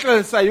what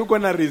battles are you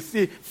going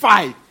to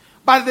fight.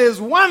 But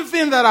there's one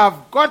thing that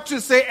I've got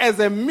to say as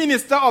a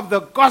minister of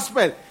the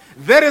gospel.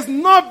 There is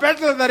no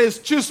battle that is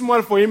too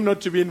small for him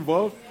not to be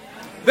involved.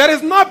 There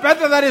is no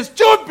battle that is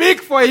too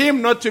big for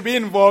him not to be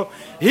involved.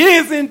 He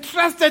is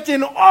interested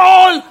in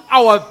all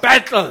our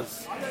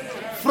battles.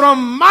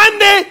 From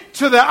Monday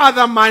to the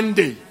other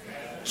Monday.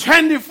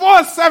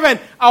 24/7,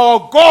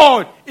 our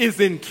God is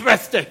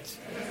interested.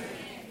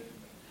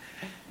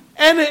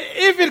 And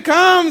if it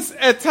comes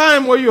a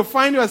time where you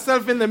find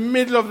yourself in the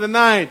middle of the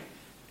night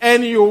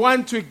and you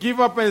want to give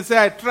up and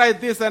say, I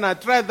tried this and I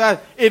tried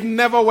that, it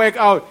never worked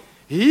out.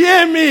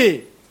 Hear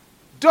me.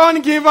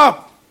 Don't give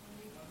up.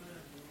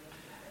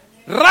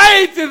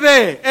 Right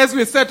there, as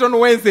we said on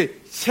Wednesday,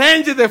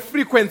 change the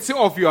frequency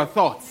of your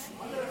thoughts.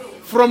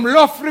 From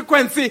low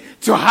frequency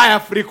to higher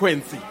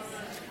frequency.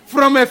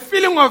 From a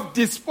feeling of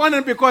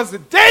despondence, because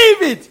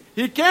David,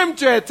 he came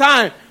to a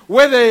time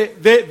where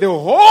the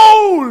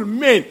whole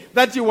men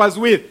that he was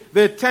with,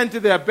 they turned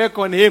their back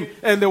on him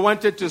and they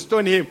wanted to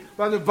stone him.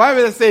 But the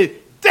Bible says,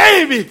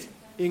 David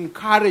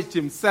encouraged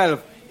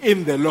himself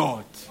in the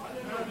Lord.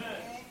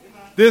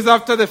 This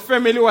after the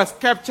family was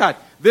captured.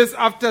 This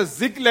after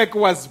Ziklag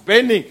was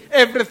burning.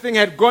 Everything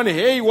had gone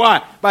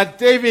haywire. But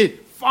David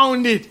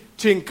found it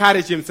to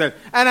encourage himself.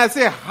 And I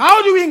say,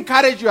 how do you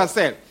encourage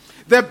yourself?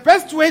 The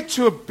best way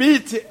to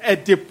beat a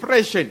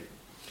depression,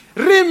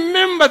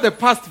 remember the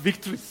past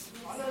victories.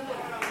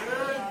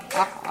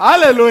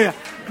 Hallelujah.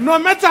 No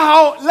matter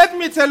how, let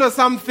me tell you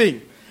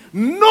something.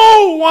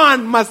 No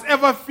one must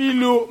ever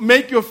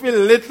make you feel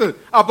little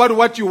about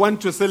what you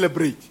want to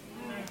celebrate.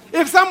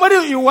 If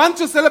you want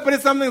to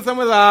celebrate something,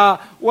 someone says,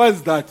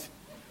 what's that?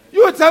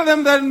 You tell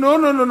them that,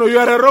 no, you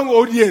are a wrong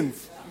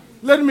audience.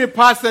 Let me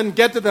pass and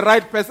get to the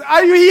right person.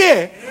 Are you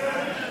here?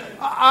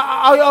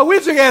 Are we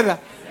together?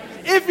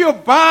 If you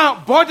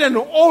bought an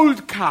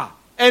old car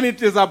and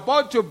it is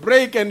about to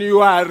break and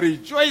you are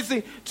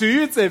rejoicing, to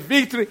you it's a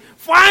victory,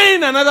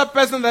 find another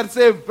person that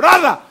says,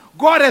 brother,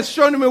 God has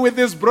shown me with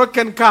this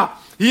broken car.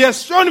 He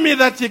has shown me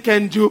that he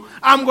can do.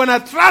 I'm going to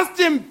trust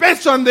him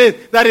based on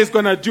this, that he's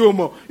going to do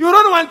more. You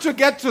don't want to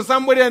get to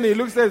somebody and he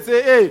looks and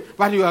say, hey,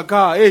 but your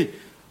car, hey,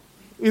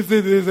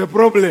 is a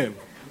problem.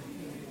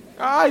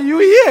 Are you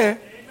here?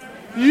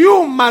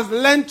 You must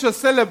learn to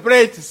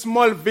celebrate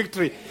small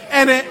victory.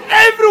 And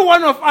every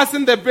one of us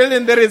in the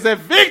building, there is a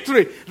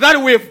victory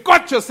that we've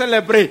got to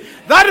celebrate.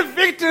 That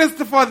victory is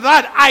for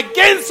that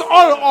against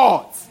all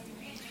odds.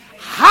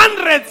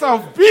 Hundreds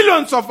of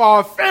billions of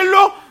our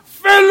fellow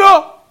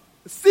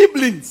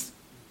siblings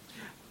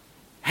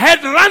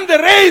had run the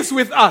race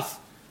with us,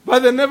 but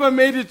they never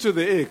made it to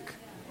the egg.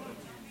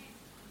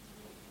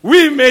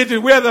 We made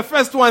it. We are the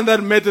first one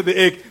that made the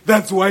egg.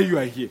 That's why you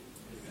are here.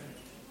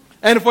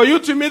 And for you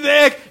to meet the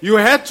egg, you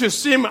had to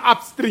swim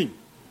upstream.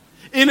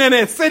 In an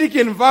acidic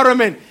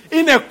environment,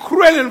 in a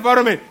cruel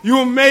environment,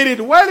 you made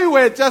it while you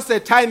were just a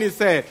tiny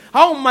cell.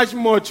 How much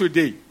more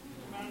today?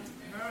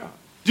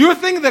 Do you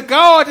think the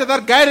God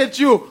that guided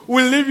you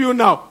will leave you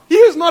now? He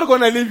is not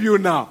going to leave you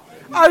now.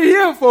 Are you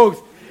here, folks?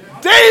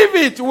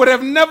 David would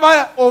have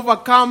never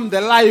overcome the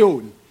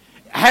lion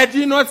had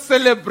he not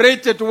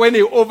celebrated when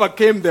he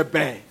overcame the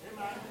bear.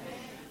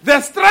 The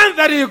strength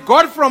that he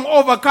got from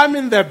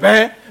overcoming the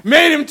bear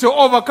made him to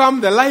overcome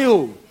the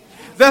lion.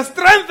 The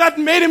strength that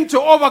made him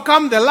to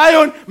overcome the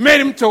lion made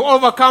him to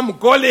overcome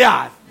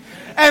Goliath.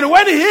 And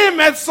when he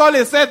met Saul,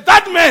 he said,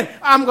 that man,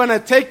 I'm going to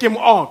take him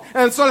on.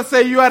 And Saul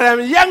said, you are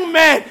a young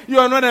man, you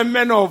are not a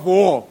man of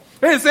war.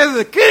 He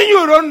says, king,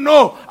 you don't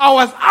know, I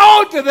was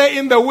out there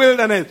in the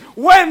wilderness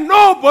when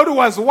nobody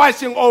was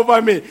watching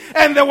over me.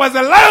 And there was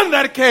a lion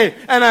that came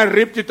and I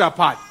ripped it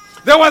apart.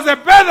 There was a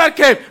bear that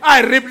came,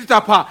 I ripped it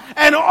apart.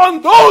 And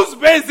on those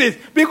bases,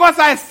 because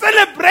I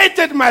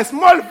celebrated my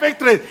small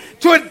victories,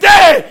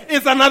 today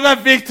is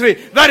another victory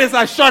that is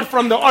assured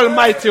from the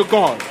Almighty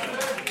God.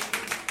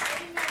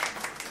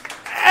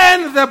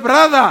 And the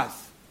brothers,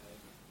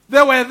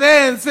 they were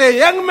there and say,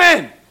 young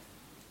man,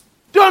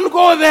 don't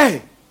go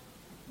there.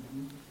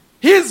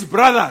 His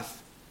brothers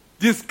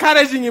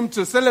discouraging him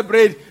to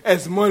celebrate a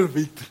small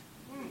victory.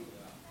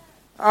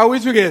 Are we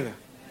together?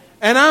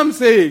 And I'm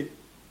saying,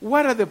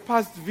 what are the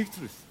past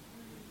victories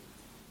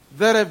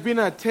that have been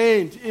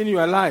attained in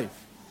your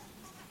life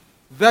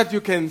that you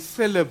can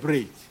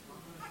celebrate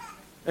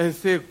and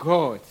say,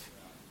 God,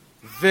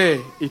 there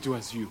it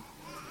was you.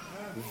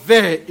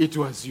 There it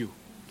was you.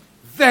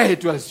 There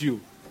it was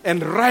you.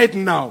 And right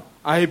now,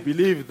 I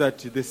believe that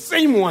the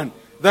same one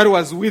that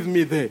was with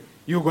me there,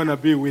 you're going to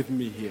be with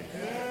me here.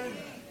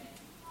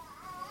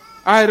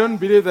 I don't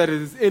believe that there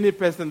is any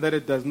person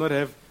that does not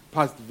have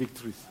past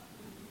victories.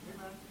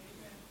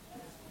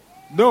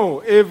 No,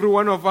 every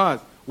one of us,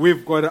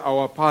 we've got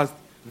our past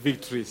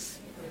victories.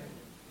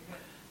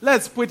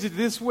 Let's put it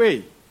this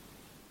way.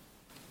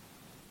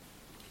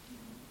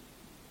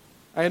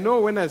 I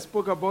know when I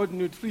spoke about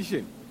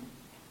nutrition,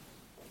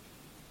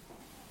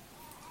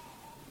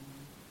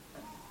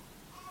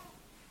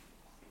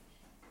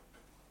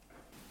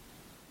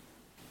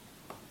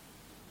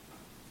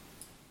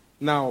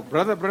 now,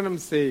 Brother Branham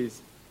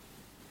says,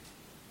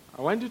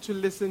 I want you to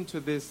listen to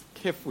this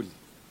carefully.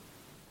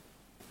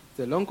 It's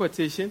a long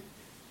quotation,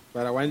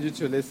 but I want you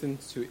to listen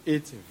to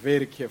it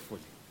very carefully.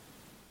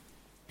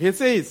 He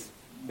says,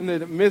 in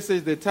the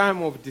message, The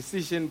Time of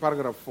Decision,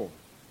 paragraph 4,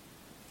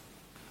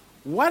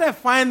 what a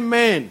fine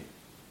man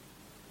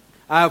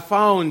I have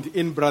found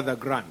in Brother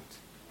Grant.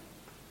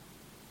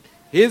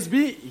 He's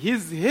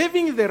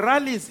having the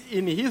rallies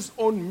in his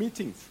own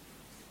meetings.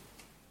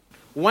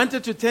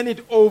 Wanted to turn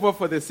it over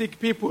for the sick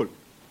people,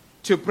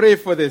 to pray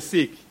for the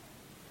sick.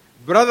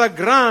 Brother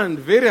Grant,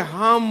 very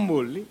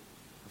humbly,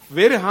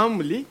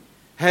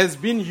 has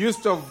been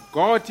used of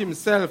God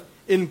himself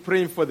in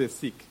praying for the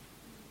sick.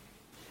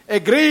 A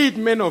great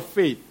man of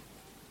faith.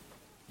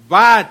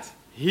 But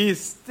he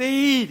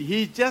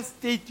just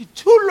stayed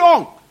too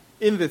long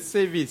in the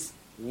service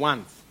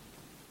once.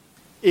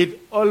 It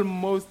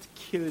almost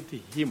killed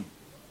him.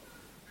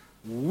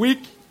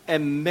 Weak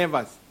and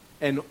nervous,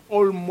 and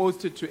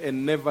almost to a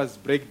nervous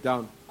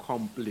breakdown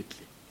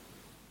completely.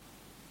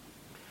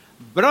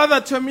 Brother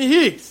Tommy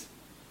Hicks,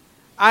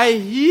 I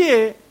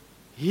hear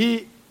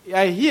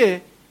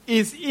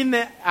is in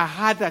a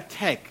heart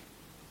attack,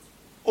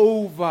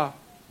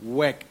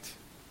 overworked.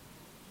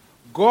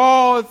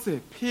 God's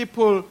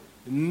people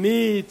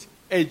need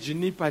a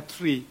juniper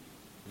tree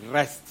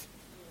rest.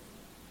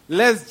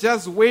 Let's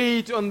just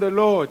wait on the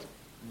Lord.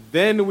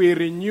 Then we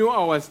renew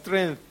our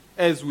strength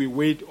as we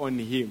wait on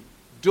him.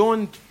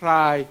 Don't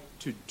try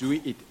to do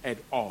it at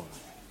all.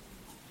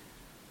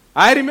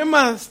 I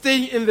remember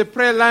staying in the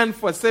prayer line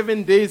for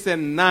 7 days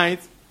and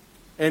nights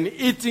and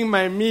eating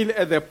my meal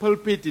at the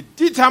pulpit,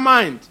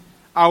 determined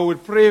I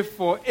would pray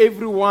for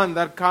everyone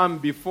that came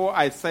before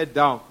I sat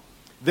down.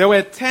 There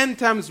were 10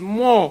 times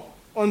more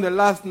on the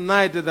last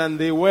night than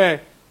they were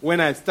when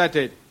I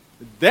started.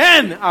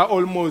 Then I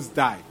almost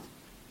died.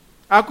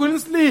 I couldn't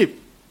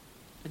sleep.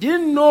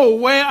 Didn't know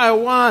where I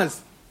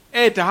was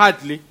at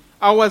Hartley.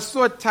 I was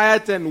so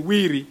tired and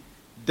weary.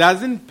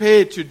 Doesn't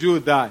pay to do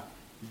that.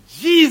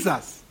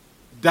 Jesus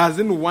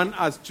doesn't want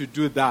us to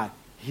do that.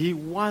 He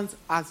wants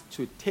us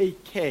to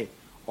take care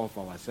of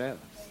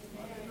ourselves.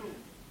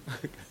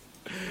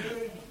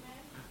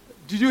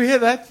 Did you hear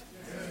that?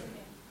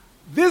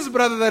 This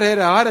brother that had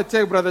a heart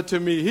attack, Brother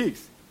Tommy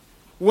Hicks,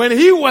 when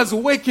he was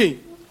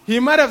waking, he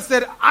might have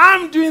said,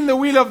 I'm doing the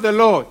will of the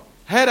Lord.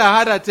 Had a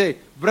heart attack.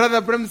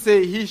 Brother Bram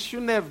said he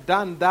shouldn't have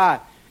done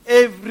that.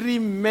 Every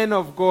man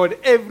of God,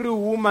 every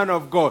woman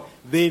of God,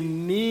 they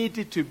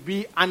need to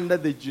be under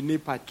the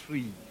juniper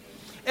tree.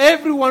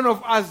 Every one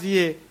of us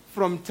here,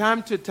 from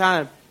time to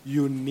time,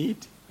 you need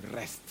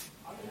rest.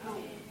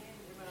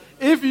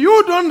 If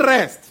you don't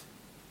rest,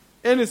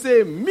 and you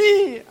say,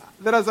 me,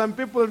 there are some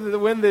people,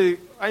 when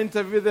I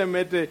interview them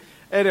at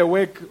a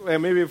work,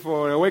 maybe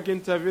for a work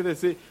interview, they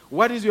say,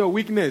 what is your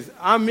weakness?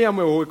 I'm a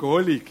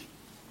workaholic.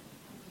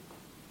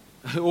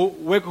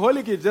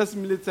 Workaholic, it just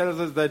merely tells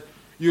us that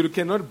you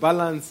cannot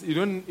balance, you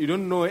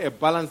don't know a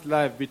balanced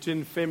life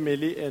between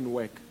family and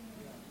work.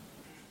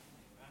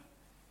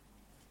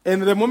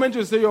 And the moment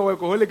you say you're a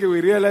workaholic,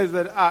 we realize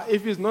that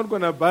if he's not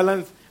going to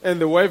balance and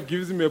the wife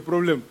gives him a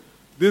problem,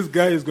 this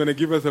guy is going to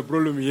give us a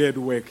problem here at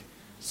work.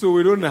 So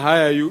we don't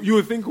hire you.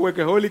 You think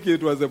workaholic,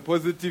 it was a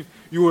positive,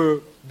 you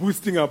were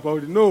boosting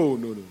about it. No.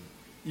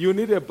 You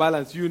need a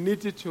balance. You need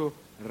to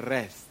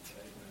rest.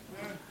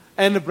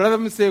 And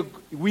Brother said,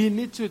 we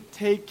need to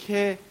take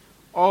care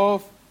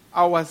of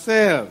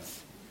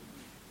ourselves.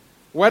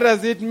 What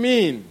does it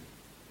mean?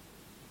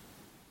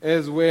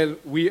 As well,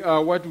 we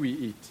are what we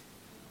eat.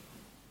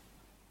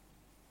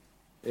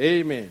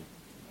 Amen.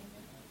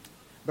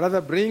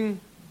 Brother, bring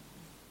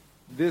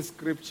this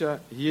scripture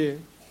here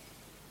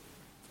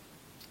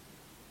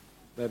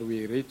that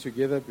we read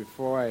together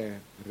before I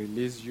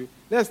release you.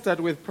 Let's start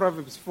with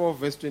Proverbs 4,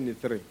 verse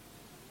 23.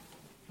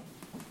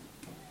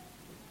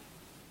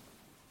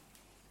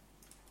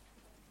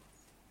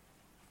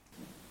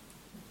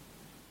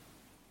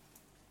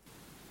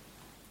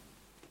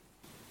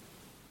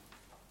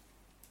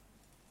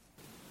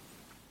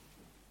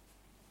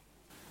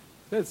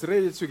 Let's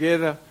read it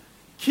together.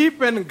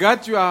 Keep and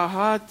guard your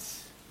heart.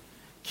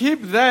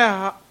 Keep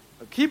thy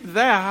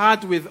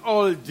heart with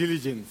all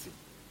diligence.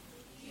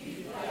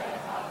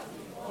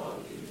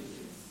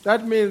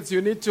 That means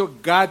you need to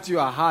guard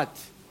your heart.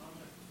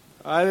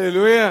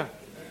 Hallelujah.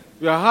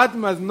 Your heart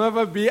must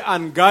never be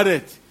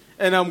unguarded.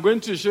 And I'm going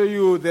to show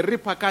you the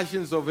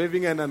repercussions of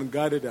having an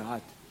unguarded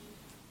heart.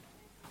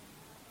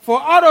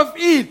 For out of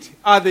it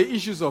are the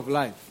issues of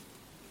life.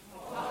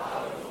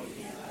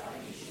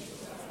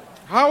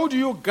 How do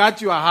you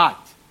guard your heart?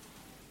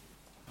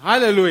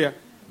 Hallelujah.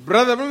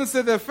 Brother Branham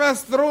said the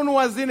first throne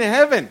was in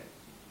heaven,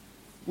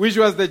 which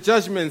was the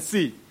judgment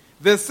seat.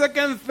 The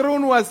second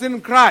throne was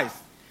in Christ.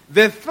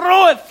 The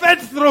third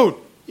throne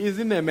is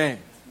in a man.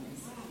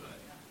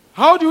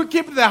 How do you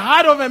keep the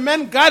heart of a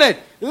man guarded?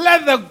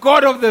 Let the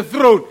God of the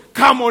throne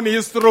come on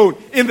his throne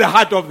in the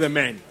heart of the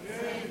man.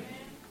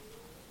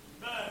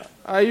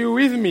 Are you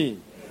with me?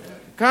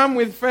 Come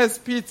with 1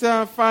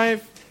 Peter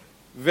 5,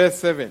 verse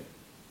 7.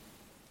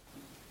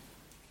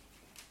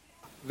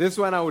 This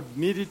one I would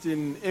need it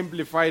in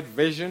amplified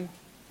version.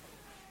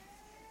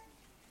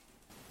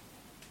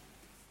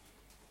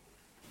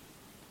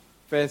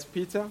 First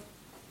Peter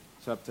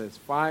chapters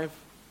 5,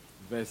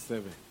 verse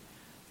 7.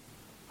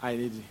 I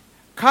need it.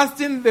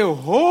 Casting the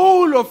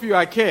whole of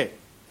your care.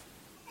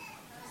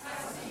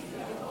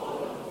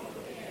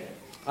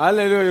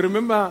 Hallelujah.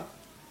 Remember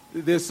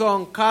the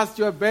song, Cast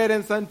Your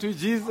Burdens unto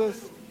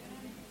Jesus?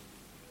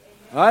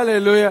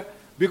 Hallelujah.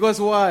 Because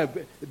why?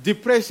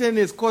 Depression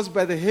is caused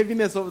by the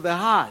heaviness of the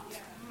heart.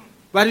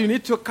 But you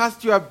need to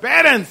cast your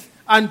burdens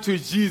unto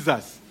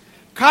Jesus.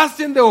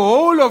 Casting the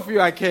whole of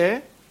your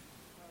care.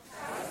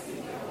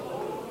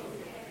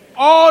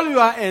 All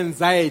your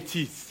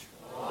anxieties.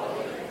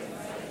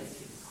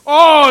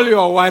 All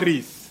your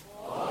worries.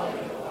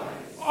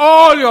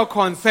 All your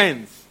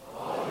concerns.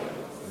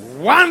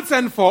 Once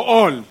and for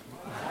all.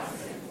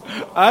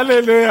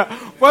 Hallelujah.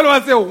 Paul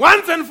was saying,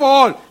 once and for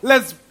all,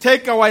 let's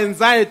take our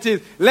anxieties,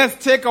 let's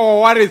take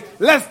our worries,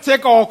 let's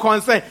take our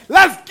concern,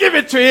 let's give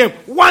it to him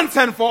once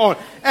and for all.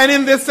 And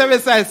in this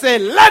service I say,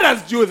 let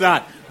us do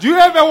that. Do you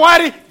have a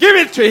worry? Give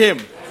it to him.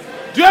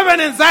 Do you have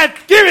an anxiety?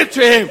 Give it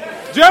to him.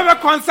 Do you have a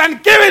concern?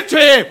 Give it to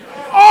him.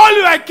 All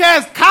your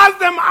cares, cast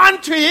them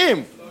unto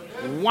him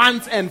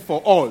once and for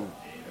all.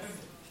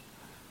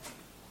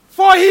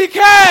 For he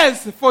cares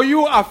for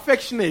you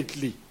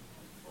affectionately.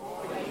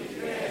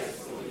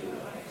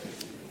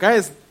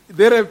 Guys,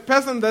 there is a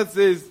person that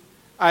says,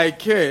 I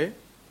care,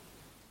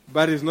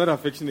 but is not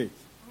affectionate.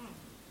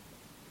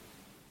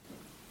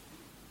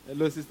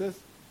 Hello, sisters?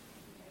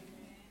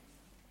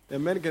 A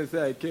man can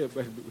say, I care,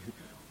 but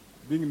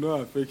being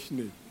not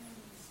affectionate.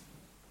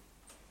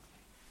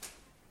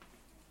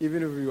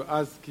 Even if you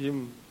ask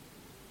him,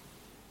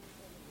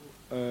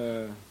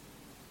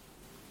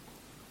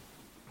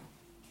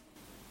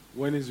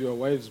 when is your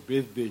wife's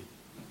birthday?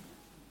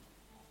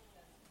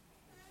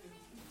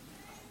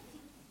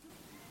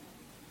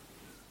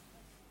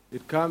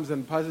 It comes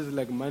and passes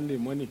like Monday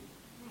morning.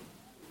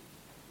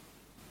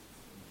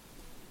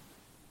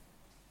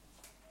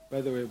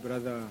 By the way,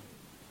 Brother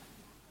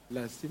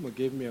Lasimo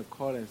gave me a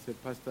call and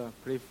said, Pastor,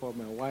 pray for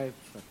my wife.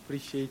 I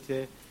appreciate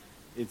her.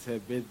 It's her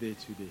birthday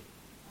today.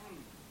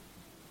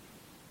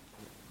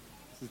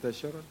 Sister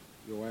Sharon,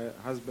 your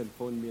husband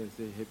phoned me and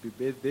said, happy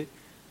birthday,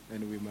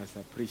 and we must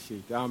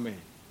appreciate. Amen.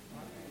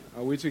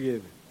 Are we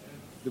together?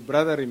 The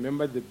brother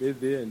remembered the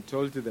birthday and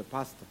told to the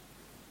pastor.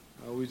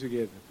 Are we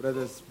together?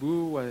 Brother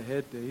Sbu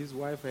had his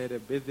wife had a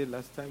birthday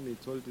last time. He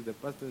told to the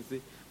pastor and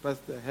said,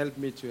 Pastor, help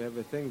me to have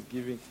a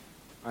Thanksgiving.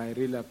 I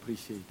really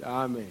appreciate.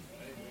 Amen.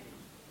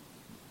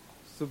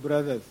 So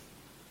brothers,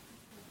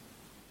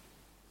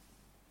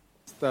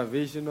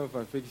 starvation of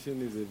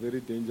affection is a very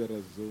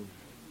dangerous zone.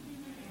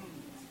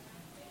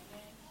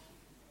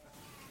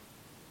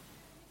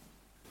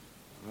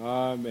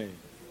 Amen.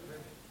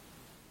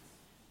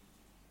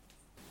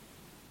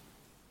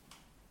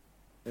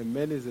 A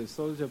man is a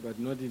soldier, but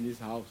not in his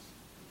house.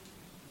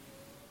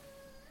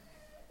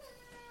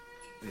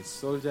 A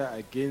soldier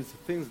against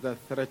things that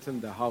threaten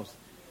the house,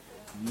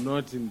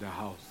 not in the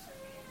house.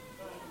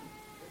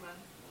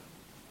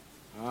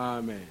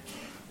 Amen.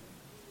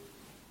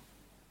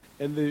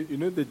 And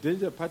the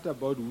danger part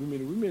about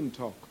women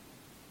talk.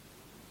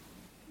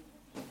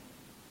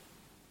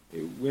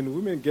 When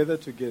women gather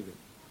together,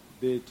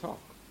 they talk.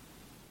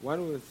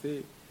 One will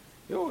say,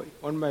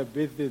 on my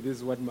birthday, this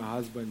is what my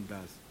husband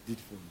did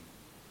for me.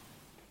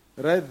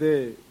 Right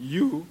there,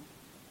 you,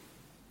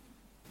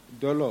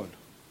 the Lord.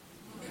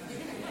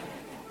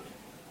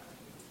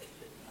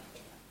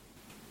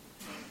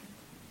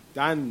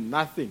 Done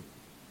nothing.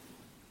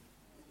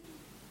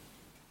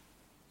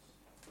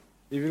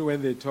 Even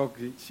when they talk,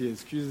 she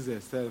excuses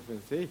herself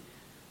and says,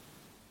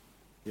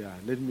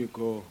 let me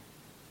go.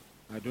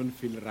 I don't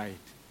feel right.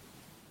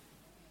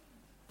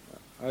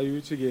 Are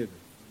you together?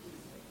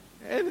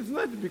 And it's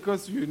not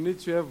because you need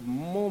to have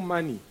more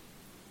money.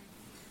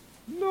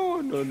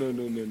 No.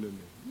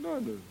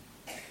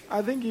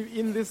 I think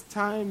in these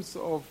times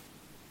of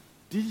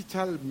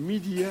digital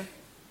media,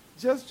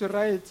 just to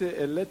write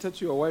a letter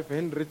to your wife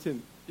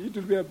handwritten, it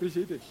will be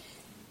appreciated.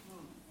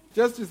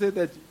 Just to say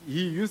that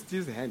he used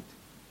his hand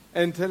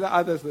and tell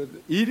others that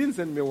he didn't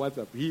send me a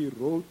WhatsApp. He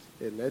wrote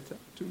a letter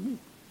to me.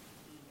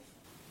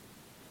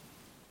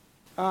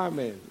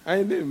 Amen.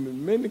 I know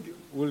many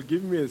will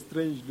give me a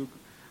strange look.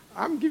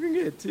 I'm giving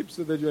you a tip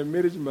so that your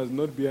marriage must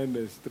not be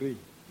under strain.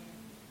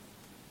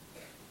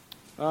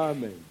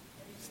 Amen.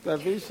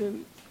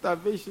 Starvation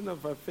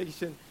of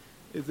affection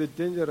is a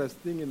dangerous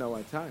thing in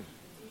our time.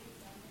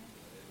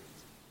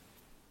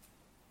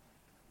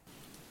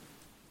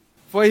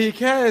 For he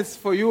cares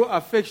for you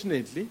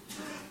affectionately.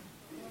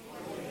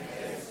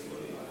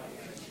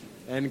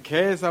 and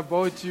cares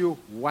about you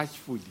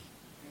watchfully.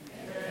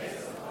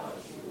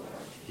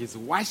 He's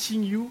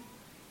watching you.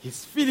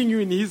 He's feeling you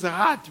in his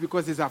heart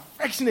because he's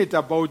affectionate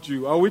about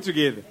you. Are we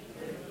together?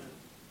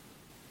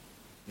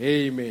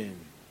 Amen.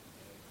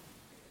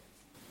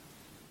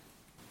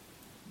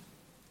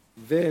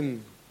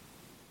 Then,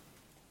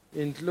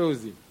 in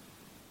closing,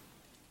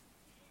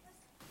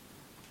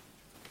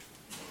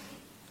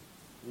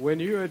 when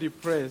you are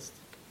depressed,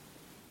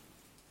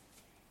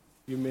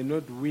 you may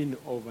not win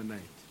overnight.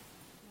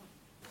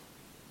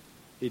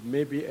 It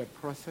may be a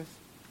process.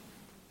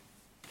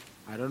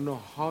 I don't know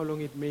how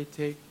long it may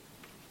take,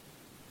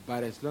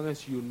 but as long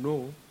as you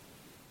know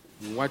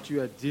what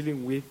you are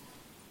dealing with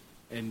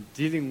and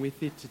dealing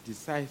with it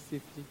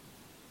decisively,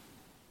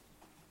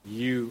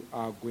 you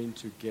are going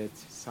to get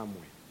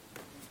somewhere.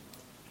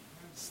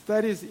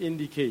 Studies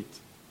indicate,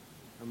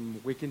 I'm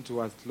working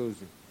towards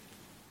closing.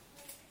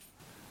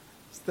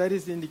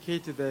 Studies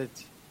indicate that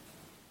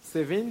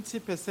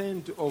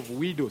 70% of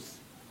widows,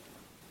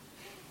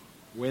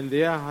 when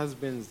their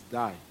husbands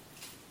die,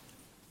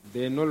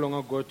 they no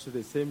longer go to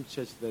the same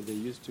church that they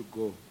used to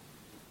go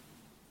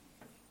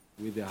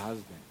with their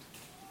husband.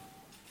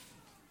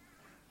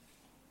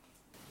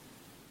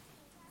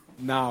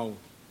 Now,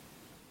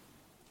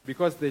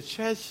 because the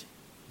church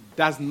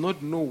does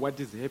not know what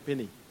is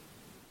happening,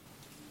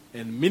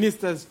 and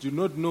ministers do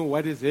not know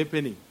what is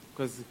happening,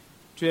 because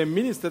to a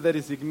minister that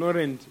is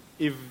ignorant,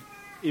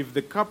 if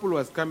the couple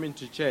was coming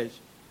to church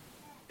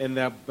and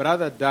their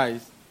brother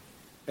dies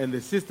and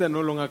the sister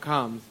no longer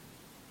comes,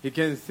 he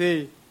can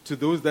say to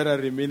those that are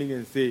remaining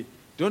and say,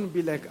 don't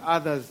be like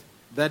others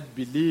that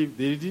believe.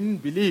 They didn't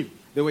believe.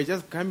 They were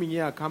just coming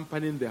here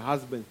accompanying the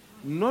husband,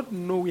 not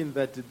knowing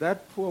that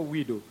that poor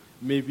widow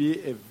may be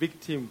a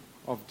victim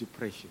of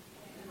depression.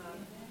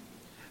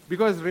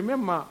 Because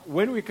remember,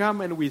 when we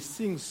come and we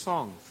sing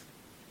songs,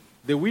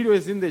 the widow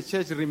is in the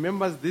church,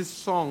 remembers this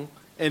song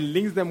and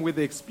links them with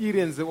the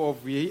experience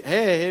of her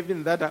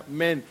having that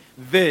man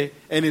there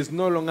and is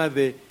no longer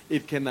there.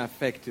 It can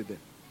affect them.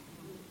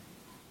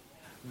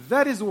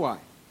 That is why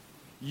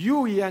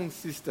you young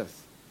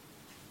sisters,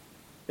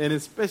 and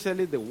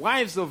especially the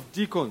wives of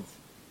deacons,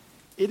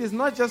 it is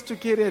not just to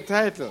carry a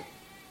title.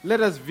 Let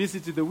us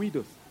visit the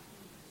widows.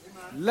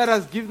 Let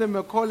us give them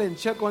a call and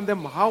check on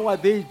them. How are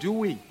they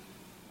doing?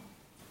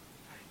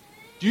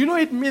 Do you know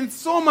it means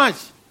so much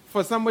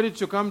for somebody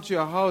to come to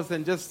your house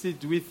and just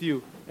sit with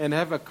you and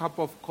have a cup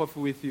of coffee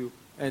with you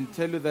and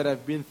tell you that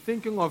I've been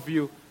thinking of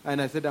you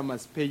and I said I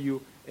must pay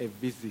you a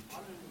visit.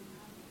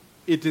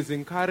 It is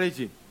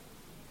encouraging.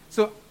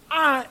 So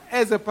I,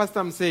 as a pastor,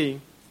 I'm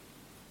saying,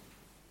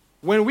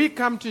 when we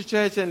come to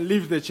church and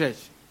leave the church,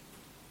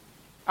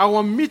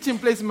 our meeting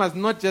place must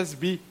not just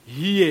be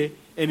here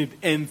and it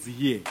ends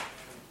here.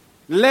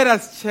 Let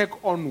us check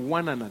on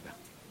one another.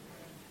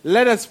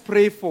 Let us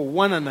pray for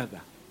one another.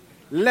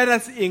 Let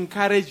us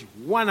encourage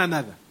one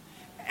another.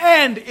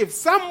 And if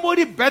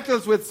somebody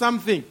battles with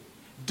something,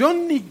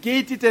 don't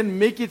negate it and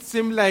make it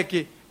seem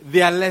like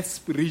they are less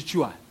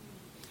spiritual.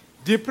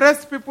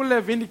 Depressed people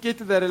have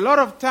indicated that a lot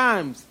of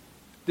times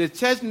the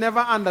church never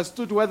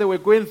understood what they were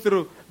going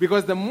through,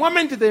 because the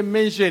moment they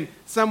mention,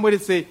 somebody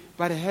say,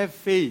 but have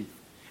faith.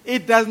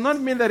 It does not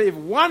mean that if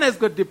one has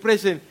got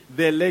depression,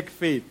 they lack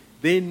faith.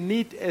 They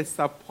need a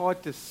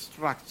support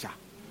structure.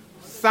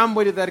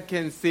 Somebody that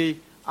can say,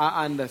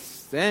 I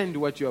understand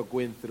what you are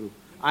going through.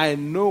 I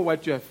know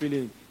what you are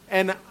feeling.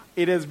 And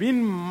it has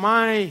been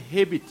my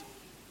habit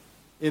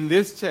in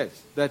this church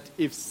that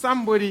if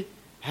somebody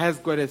has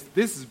got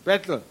this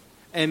battle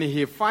and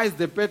he fights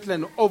the battle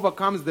and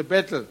overcomes the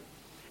battle,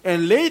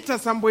 and later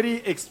somebody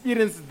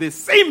experiences the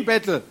same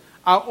battle,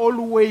 I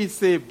always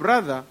say,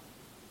 brother,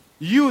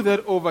 you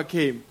that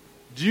overcame,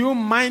 do you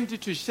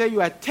mind to share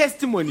your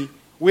testimony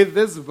with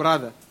this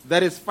brother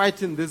that is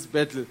fighting this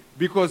battle?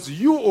 Because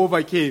you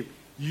overcame.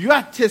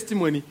 Your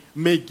testimony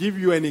may give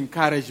you an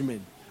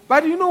encouragement.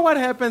 But you know what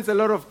happens a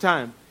lot of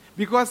time?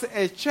 Because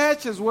a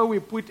church is where we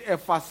put a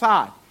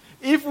facade.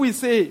 If we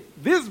say,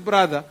 this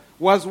brother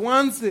was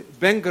once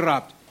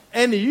bankrupt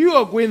and you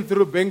are going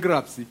through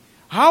bankruptcy,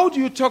 how do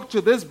you talk to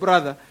this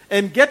brother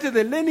and get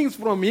the learnings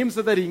from him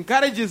so that he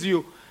encourages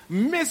you?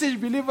 Message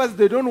believers,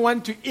 they don't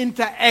want to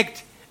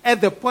interact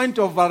at the point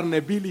of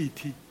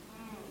vulnerability.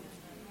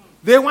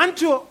 They want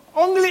to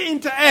only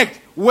interact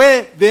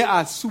where they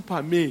are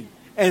supermen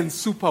and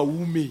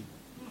superwomen.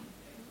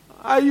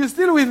 Are you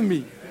still with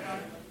me?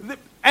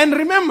 And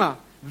remember,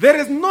 there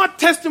is no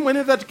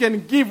testimony that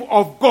can give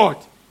of God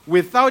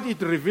without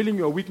it revealing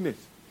your weakness.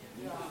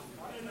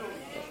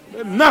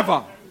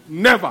 Never.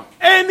 Never.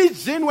 Any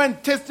genuine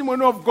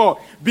testimony of God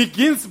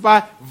begins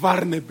by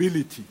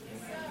vulnerability.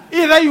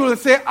 Either you will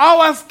say, I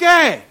was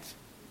scared.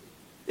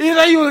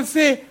 Either you will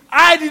say,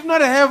 I did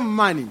not have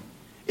money.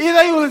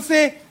 Either you will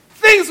say,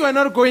 things were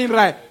not going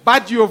right.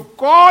 But you've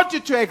got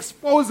to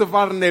expose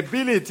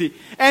vulnerability.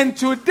 And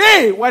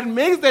today, what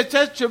makes the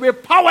church to be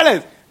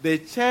powerless, the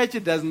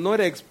church does not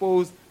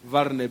expose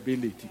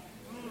vulnerability.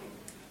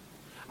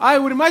 I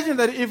would imagine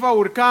that if I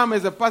would come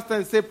as a pastor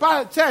and say,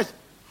 church,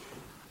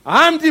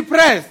 I'm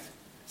depressed.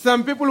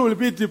 Some people will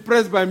be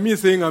depressed by me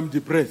saying I'm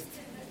depressed.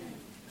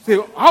 Say,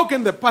 how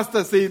can the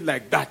pastor say it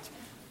like that?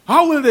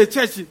 How will the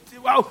church...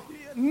 Well,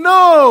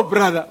 no,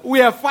 brother.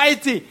 We are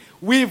fighting.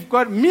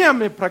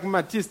 I'm a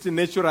pragmatist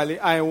naturally.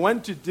 I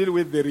want to deal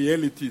with the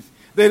realities.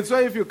 That's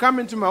why if you come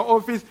into my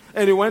office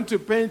and you want to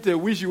paint a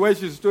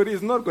wishy-washy story,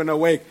 it's not going to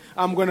work.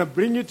 I'm going to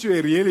bring you to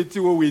a reality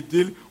where we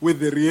deal with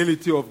the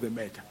reality of the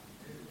matter.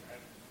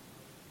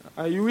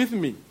 Are you with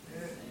me?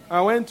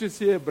 I went to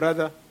see a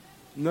brother,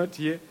 not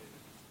here,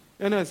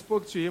 and I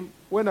spoke to him.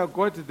 When I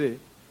got there,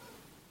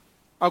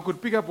 I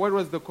could pick up what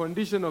was the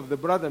condition of the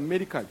brother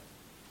medically.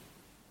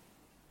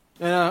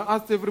 And I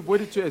asked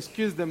everybody to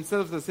excuse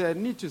themselves. I said, I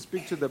need to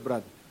speak to the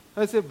brother.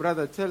 I said,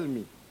 brother, tell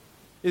me,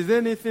 is there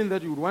anything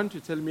that you would want to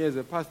tell me as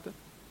a pastor?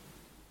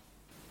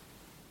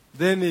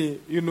 Then,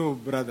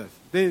 brothers,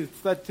 they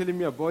start telling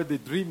me about the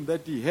dream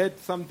that he had.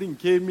 Something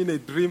came in a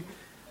dream.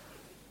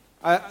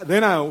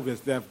 Then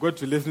obviously I've got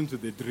to listen to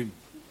the dream.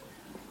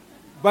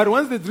 But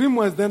once the dream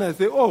was done, I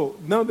say,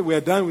 now that we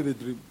are done with the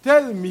dream,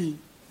 tell me,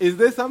 is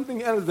there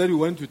something else that you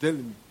want to tell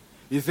me?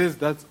 He says,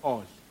 that's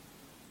all.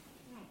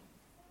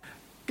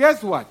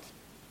 Guess what?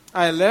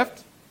 I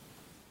left.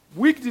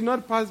 Week did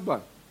not pass by.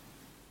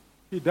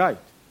 He died.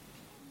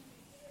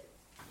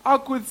 I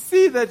could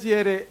see that he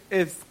had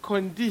a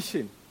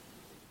condition,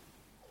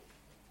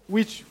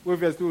 which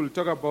obviously we'll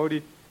talk about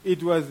it.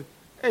 It was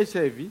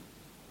HIV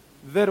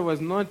that was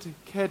not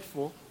cared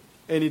for,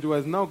 and it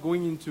was now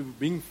going into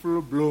being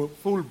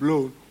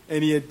full-blown,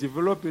 and he had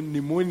developed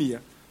pneumonia,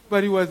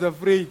 but he was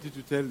afraid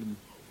to tell me.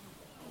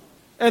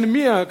 And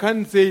me, I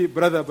can't say,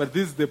 brother, but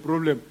this is the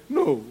problem.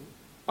 No,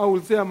 I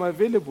will say I'm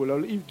available. I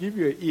will give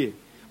you an ear.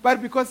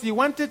 But because he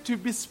wanted to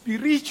be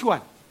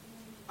spiritual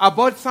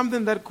about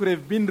something that could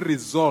have been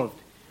resolved.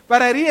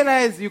 But I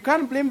realized you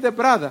can't blame the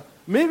brother.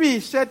 Maybe he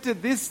shared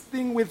this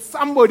thing with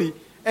somebody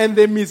and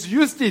they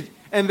misused it,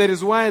 and that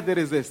is why there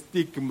is a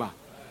stigma.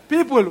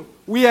 People,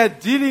 we are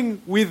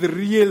dealing with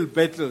real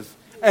battles.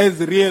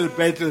 As real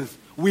battles,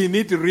 we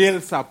need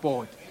real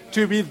support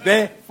to be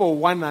there for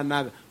one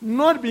another.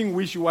 Not being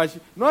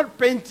wishy-washy, not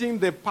painting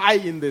the pie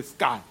in the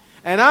sky.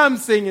 And I'm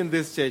saying in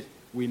this church,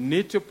 we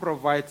need to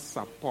provide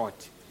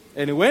support.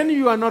 And when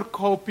you are not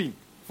coping,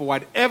 for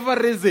whatever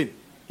reason,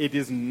 it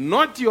is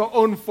not your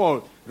own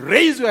fault.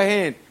 Raise your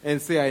hand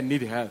and say, I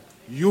need help.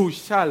 You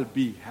shall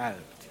be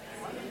helped.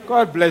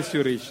 God bless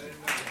you, Rich.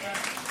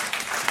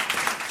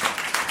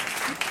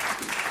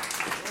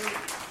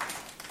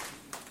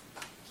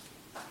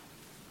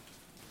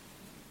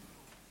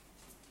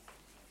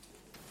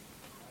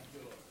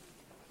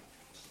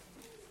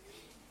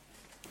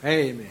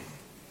 Amen.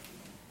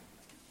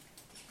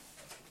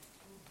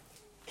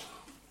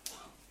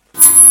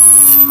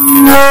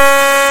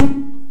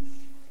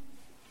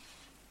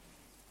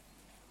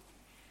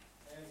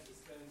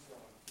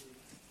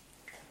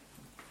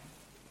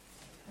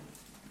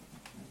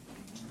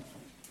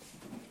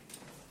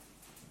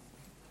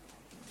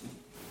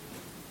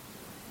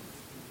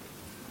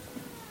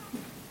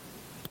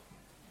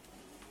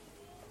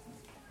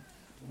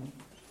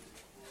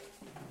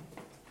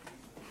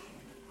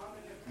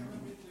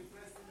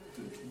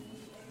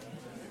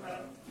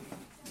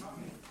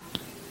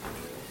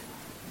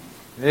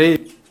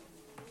 Hey.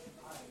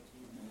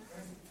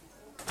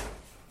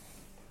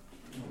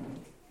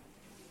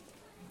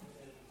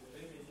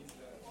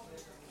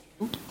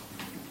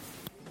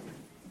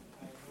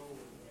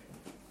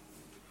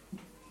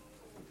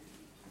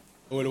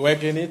 Will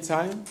work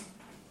anytime.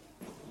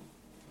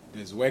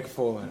 There's work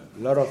for a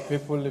lot of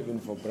people, even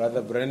for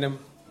Brother Brenham.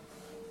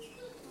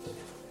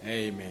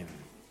 Amen.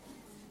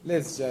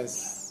 Let's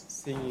just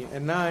sing a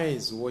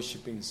nice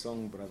worshiping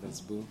song,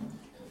 Brothers Boo.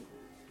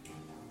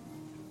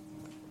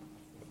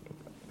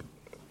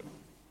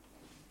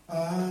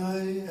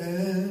 I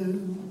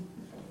am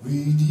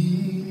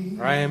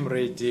redeemed. I am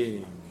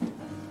redeemed.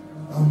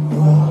 I'm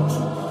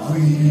bought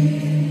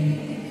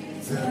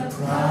with the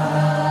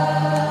price.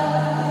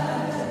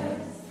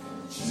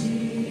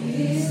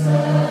 Jesus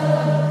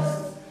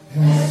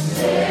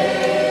has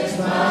changed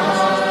my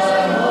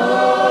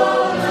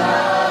whole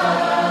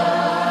life.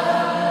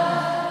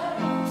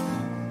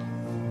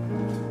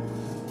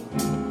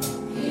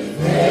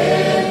 If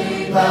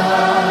anybody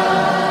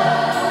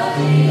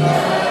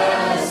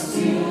asks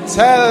you,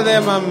 tell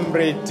them I'm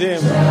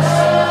redeemed.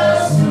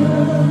 just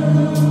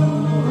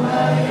who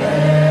I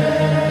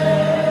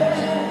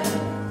am.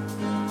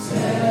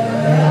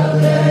 Tell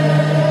them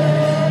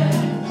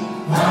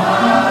I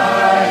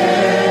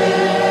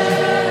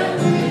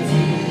am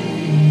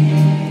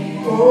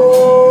redeemed.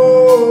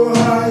 Oh,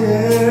 I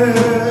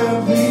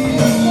am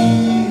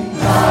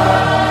redeemed.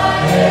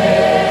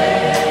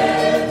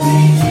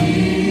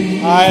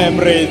 I am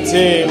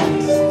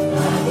redeemed.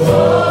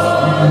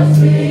 Born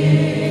free.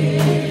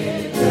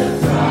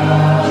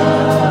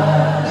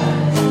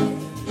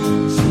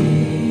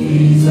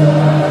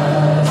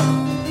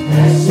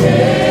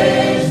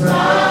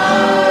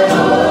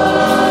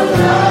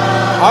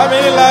 How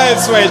many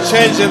lives were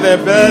changed in the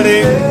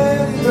building?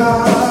 If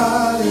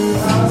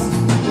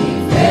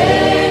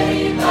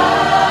anybody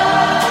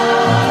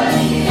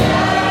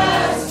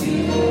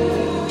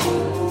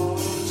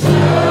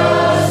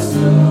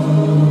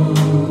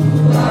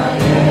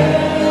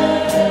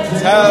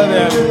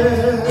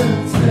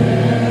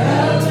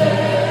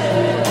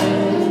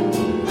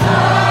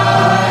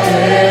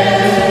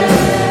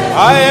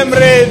I am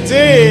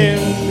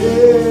redeemed.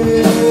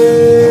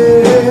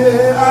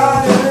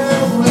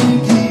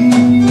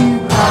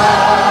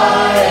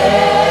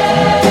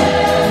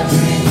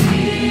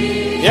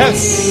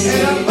 Yes.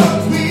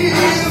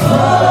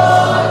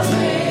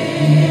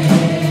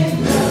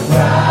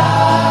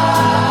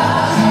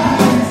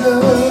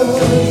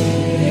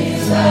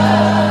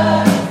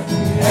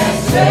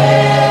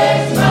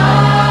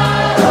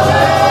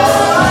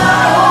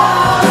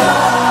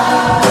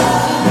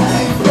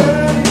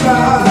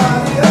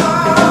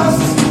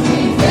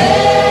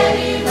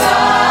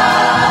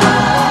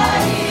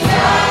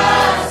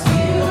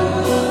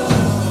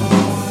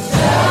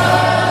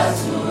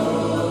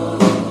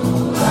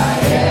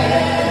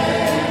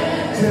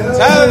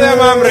 Tell them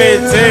I'm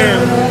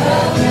redeemed.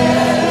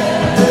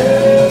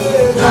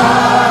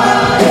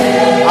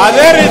 Are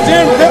there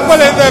redeemed people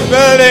in the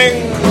building?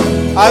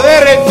 Are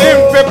there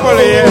redeemed people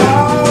here?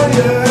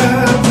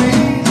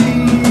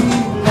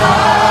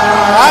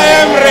 I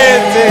am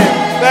redeemed.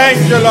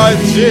 Thank you, Lord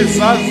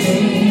Jesus.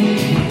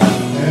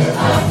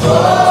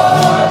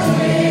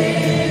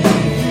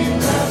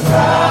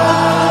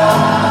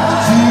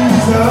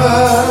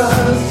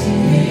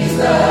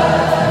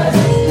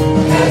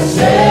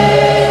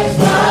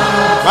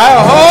 My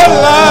whole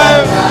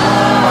life.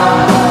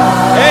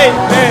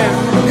 Amen.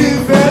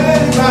 If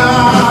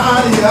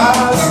anybody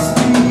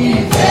asks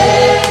me,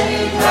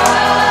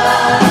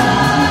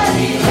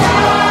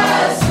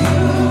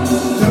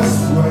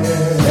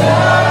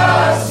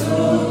 just who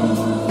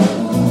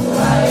I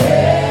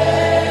am.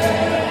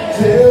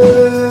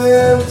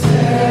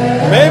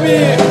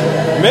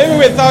 Maybe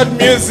without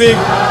music,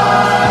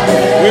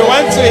 we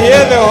want to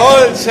hear the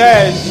whole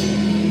church.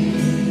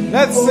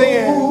 Let's sing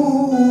it.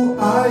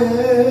 I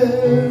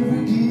am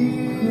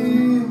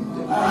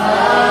redeemed.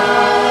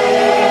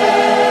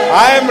 I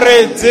am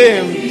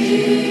redeemed.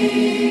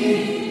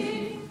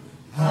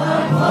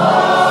 I'm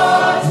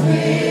bought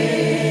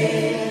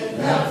with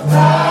the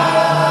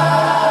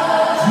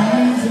price.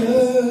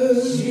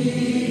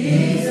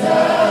 Jesus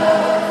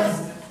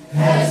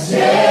has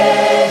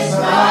changed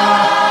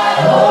my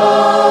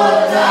whole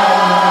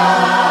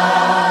life.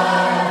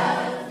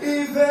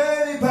 If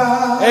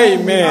anybody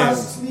Amen.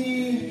 asks me,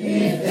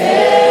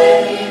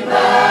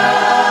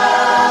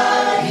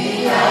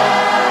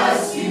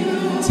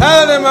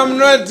 Tell them I'm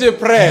not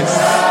depressed.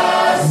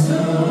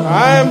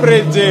 I am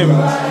redeemed.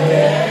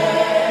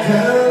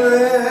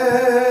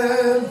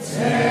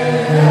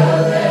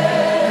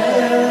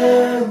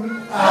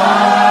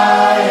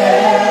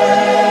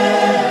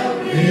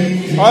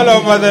 All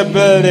over the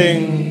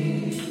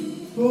building.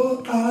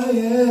 for I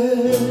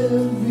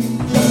am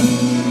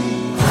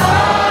redeemed.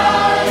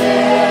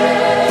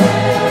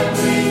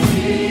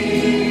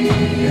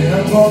 And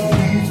I'm bought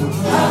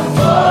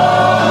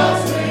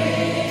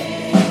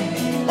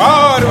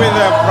Bought with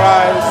a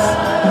price.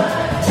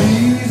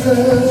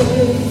 Jesus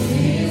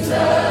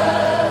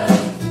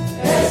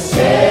has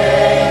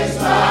changed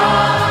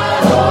my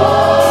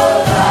whole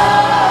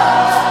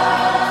life.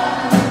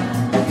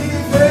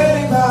 If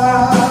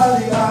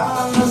anybody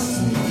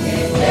asks me,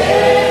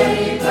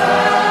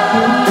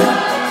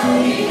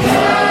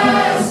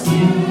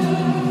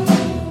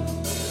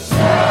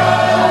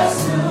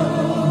 just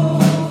who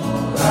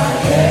I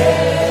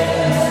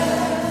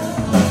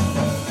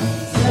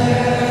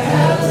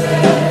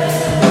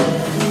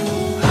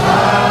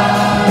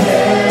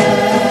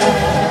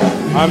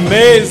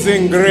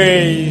Amazing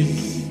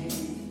grace.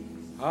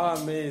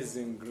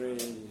 Amazing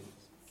grace.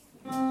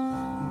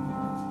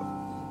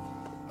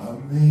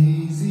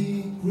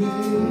 Amazing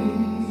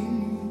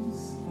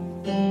grace,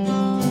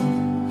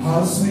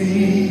 how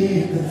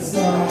sweet the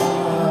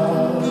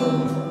sound.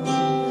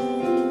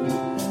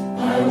 I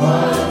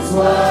once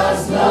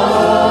was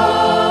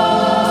lost,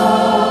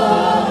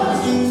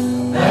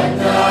 but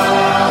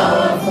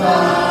now I'm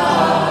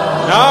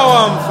found. Now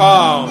I'm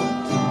found.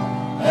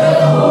 A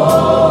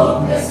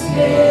hopeless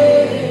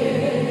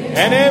cave,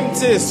 An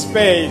empty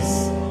space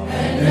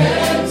an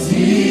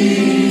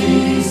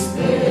empty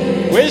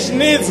space, which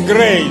needs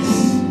grace.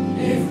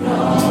 if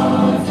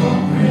not for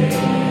grace.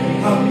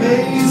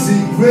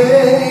 Amazing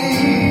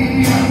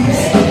grace.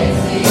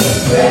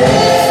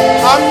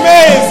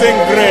 Amazing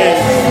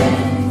grace.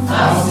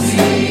 How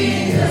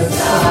sweet the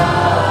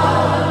sound.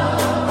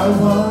 I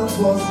once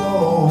was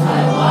lost.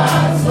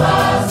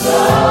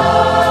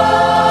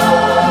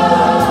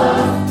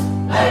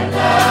 But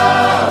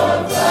now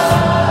I'm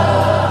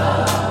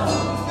found.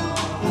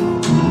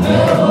 A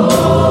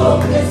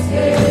hopeless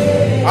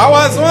case, I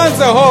was once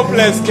a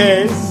hopeless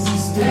case,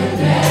 an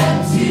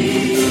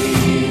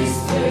empty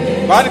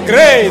space. but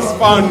grace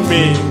found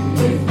me.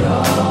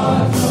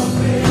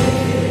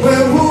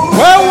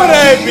 Where would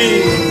I be?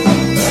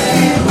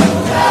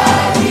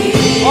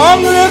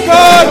 Only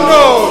God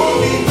knows.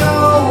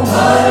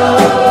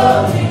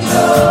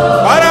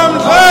 But I'm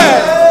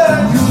glad.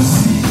 You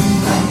see,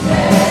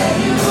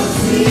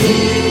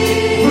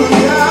 through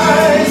the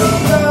eyes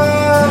of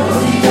love.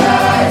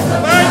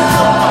 Thank you.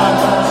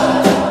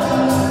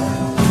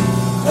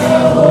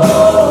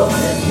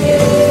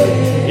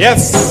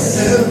 Yes.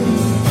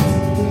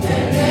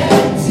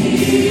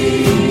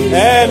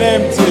 An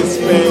empty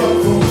space.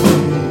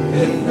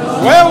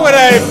 Where would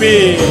I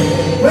be?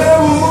 Where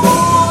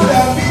would I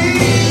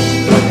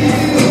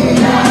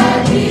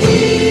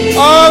be?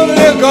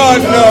 Only God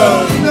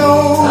knows. No.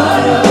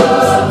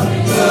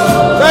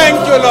 Thank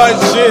you, Lord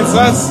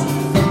Jesus.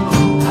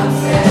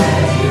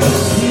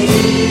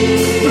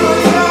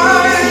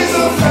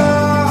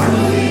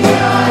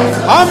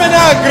 How many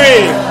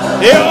agree?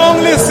 He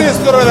only sees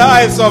through the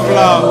eyes of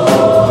love.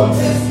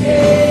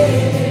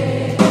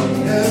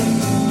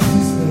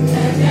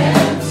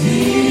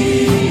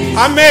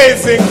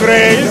 Amazing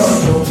grace.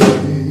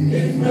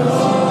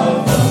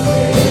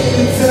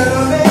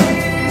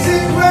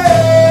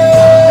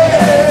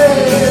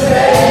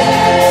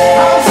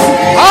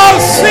 How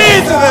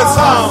sweet the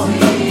sound.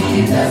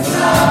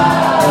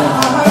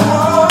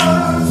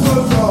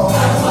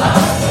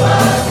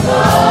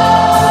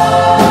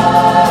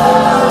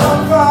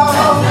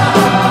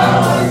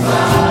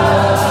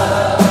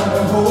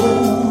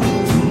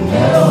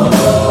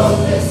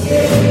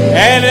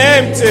 An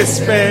empty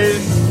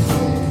space.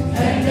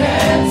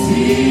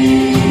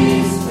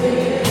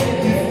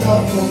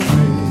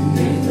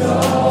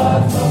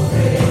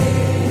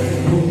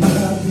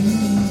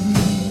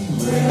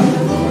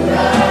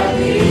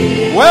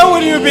 Where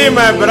would you be,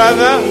 my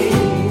brother?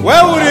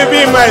 Where would you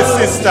be, my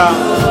sister?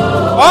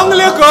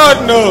 Only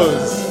God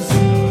knows.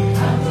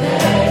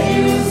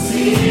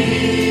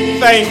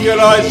 Thank you,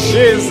 Lord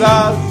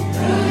Jesus.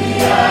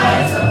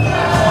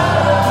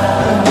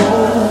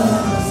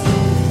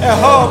 A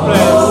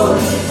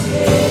hopeless,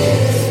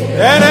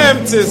 an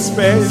empty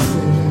space.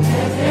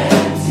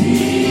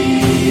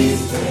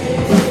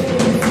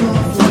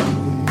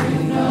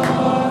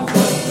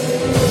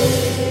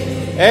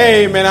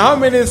 Amen. How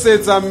many say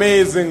it's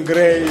amazing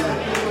grace?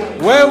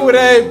 Where would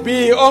I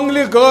be?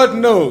 Only God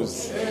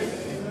knows.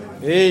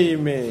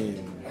 Amen.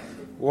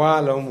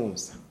 Wala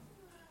Musa.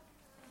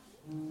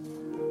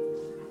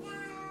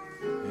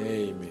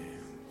 Amen.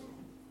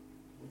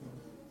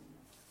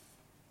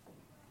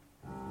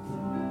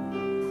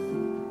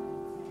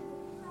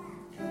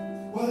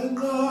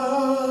 Wala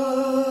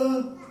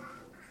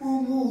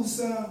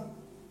Musa.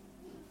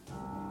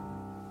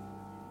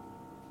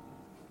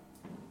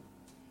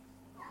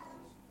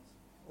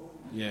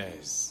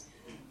 Yes.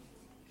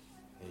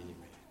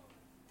 Amen.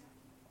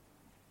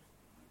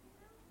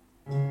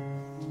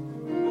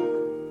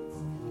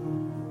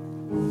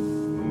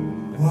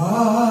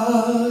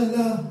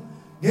 Wala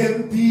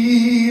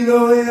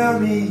empiro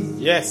yami.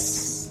 Yes.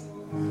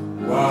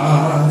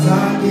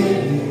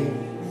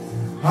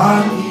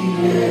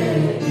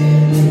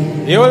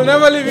 He will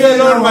never leave you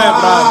alone, my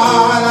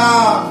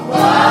brother.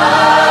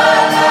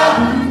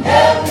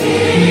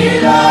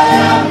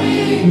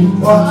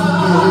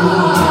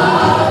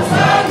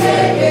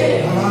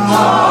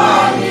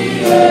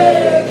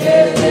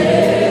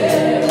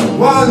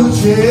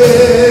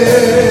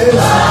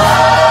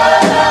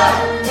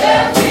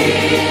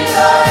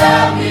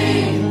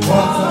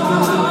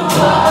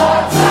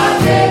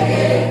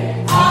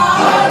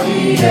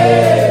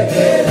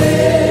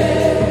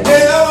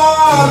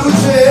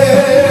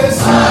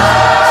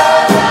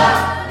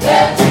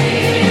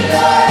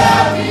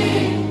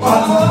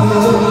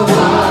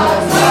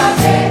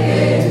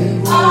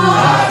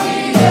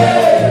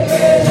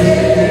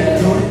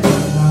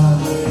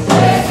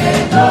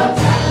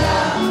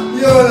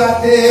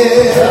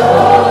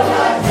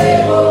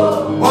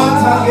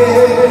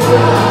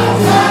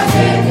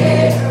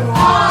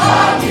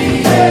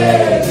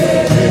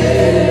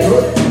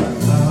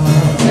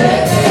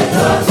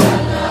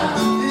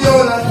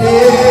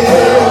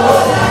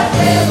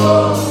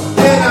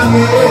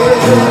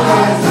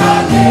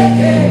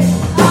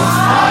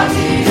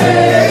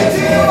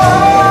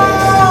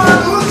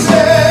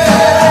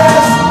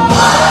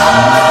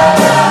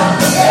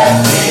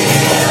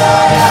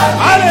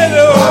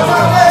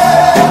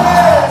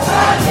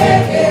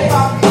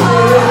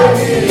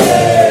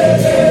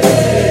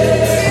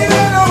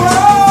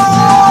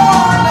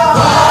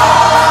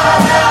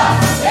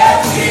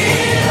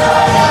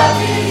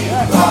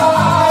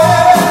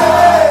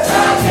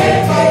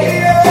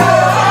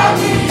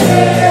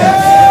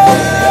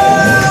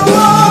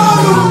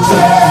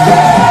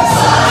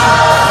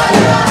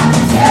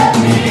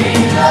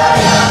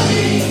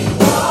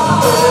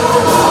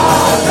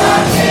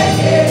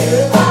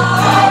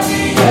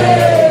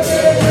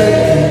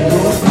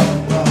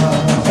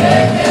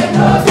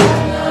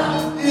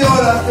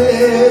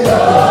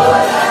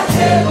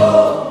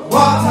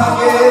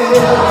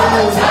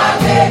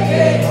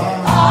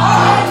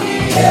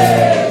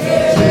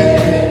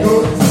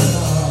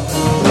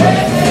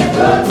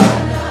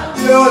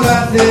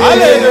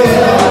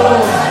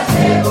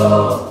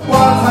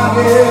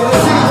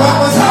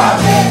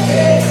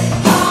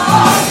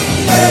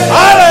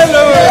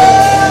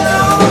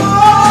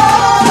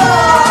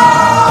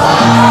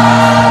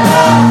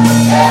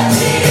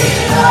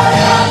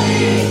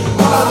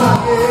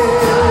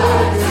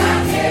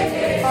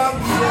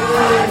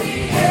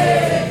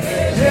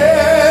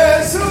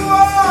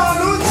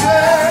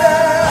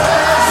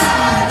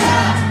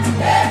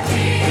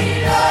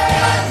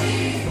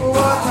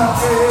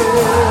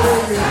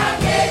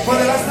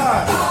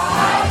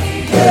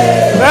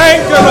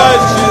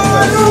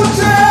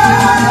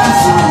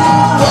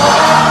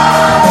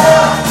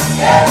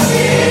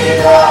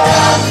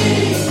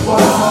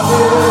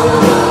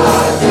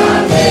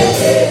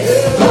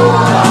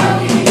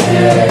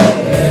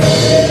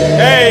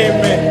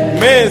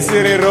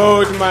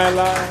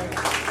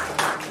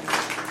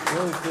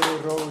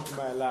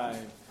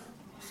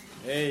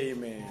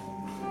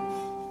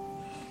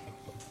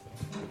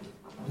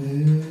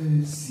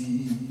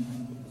 mercy.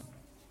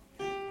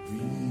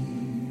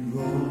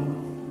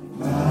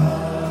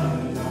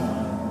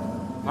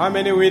 How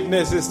many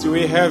witnesses do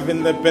we have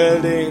in the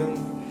building?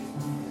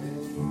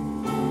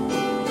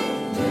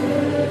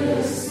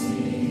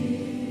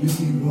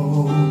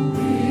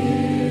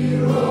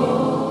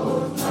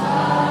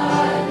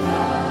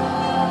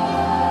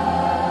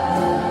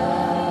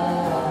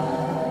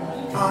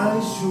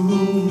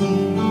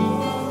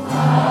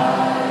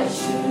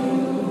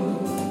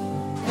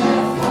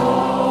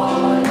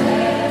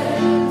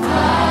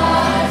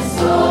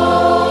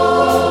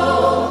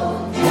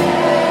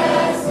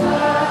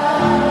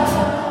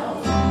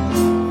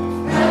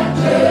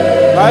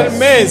 But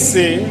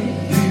mercy,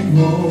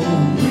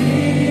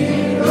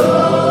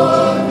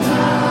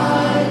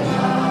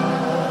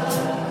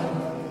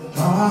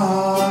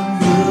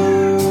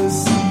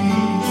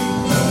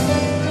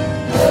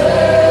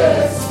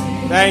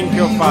 thank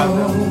you,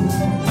 Father.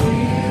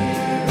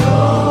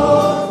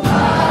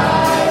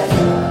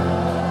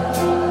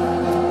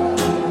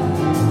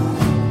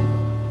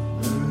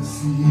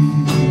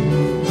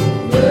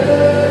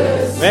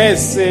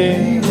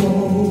 Mercy.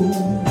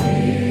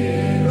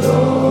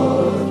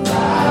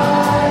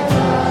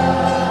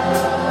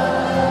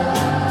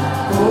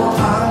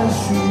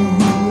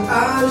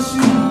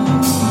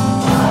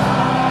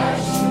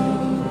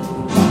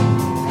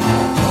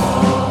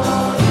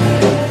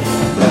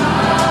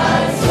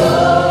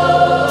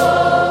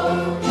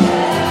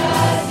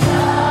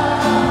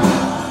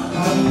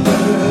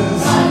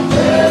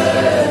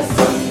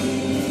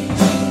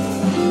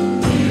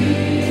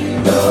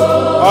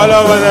 All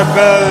over the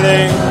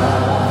building.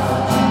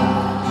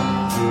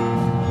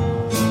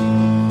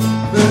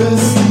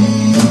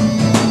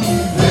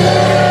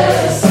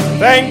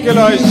 Thank you,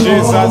 Lord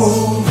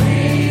Jesus.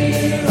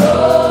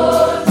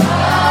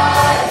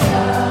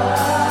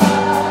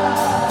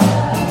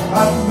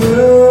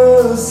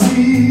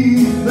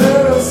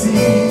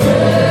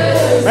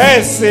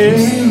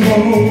 Mercy.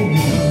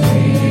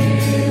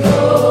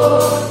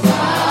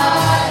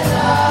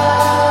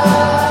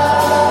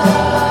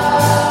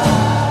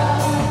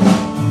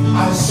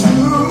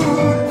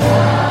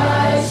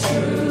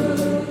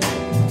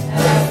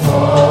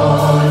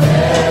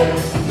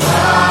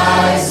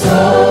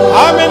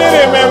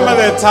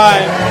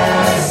 Time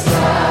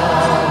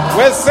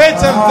when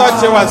Satan thought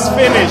he was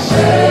finished,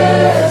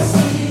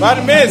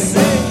 but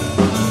mercy,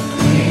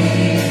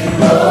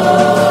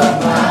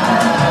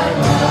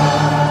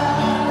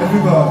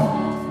 everybody,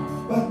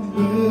 but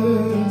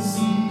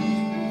mercy.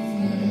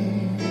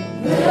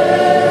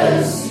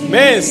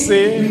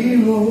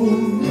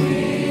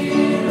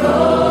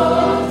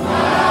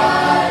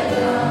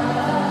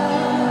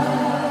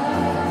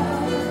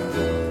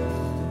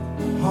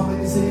 How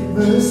many say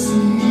mercy?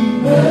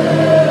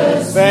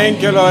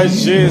 Thank you, Lord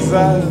Jesus.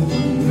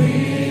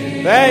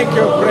 Thank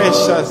you,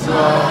 precious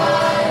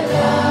Lord.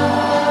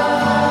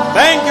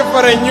 Thank you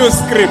for a new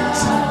script.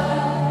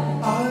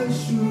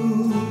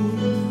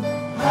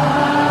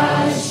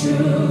 I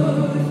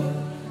should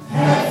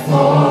have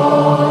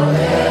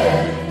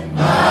fallen,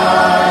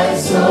 my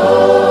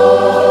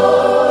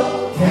soul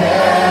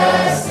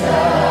cast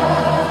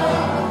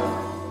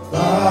down,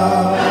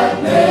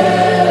 but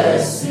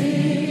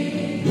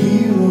mercy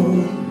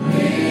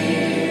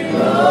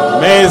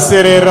Mercy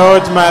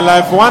rewrote my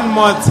life. One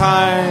more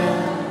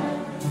time.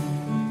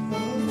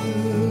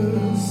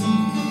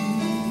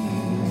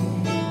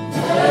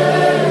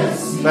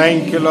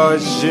 Thank you, Lord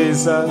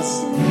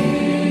Jesus.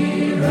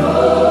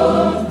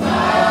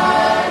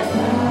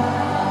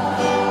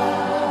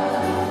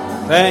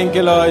 Thank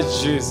you, Lord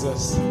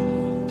Jesus.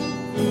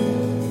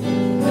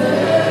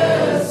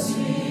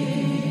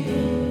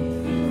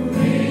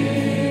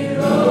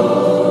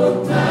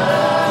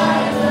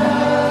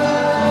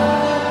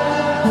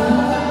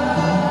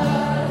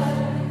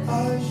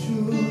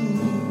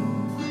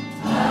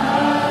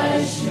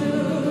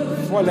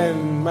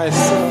 Fallen my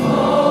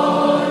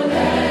soul.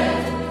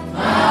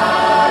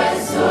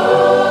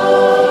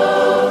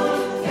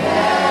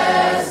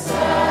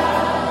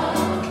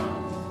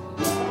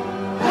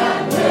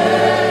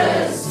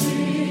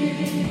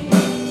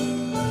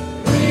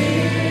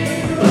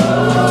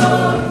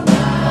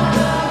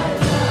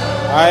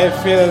 I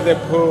feel the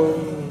pull.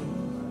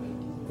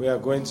 We are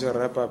going to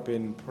wrap up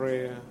in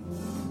prayer.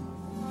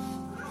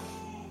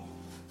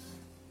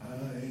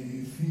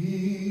 I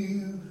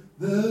feel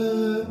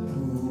the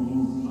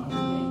pull.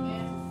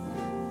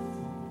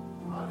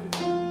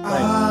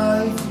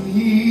 I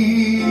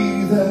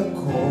feel the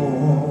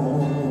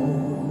call.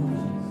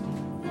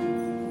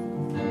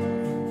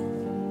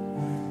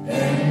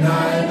 And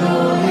I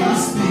know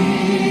His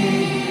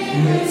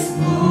Spirit's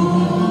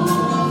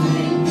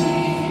moving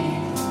me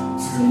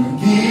to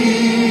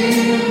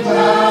give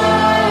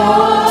my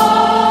all.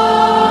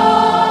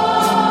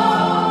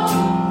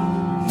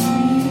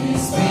 He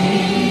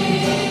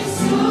speaks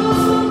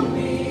to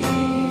me.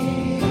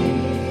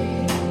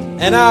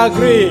 And I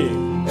agree.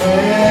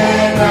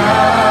 And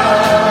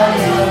I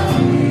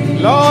agree.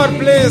 Lord,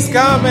 please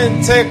come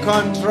and take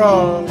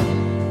control.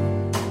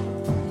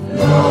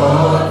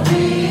 Lord,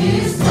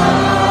 please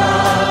come.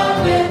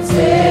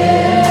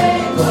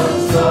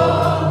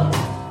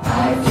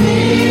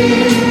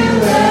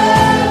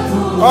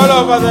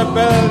 the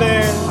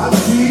building. I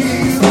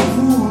feel the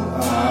pull.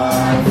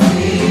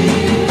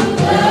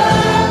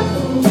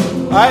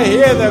 I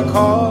hear the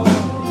call.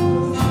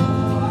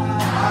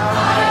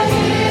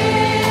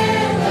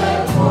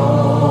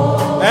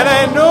 And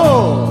I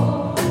know.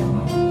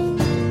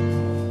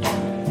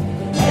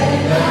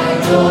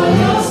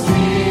 Your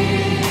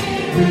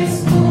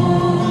spirit's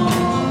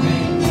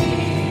moving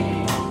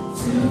me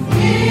to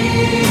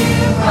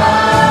give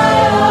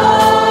my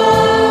all.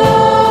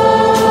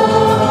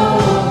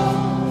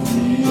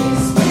 He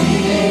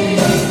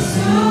speaks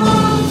to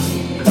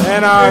me,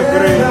 And I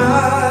agree. and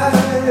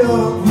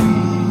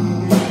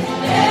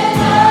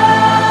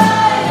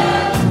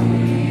I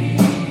agree.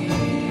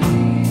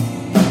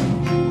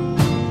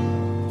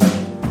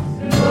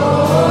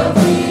 Lord,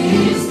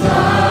 please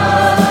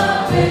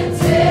come and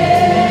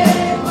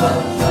take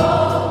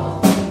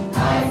control. I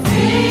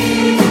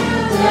feel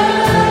the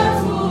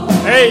pull.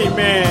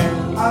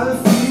 Amen. I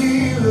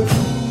feel the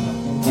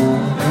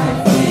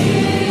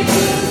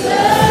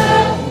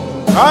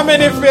pull. How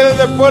many feel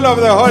the pull of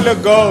the Holy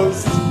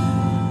Ghost?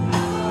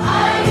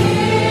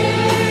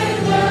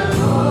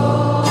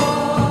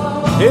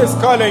 He's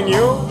calling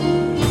you.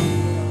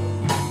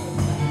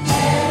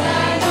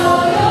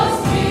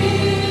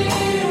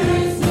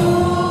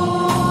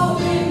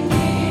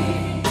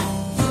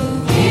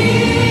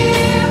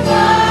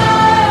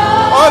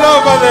 All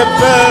over the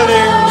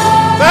building.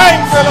 Thank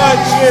the Lord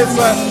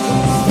Jesus.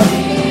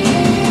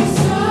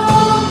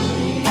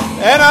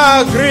 And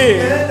I agree.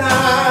 And I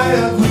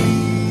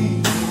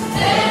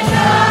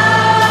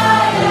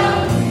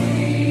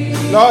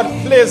agree. Lord,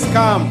 please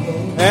come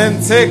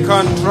and take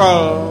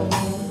control.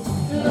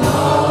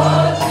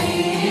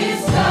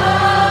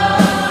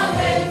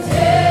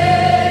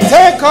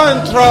 Take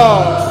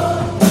control.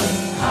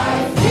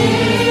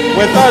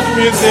 Without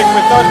music,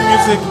 without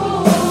music,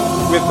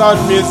 without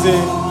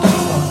music.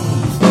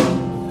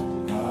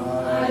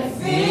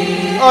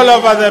 All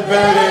over the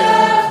building.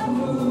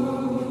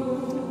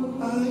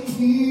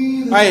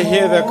 I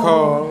hear the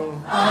call.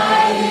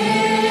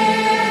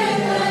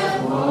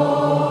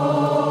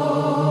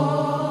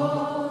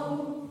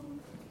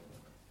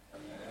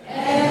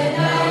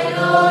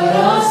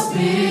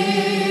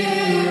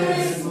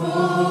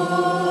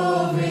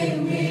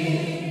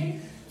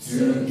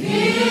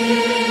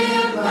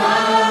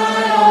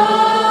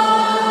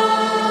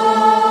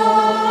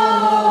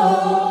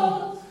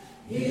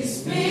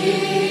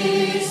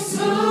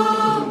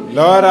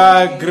 Lord,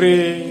 I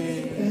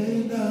agree.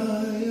 And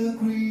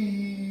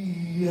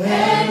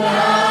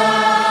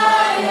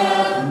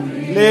I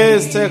agree.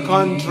 Please take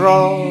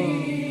control.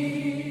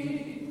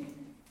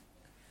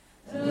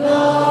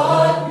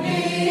 Lord,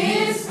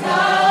 please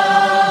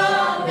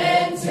come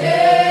and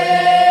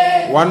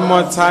take. One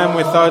more time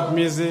without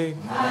music.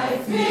 I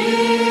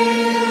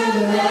feel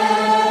the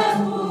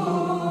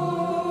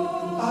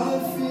pull. I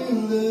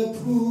feel the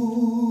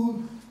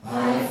pull. I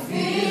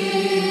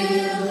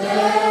feel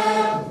the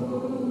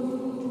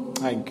pull.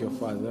 Thank you,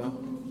 Father.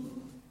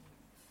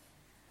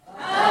 I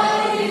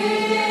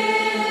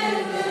hear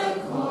the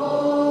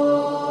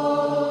call.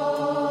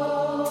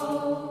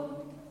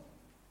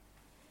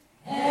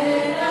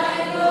 And I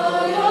know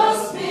your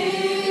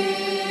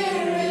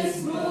spirit's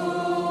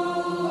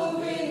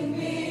moving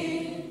me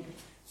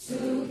to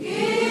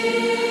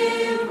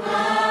give my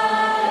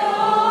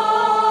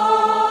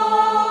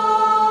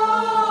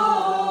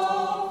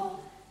all.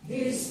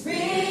 He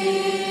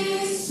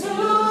speaks to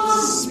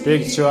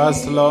Speak to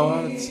us,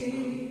 Lord.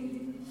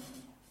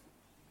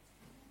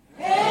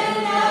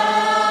 and I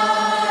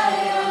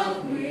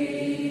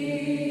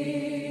agree.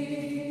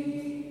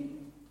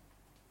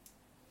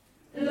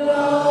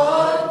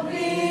 Lord,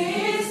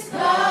 please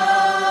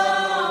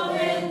come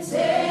and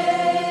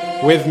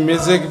take. With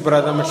music,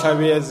 Brother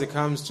Mashavi, as he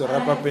comes to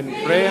wrap up in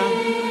prayer.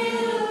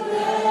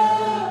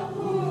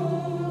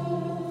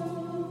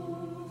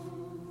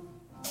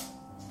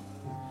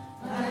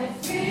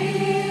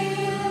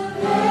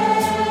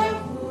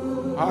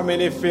 How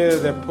many feel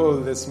the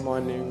pull this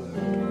morning?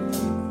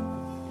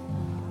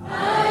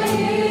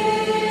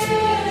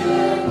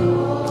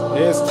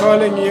 He is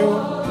calling you.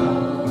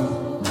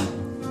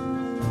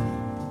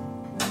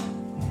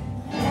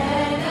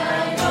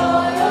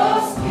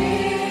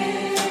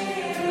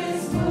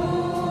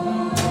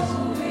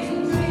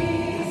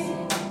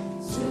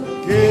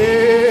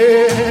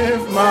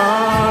 Give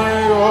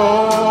my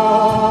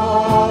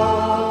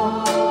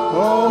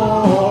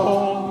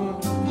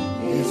all.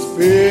 He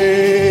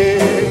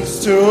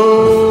speaks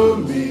to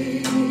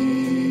me,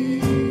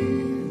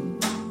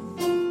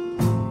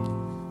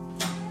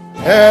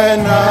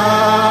 and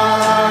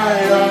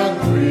I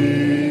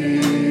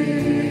agree.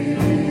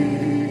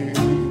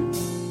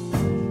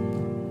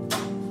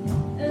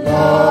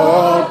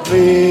 Lord,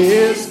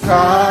 please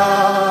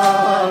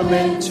come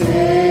and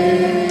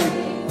take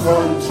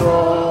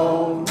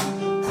control.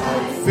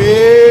 I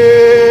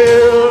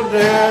feel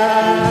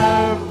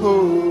the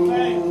pull.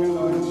 Thank you,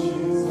 Lord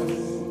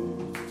Jesus.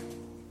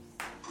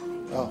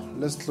 Oh,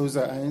 let's close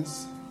our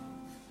eyes.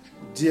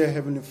 Dear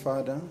Heavenly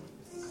Father,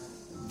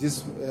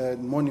 this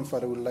morning,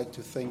 Father, we would like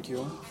to thank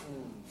you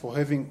for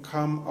having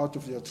come out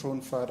of your throne,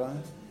 Father,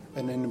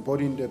 and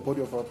embodying the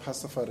body of our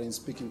pastor, Father, and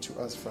speaking to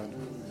us, Father.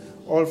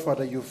 All,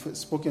 Father, you've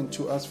spoken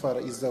to us, Father,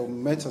 is the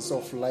matters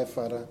of life,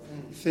 Father,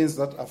 things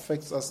that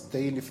affects us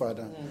daily,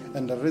 Father.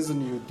 And the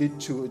reason you did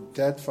to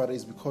that, Father,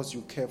 is because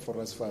you care for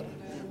us, Father.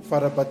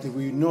 Father, but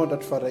we know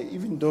that, Father,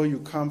 even though you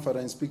come, Father,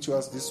 and speak to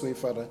us this way,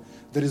 Father,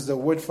 there is the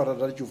word, Father,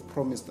 that you've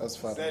promised us,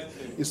 Father.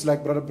 It's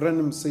like Brother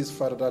Branham says,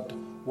 Father, that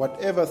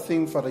whatever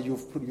thing, Father,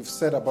 you've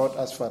said about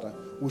us, Father,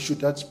 we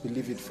should not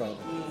believe it, Father.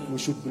 We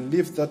should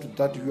believe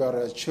that you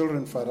are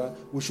children, Father.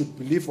 We should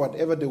believe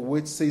whatever the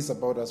word says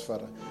about us,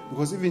 Father.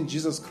 Because even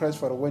Jesus Christ,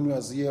 Father, when he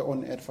was here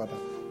on earth, Father,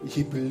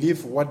 he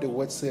believed what the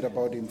word said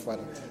about him,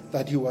 Father.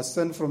 That he was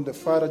sent from the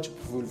Father to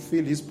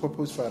fulfill his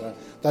purpose, Father.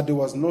 That there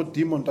was no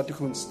demon that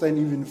could stand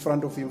even in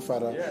front of him,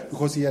 Father. Yes.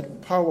 Because he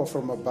had power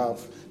from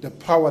above. The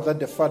power that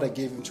the Father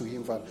gave him to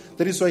him, Father.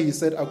 That is why he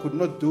said, I could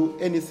not do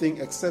anything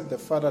except the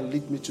Father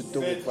lead me to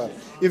do it, Father.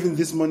 Even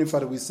this morning,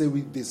 Father, we say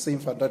with the same,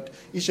 Father, that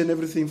each and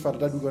everything, Father,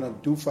 that we're going to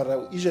do,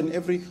 Father, each and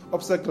every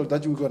obstacle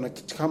that we're going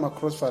to come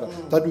across, Father,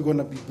 that we're going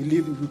to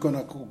we're going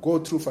to go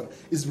through, Father,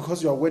 is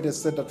because your word has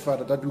said that,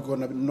 Father, that we're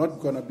not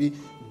going to be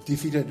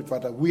defeated,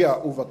 Father. We are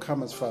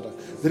overcomers, Father.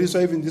 That is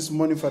why even this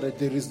morning, Father,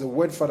 there is the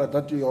word, Father,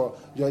 that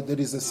there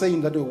is a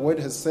saying that the word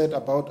has said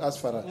about us,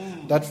 Father.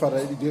 That,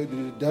 Father,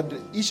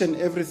 that each and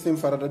everything,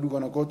 Father, that we're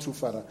going to go through,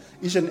 Father,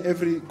 each and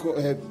every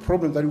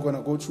problem that we're going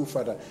to go through,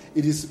 Father,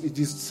 it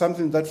is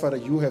something that, Father,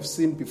 you have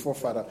seen before,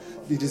 Father.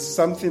 It is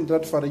something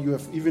that, Father, you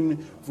have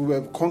even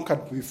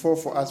conquered before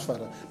for us,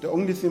 Father. The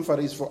only thing,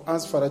 Father, is for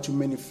us, Father, to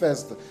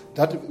manifest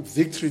that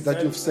victory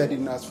that you've said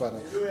in us, Father.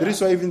 That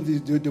is why even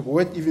the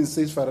word even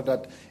says, Father,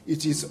 that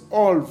it is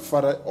all,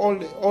 Father,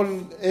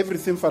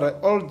 everything, Father,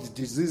 all the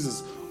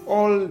diseases,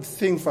 all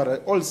things, Father,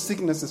 all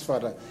sicknesses,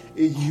 Father,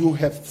 you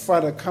have,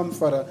 Father, come,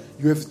 Father,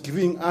 you have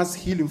given us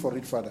healing for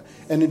it, Father.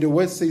 And in the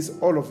word says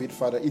all of it,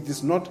 Father. It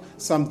is not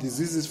some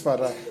diseases,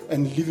 Father,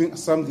 and leaving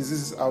some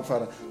diseases out,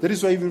 Father. That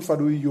is why even,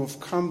 Father, you have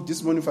come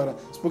this morning, Father,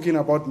 speaking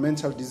about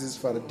mental disease,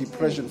 Father,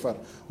 depression, Father.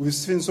 We've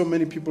seen so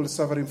many people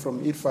suffering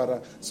from it,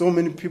 Father. So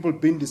many people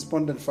being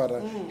despondent,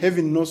 Father,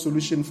 having no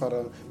solution,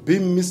 Father,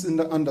 being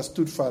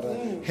misunderstood, Father,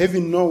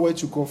 having nowhere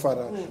to go,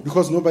 Father,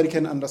 because nobody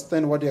can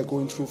understand what they are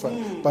going through,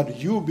 Father. But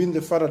you being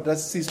the Father that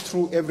sees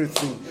through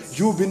everything,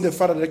 you being the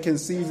Father that can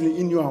see even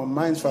in your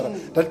minds, Father,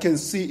 that can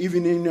see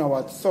even in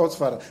our thoughts,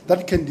 Father,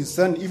 that can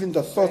discern even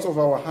the thoughts of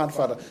our heart,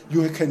 Father,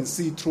 you can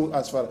see through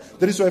us, Father.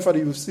 That is why, Father,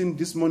 you've seen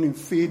this morning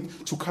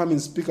fit to come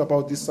and speak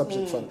about this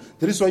subject, Father.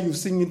 That is why you've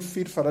seen it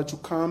fit, Father, to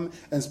come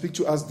and speak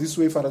to us this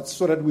way, Father,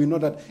 so that we know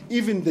that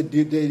even the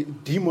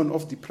demon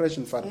of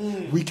depression, Father,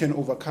 we can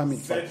overcome it,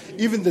 Father.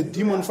 Even the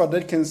demon, Father,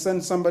 that can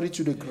send somebody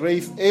to the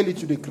grave, early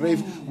to the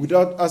grave,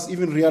 without us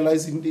even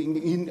realizing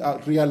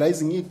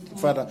it,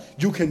 Father,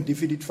 you can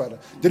defeat it, Father.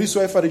 That is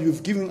why, Father,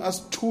 you've given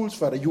us tools,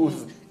 Father. You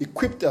have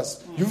equipped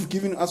us. You've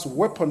given us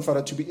weapon,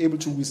 Father, to be able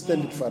to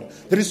withstand it, Father.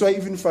 That is why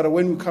even, Father,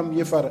 when we come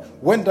here, Father,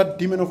 when that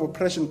demon of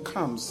oppression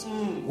comes,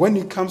 when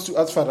it comes to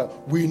us, Father,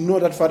 we know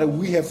that, Father,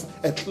 we have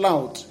a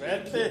cloud,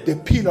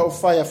 the pillar of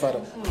fire,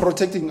 Father,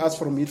 protecting us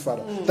from it,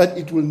 Father. That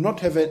it will not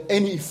have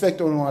any effect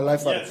on our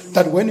life, Father. Yes.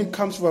 That when it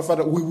comes to our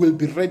Father, we will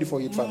be ready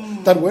for it, Father.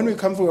 That when we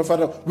come to our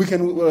Father, we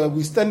can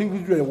withstand it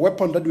with the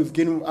weapon that we've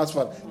given us,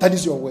 Father. That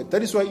is your word.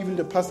 That is why even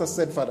the pastor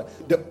said, Father,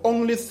 the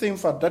only thing,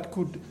 Father, that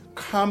could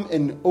come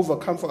and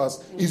overcome for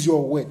us is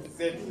your word.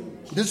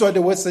 This is why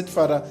the word said,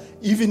 Father,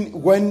 even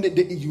when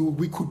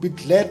we could be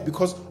glad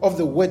because of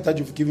the word that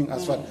you've given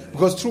us, Father.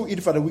 Because through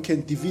it, Father, we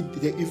can defeat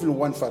the evil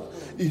one, Father.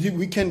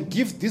 We can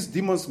give these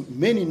demons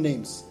many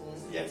names.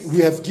 Yes. We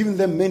have given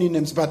them many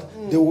names, but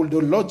the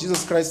Lord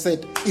Jesus Christ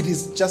said it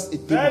is just a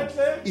demon.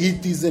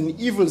 It is an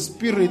evil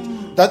spirit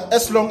that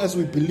as long as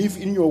we believe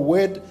in your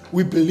word,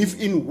 we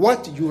believe in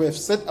what you have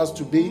set us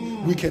to be,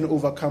 we can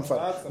overcome,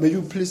 Father. May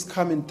you please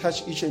come and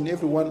touch each and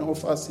every one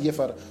of us here,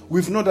 Father.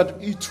 We've known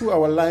that through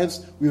our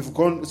lives,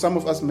 some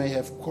of us may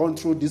have gone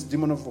through this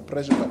demon of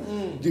oppression,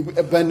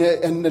 Father.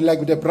 And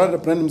like the brother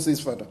Branham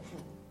says, Father,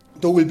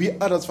 there will be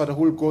others, Father,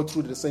 who will go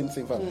through the same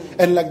thing, Father.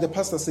 And like the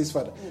pastor says,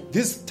 Father,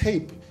 this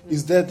tape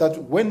is there that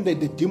when the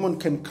demon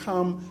can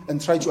come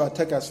and try to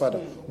attack us,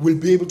 Father, we'll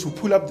be able to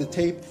pull up the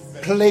tape,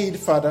 play it,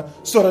 Father,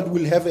 so that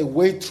we'll have a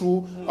way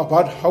through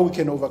about how we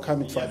can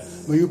overcome it, Father.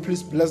 Yes. May you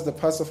please bless the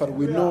pastor, Father.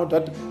 We know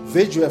that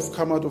virtue have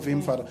come out of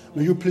him, Father.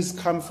 May you please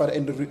come, Father,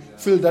 and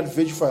fill that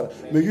virtue, Father.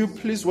 May you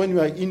please, when you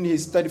are in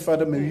his study,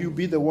 Father, may you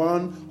be the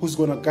one who's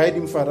going to guide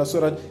him, Father,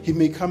 so that he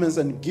may come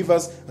and give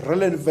us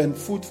relevant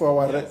food for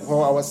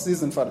our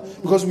season, Father.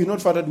 Because we know,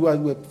 Father,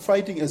 we're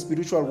fighting a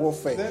spiritual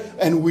warfare,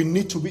 and we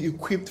need to be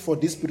equipped for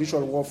this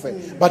spiritual warfare.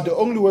 But the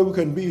only way we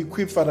can be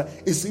equipped, Father,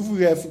 is if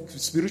we have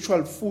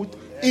spiritual food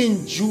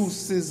in due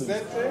season.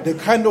 The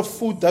kind of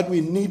food that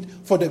we need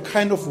for the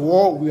kind of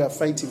war we are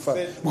fighting,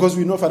 Father. Because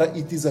we know, Father,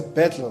 it is a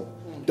battle.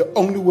 The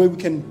only way we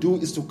can do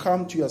is to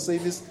come to your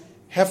service,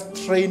 have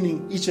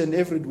training each and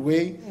every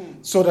way,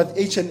 so that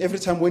each and every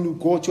time when you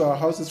go to our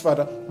houses,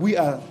 Father, we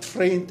are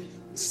trained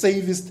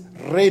safest,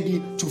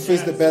 ready to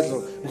face the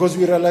battle. Because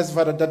we realize,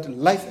 Father, that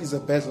life is a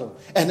battle.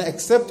 And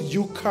except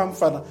you come,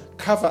 Father,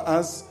 cover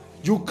us,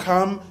 you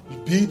come,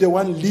 be the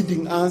one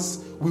leading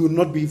us, we will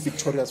not be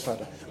victorious,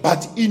 Father.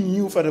 But in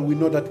you, Father, we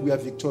know that we are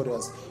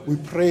victorious. We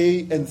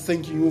pray and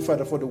thank you,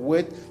 Father, for the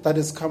word that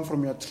has come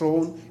from your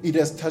throne. It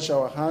has touched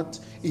our heart.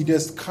 It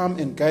has come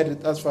and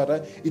guided us,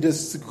 Father. It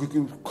has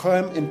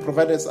come and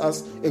provided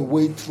us a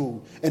way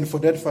through. And for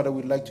that, Father,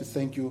 we'd like to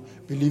thank you,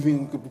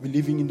 believing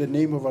in the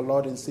name of our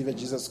Lord and Savior,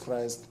 Jesus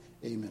Christ.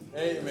 Amen.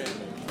 Amen.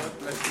 God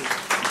bless you.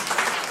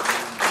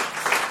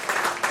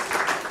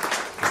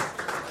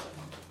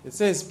 It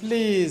says,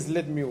 please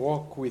let me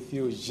walk with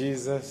you,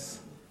 Jesus.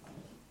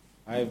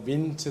 I've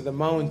been to the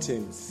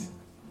mountains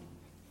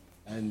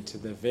and to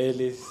the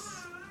valleys.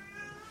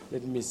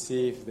 Let me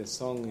see if the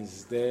song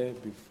is there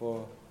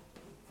before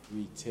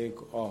we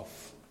take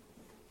off.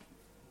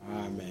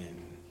 Amen.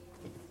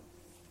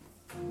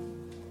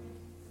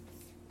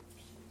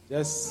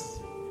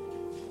 Just,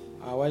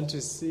 I want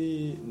to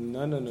see,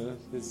 no,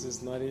 this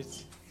is not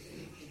it.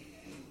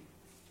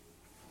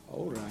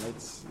 All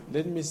right,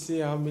 let me see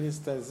how many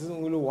stanzas. Is it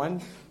only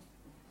one?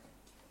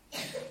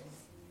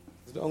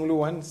 Is it only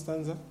one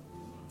stanza?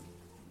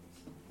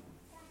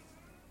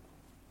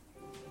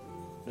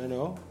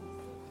 No,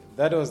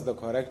 that was the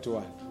correct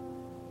one.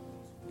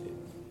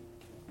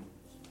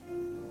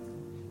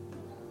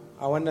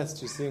 I want us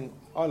to sing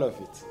all of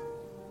it.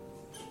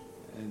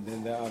 And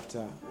then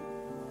thereafter,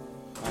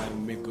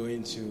 I'm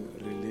going to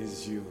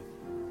release you.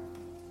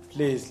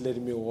 Please let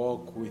me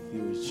walk with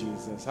you,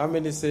 Jesus. How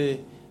many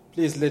say,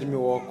 please let me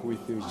walk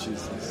with you,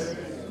 Jesus?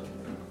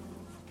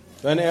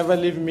 Don't ever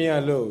leave me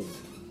alone.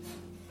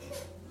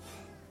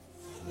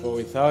 For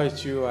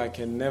without you, I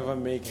can never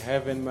make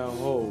heaven my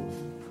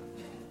home.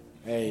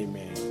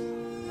 Amen.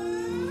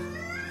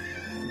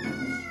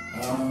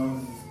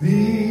 I've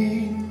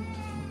been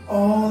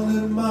on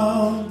the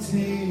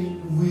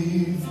mountain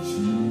with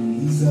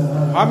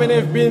Jesus. How many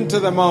have been to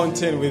the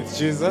mountain with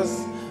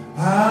Jesus?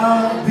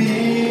 I've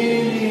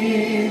been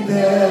in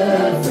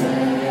the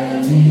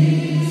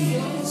valley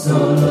so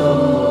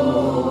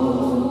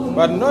long.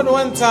 But not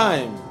one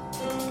time.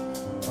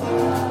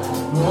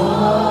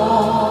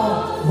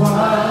 Not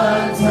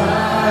one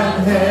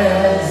time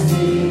has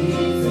he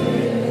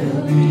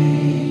failed me.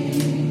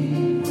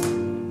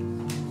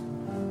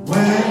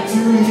 Went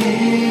to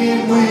him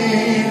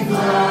with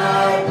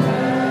my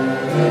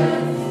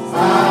burden, I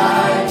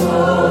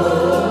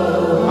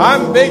go.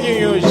 I'm begging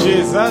you,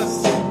 Jesus.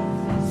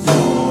 So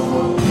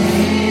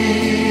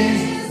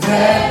please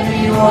let me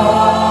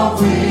walk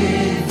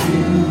with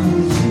you,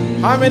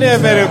 Jesus. How many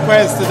have a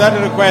request,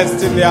 that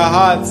request in their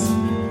hearts?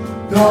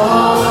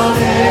 Don't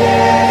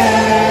ever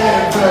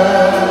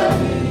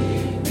leave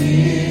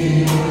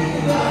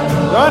me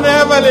alone. Don't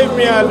ever leave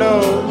me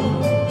alone.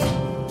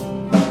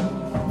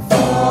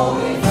 For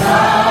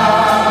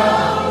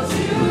without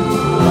you,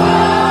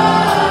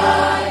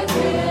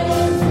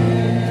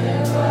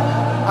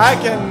 I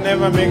can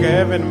never make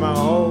heaven my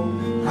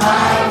home. I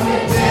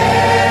can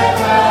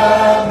never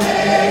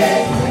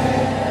make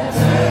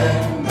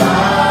heaven my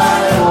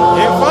home.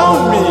 He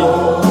found me.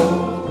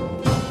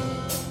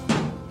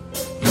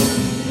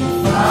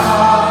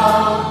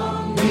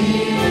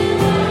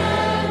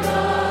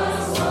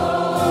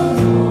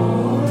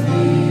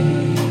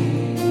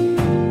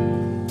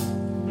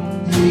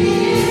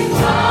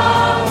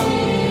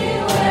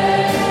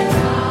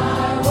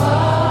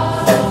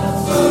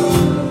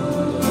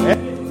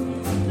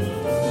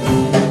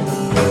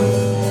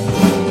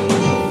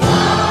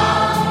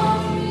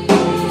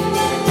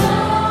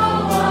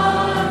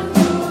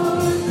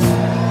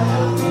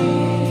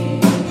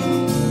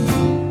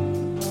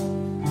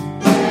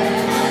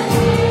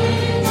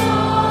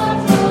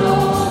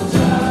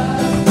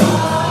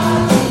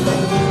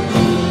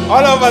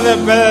 All over the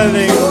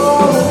building.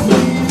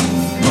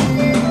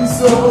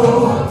 So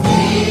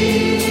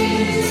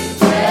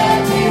please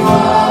let me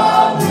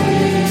walk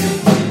with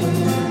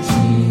you,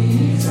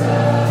 Jesus.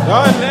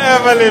 Don't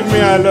ever leave me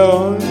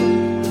alone.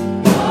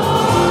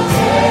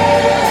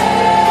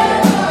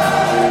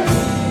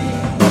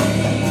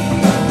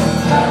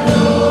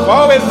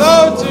 For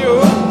without you,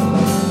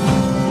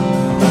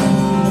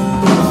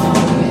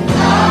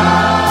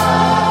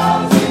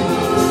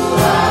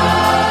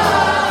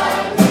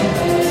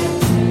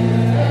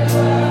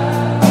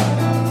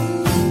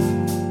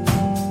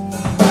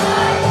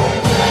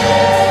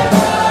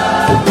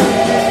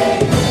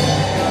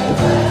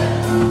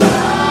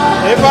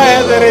 if I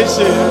had the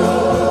riches,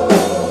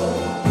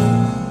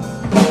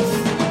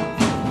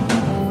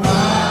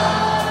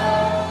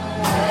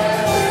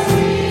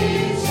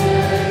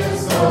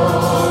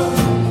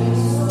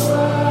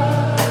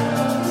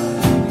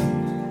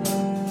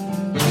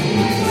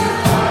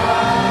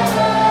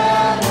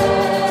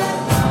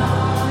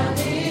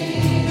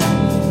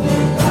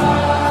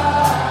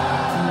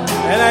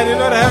 and I did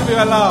not have you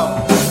allow.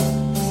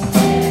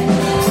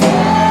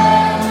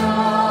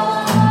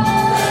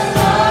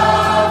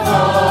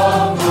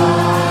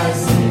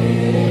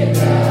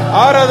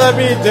 I'd rather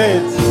be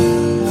dead.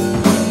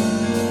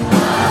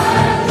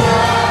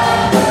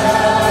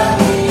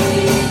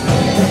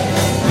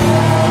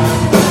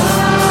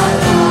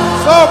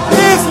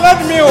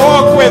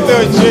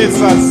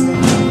 Jesus.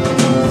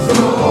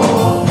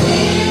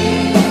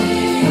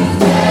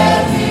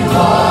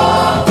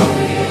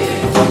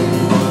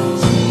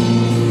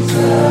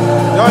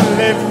 Don't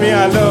leave me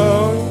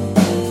alone.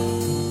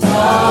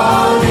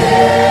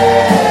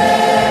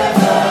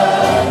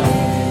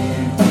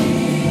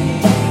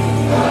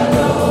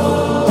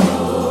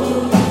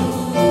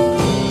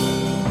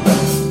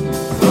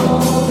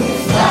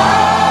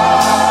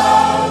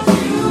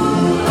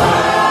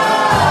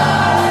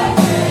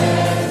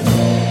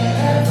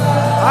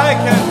 I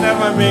can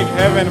never make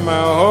heaven my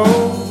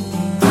home.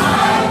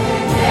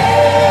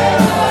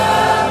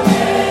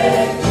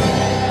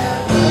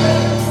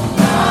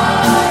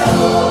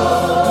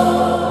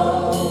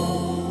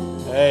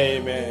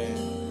 Amen.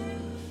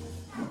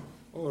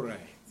 All right.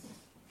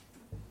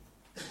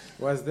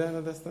 Was there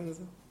another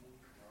stanza?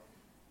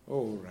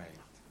 All right.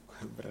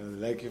 Brother,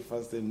 like you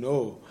first said,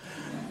 no,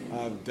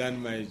 I've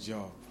done my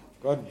job.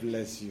 God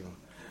bless you.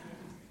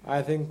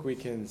 I think we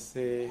can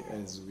say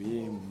as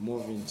we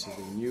move into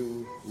the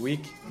new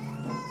week,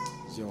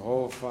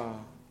 Jehovah,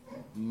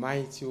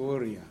 mighty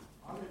warrior,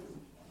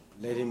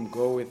 let him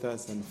go with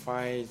us and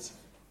fight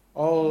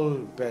all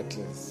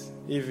battles,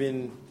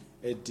 even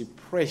a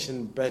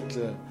depression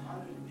battle.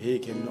 He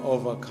can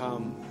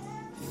overcome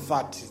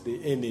that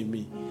the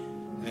enemy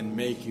and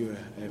make you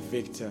a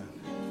victor.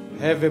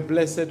 Have a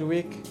blessed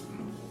week.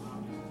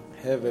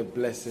 Have a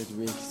blessed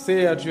week.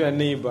 Say to your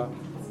neighbor,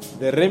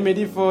 the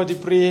remedy for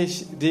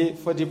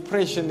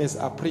depression is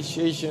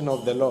appreciation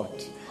of the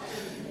Lord.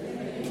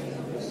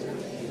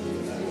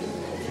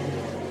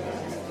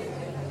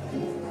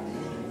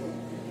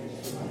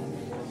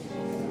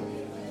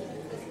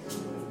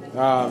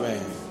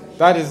 Amen.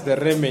 That is the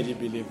remedy,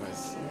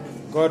 believers.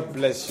 God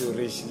bless you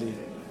richly.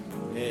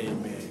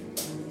 Amen.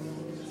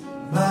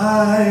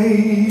 Mighty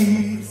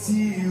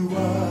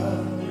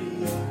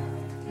warrior,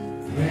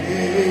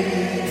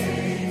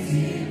 great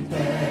in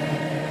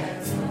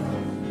battle,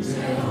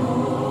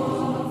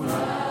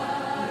 Jehovah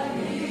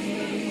is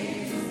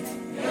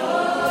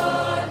your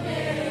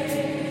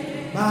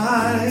name.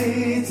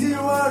 Mighty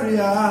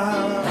warrior.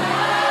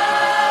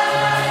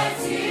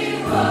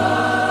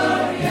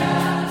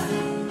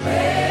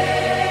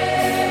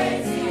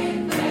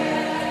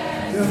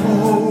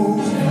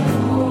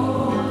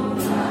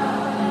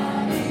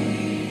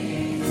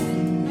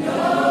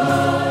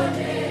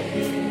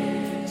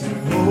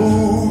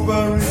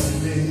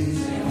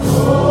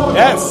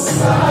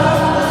 Yes.